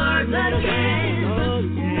the birds again.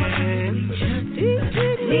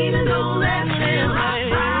 Even though they're still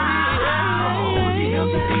outside, you help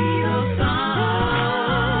me see the sun.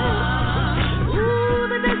 Ooh,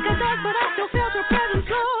 the days got dark, but I still felt your presence,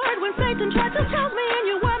 Lord. When Satan tried to choke me, and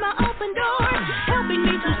you were my open door, helping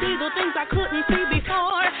me to see the things I couldn't see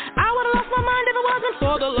before. I would have lost my mind if it wasn't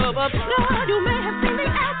for the love of God. You may have seen the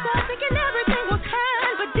outside, thinking everything was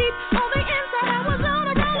kind, but deep on the inside, I was on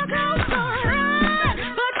a roller coaster ride.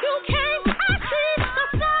 But you came, I see the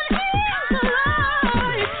sun is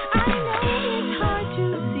alive. I know it's hard to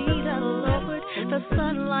see the Lord, the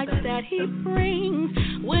sunlight that He brings.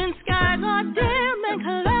 When skies are dim and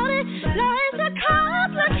cloudy, life's a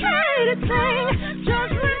complicated thing.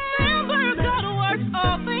 Just remember, God works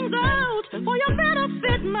all things out for your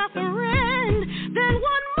benefit, my friend. Then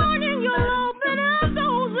one morning you'll open up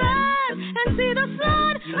those eyes and see the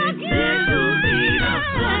sun again. You'll see the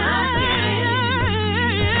sun again.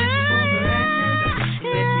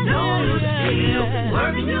 Let me know you'll see you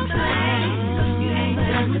working your plan. You ain't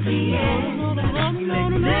done with me yet. Let me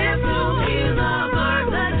live to hear the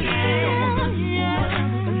birds again.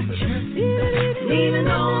 Even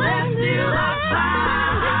though they're still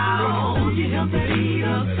outside, you help me see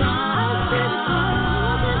the sun.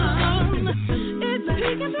 It's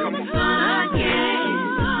peeking through the sun again.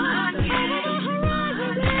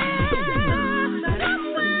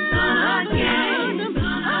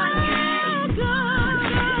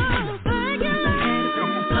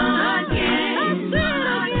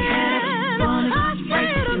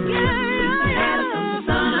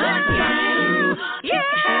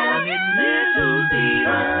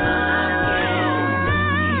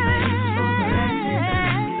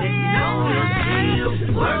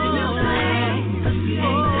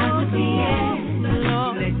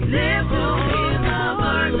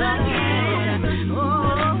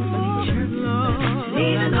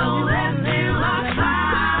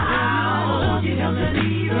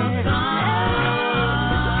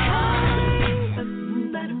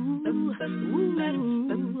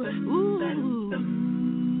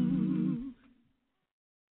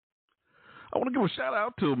 I want to give a shout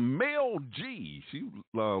out to Mel G. She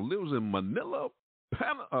lives in Manila,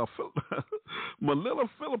 Manila,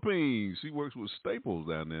 Philippines. She works with Staples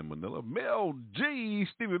down there in Manila. Mel G,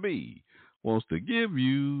 Stevie B. wants to give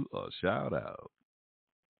you a shout out.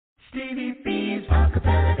 Stevie B's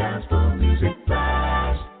Acapella Gospel Music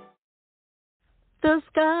Blast. The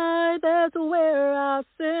sky, that's where I'll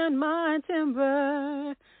send my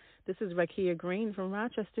timber. This is Rakia Green from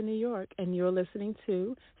Rochester, New York, and you're listening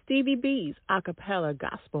to Stevie B's Acapella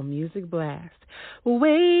Gospel Music Blast.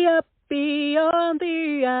 Way up beyond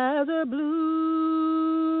the azure blue,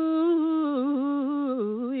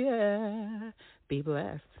 yeah. Be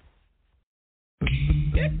blessed.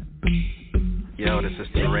 Yo, this is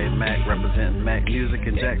Ray Mack representing Mac Music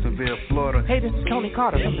in Jacksonville, Florida. Hey, this is Tony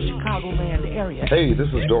Carter from the Chicagoland area. Hey, this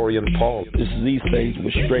is Dorian Paul. This is East Stage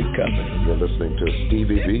with Straight Company. You're listening to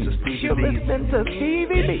Stevie B. You're listening to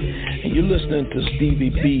Stevie B. And you're listening to Stevie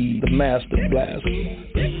B, the Master Blast.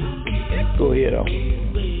 Go ahead, on.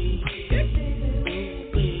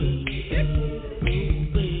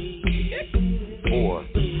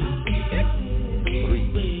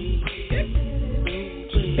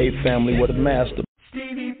 Hey family, what a master.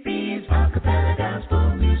 Stevie B's Acapella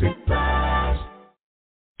Gospel Music Blast.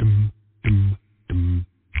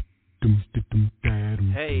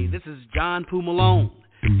 Hey, this is John Poo Malone,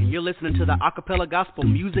 and you're listening to the Acapella Gospel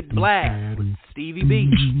Music Blast with Stevie B.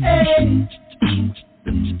 Hey.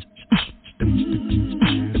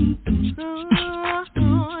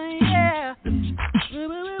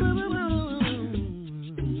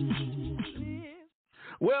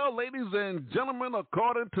 Well, ladies and gentlemen,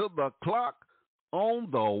 according to the clock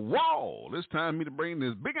on the wall, it's time for me to bring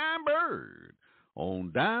this big iron bird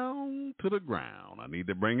on down to the ground. I need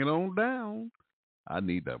to bring it on down. I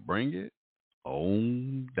need to bring it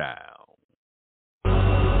on down.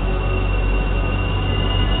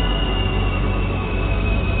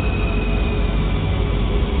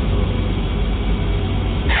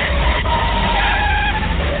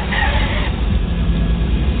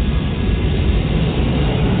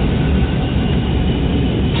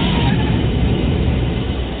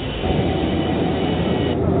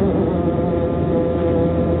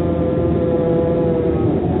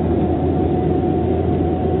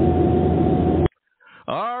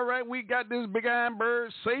 We got this big iron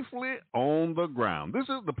bird safely on the ground. This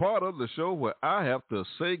is the part of the show where I have to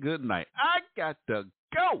say good night. I got to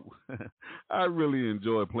go. I really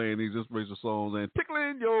enjoy playing these inspirational songs and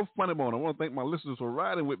tickling your funny bone. I want to thank my listeners for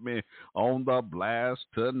riding with me on the blast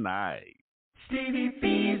tonight. Stevie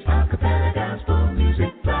B's Acapella Gospel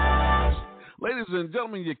Music Blast. Ladies and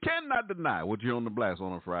gentlemen, you cannot deny what you're on the blast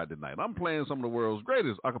on a Friday night. I'm playing some of the world's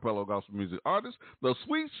greatest acapella gospel music artists, the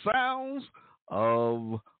sweet sounds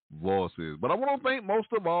of voices. But I want to thank most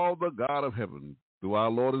of all the God of heaven through our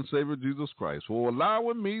Lord and Savior Jesus Christ for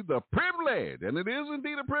allowing me the privilege, and it is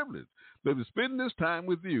indeed a privilege, to spend this time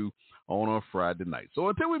with you on a Friday night. So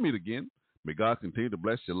until we meet again, may God continue to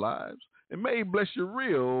bless your lives, and may He bless you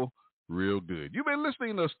real, real good. You've been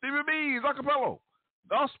listening to Stevie B's Acapella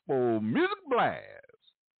Gospel Music Blast.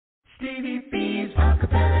 Stevie B's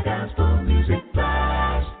Acapella Gospel Music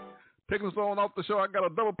Blast. Taking us on off the show, I got a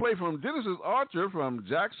double play from Genesis Archer from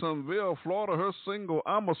Jacksonville, Florida. Her single,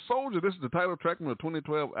 I'm a Soldier. This is the title track from the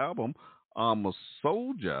 2012 album, I'm a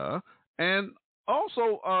Soldier. And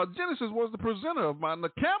also, Genesis was the presenter of my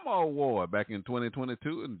NACAMA Award back in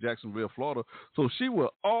 2022 in Jacksonville, Florida. So she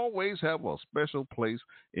will always have a special place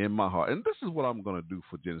in my heart. And this is what I'm going to do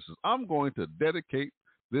for Genesis. I'm going to dedicate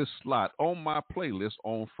this slot on my playlist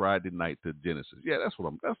on Friday night to Genesis. Yeah, that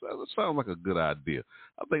sounds like a good idea.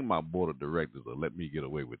 I think my board of directors will let me get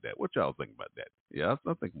away with that. What y'all think about that? Yeah,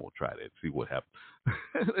 I think we'll try that, see what happens.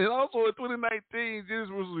 And also in 2019, Genesis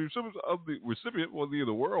was the recipient for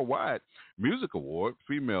the Worldwide Music Award,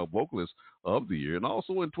 Female Vocalist of the Year. And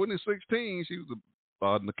also in 2016, she was the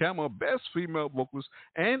NACAMA Best Female Vocalist.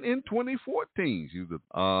 And in 2014, she was the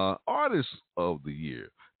Artist of the Year.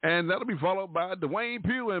 And that'll be followed by Dwayne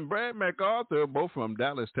Pugh and Brad MacArthur, both from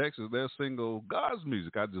Dallas, Texas. Their single, God's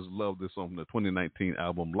Music. I just love this song from the 2019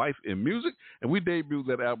 album, Life in Music. And we debuted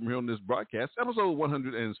that album here on this broadcast, episode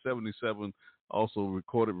 177. Also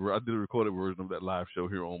recorded, I did a recorded version of that live show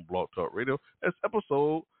here on Blog Talk Radio. That's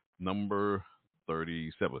episode number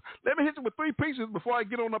 37. Let me hit you with three pieces before I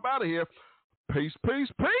get on up out of here. Peace, peace,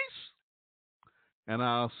 peace. And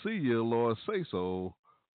I'll see you, Lord say so,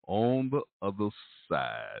 on the other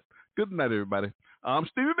side. Good night, everybody. I'm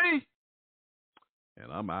Stevie B,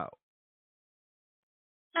 and I'm out.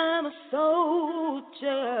 I'm a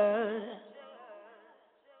soldier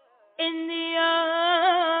in the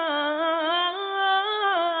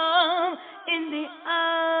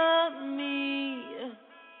army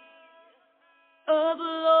of the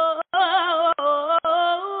Lord.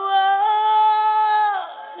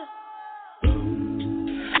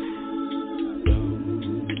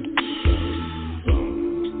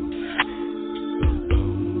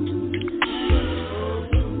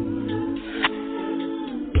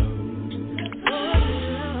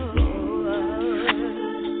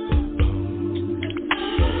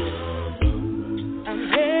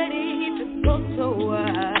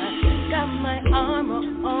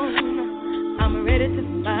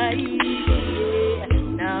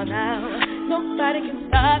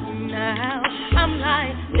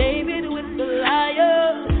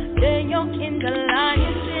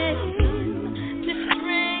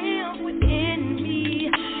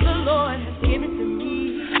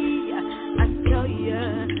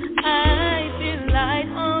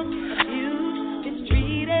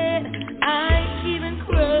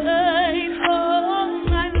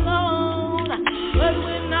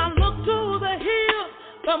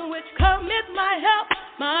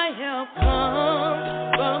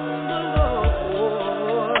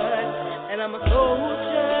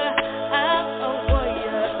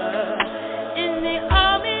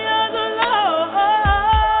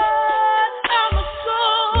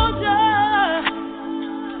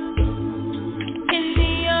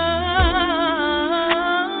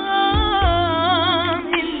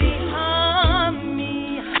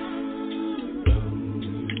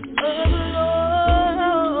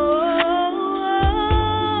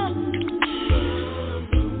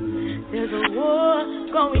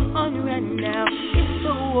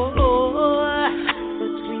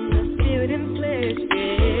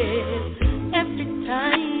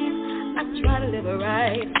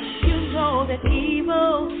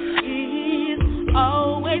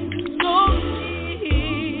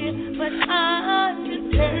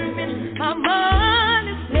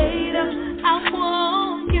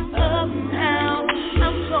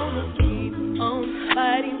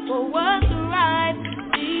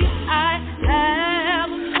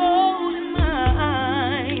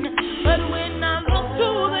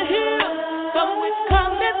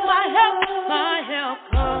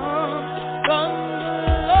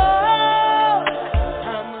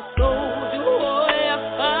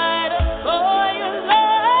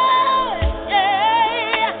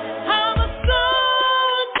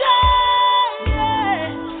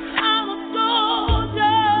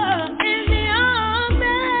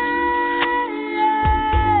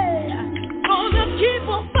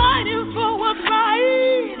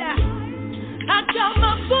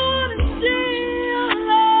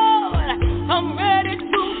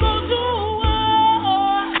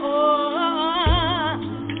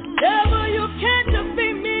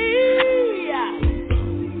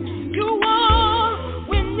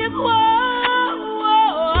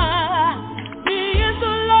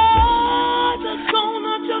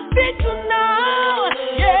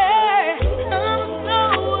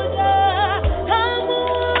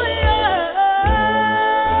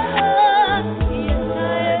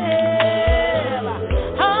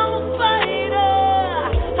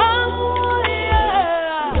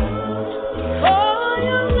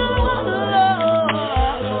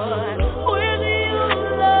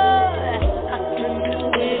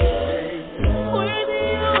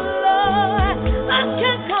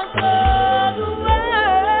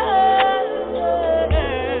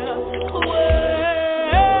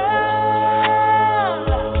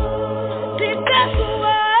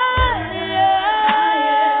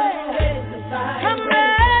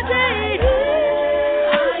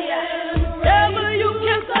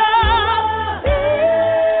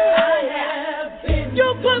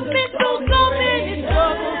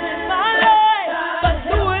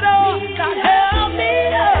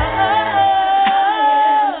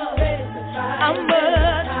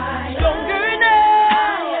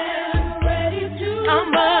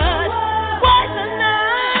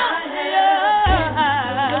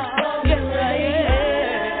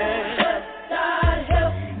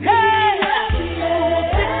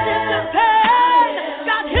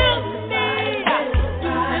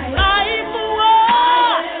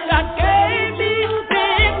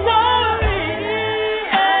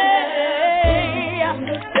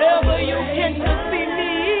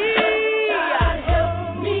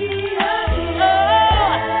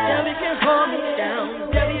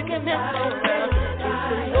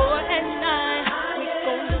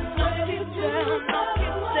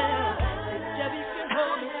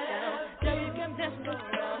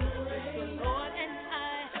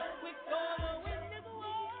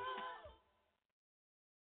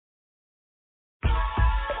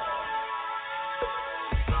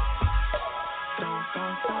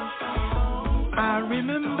 I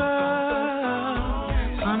remember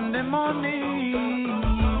Sunday morning,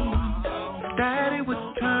 Daddy would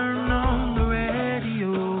turn on the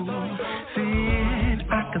radio, saying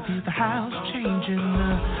I could see the house changing,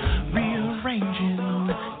 rearranging,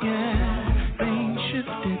 yeah, things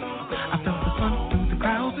shifted. I felt the sun through the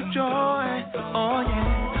clouds of joy, oh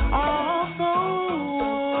yeah, although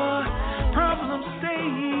problems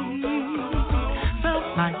stayed, felt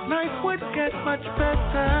like life would get much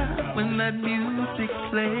better when that music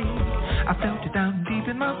played. I felt it down deep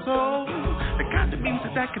in my soul, the kind of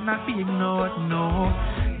music that cannot be ignored, no.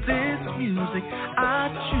 This music, I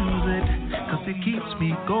choose it, 'cause it keeps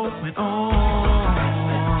me going on.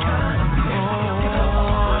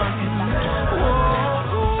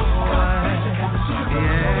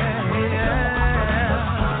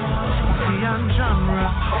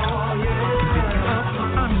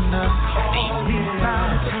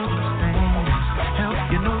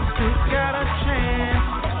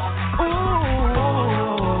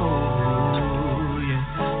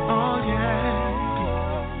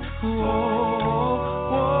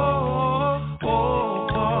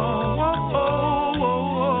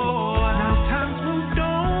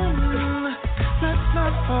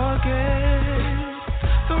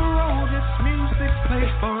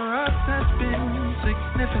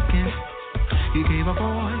 He gave a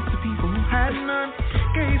voice to people who had none,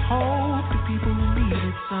 gave hope to people who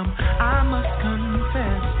needed some. I must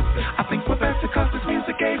confess, I think we're better 'cause this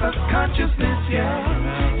music gave us consciousness, yeah.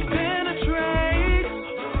 It penetrates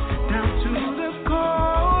down to the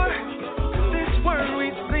core. This word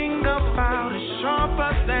we sing about is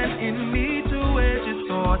sharper than any two-edged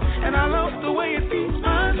sword, and I love the way it beats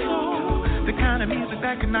my soul. The kind of music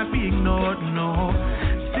that cannot be ignored, no.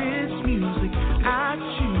 This music, I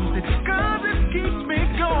choose it 'cause it keeps me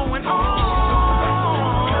going on.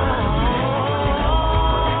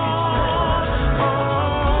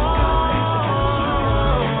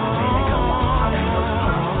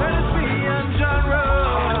 Let it be a genre.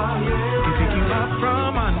 You pick you up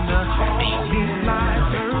from under these life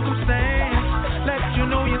circumstance. Let you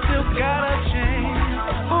know you still got a chance.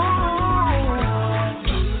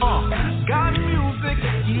 God music,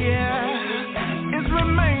 yeah, it's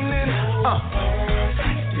remaining.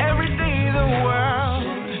 Every day the world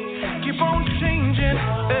keep on changing.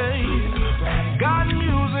 Hey. God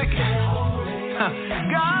music,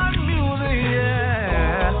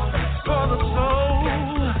 yeah, for the soul,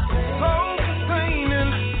 soul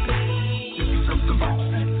sustaining. Something about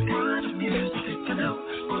that word of music can help.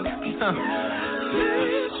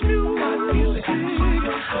 This music, I choose God music, God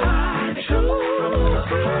music.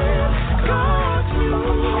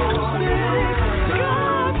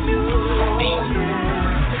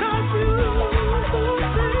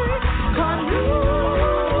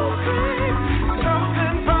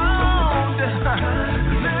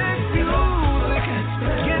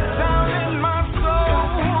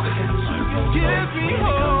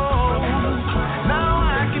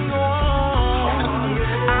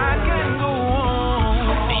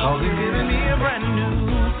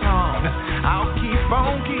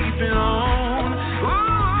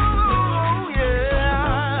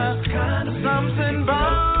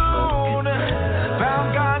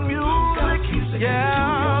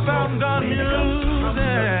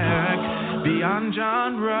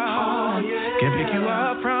 Genre can pick you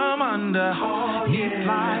up from under each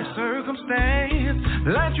life circumstance.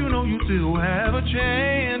 Let you know you still have a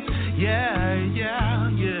chance. Yeah.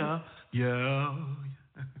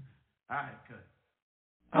 All right, good.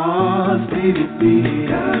 Stevie B,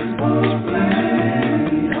 gospel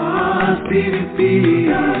plan. Stevie B,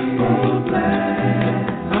 gospel plan.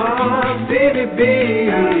 Stevie B,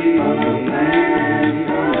 gospel plan.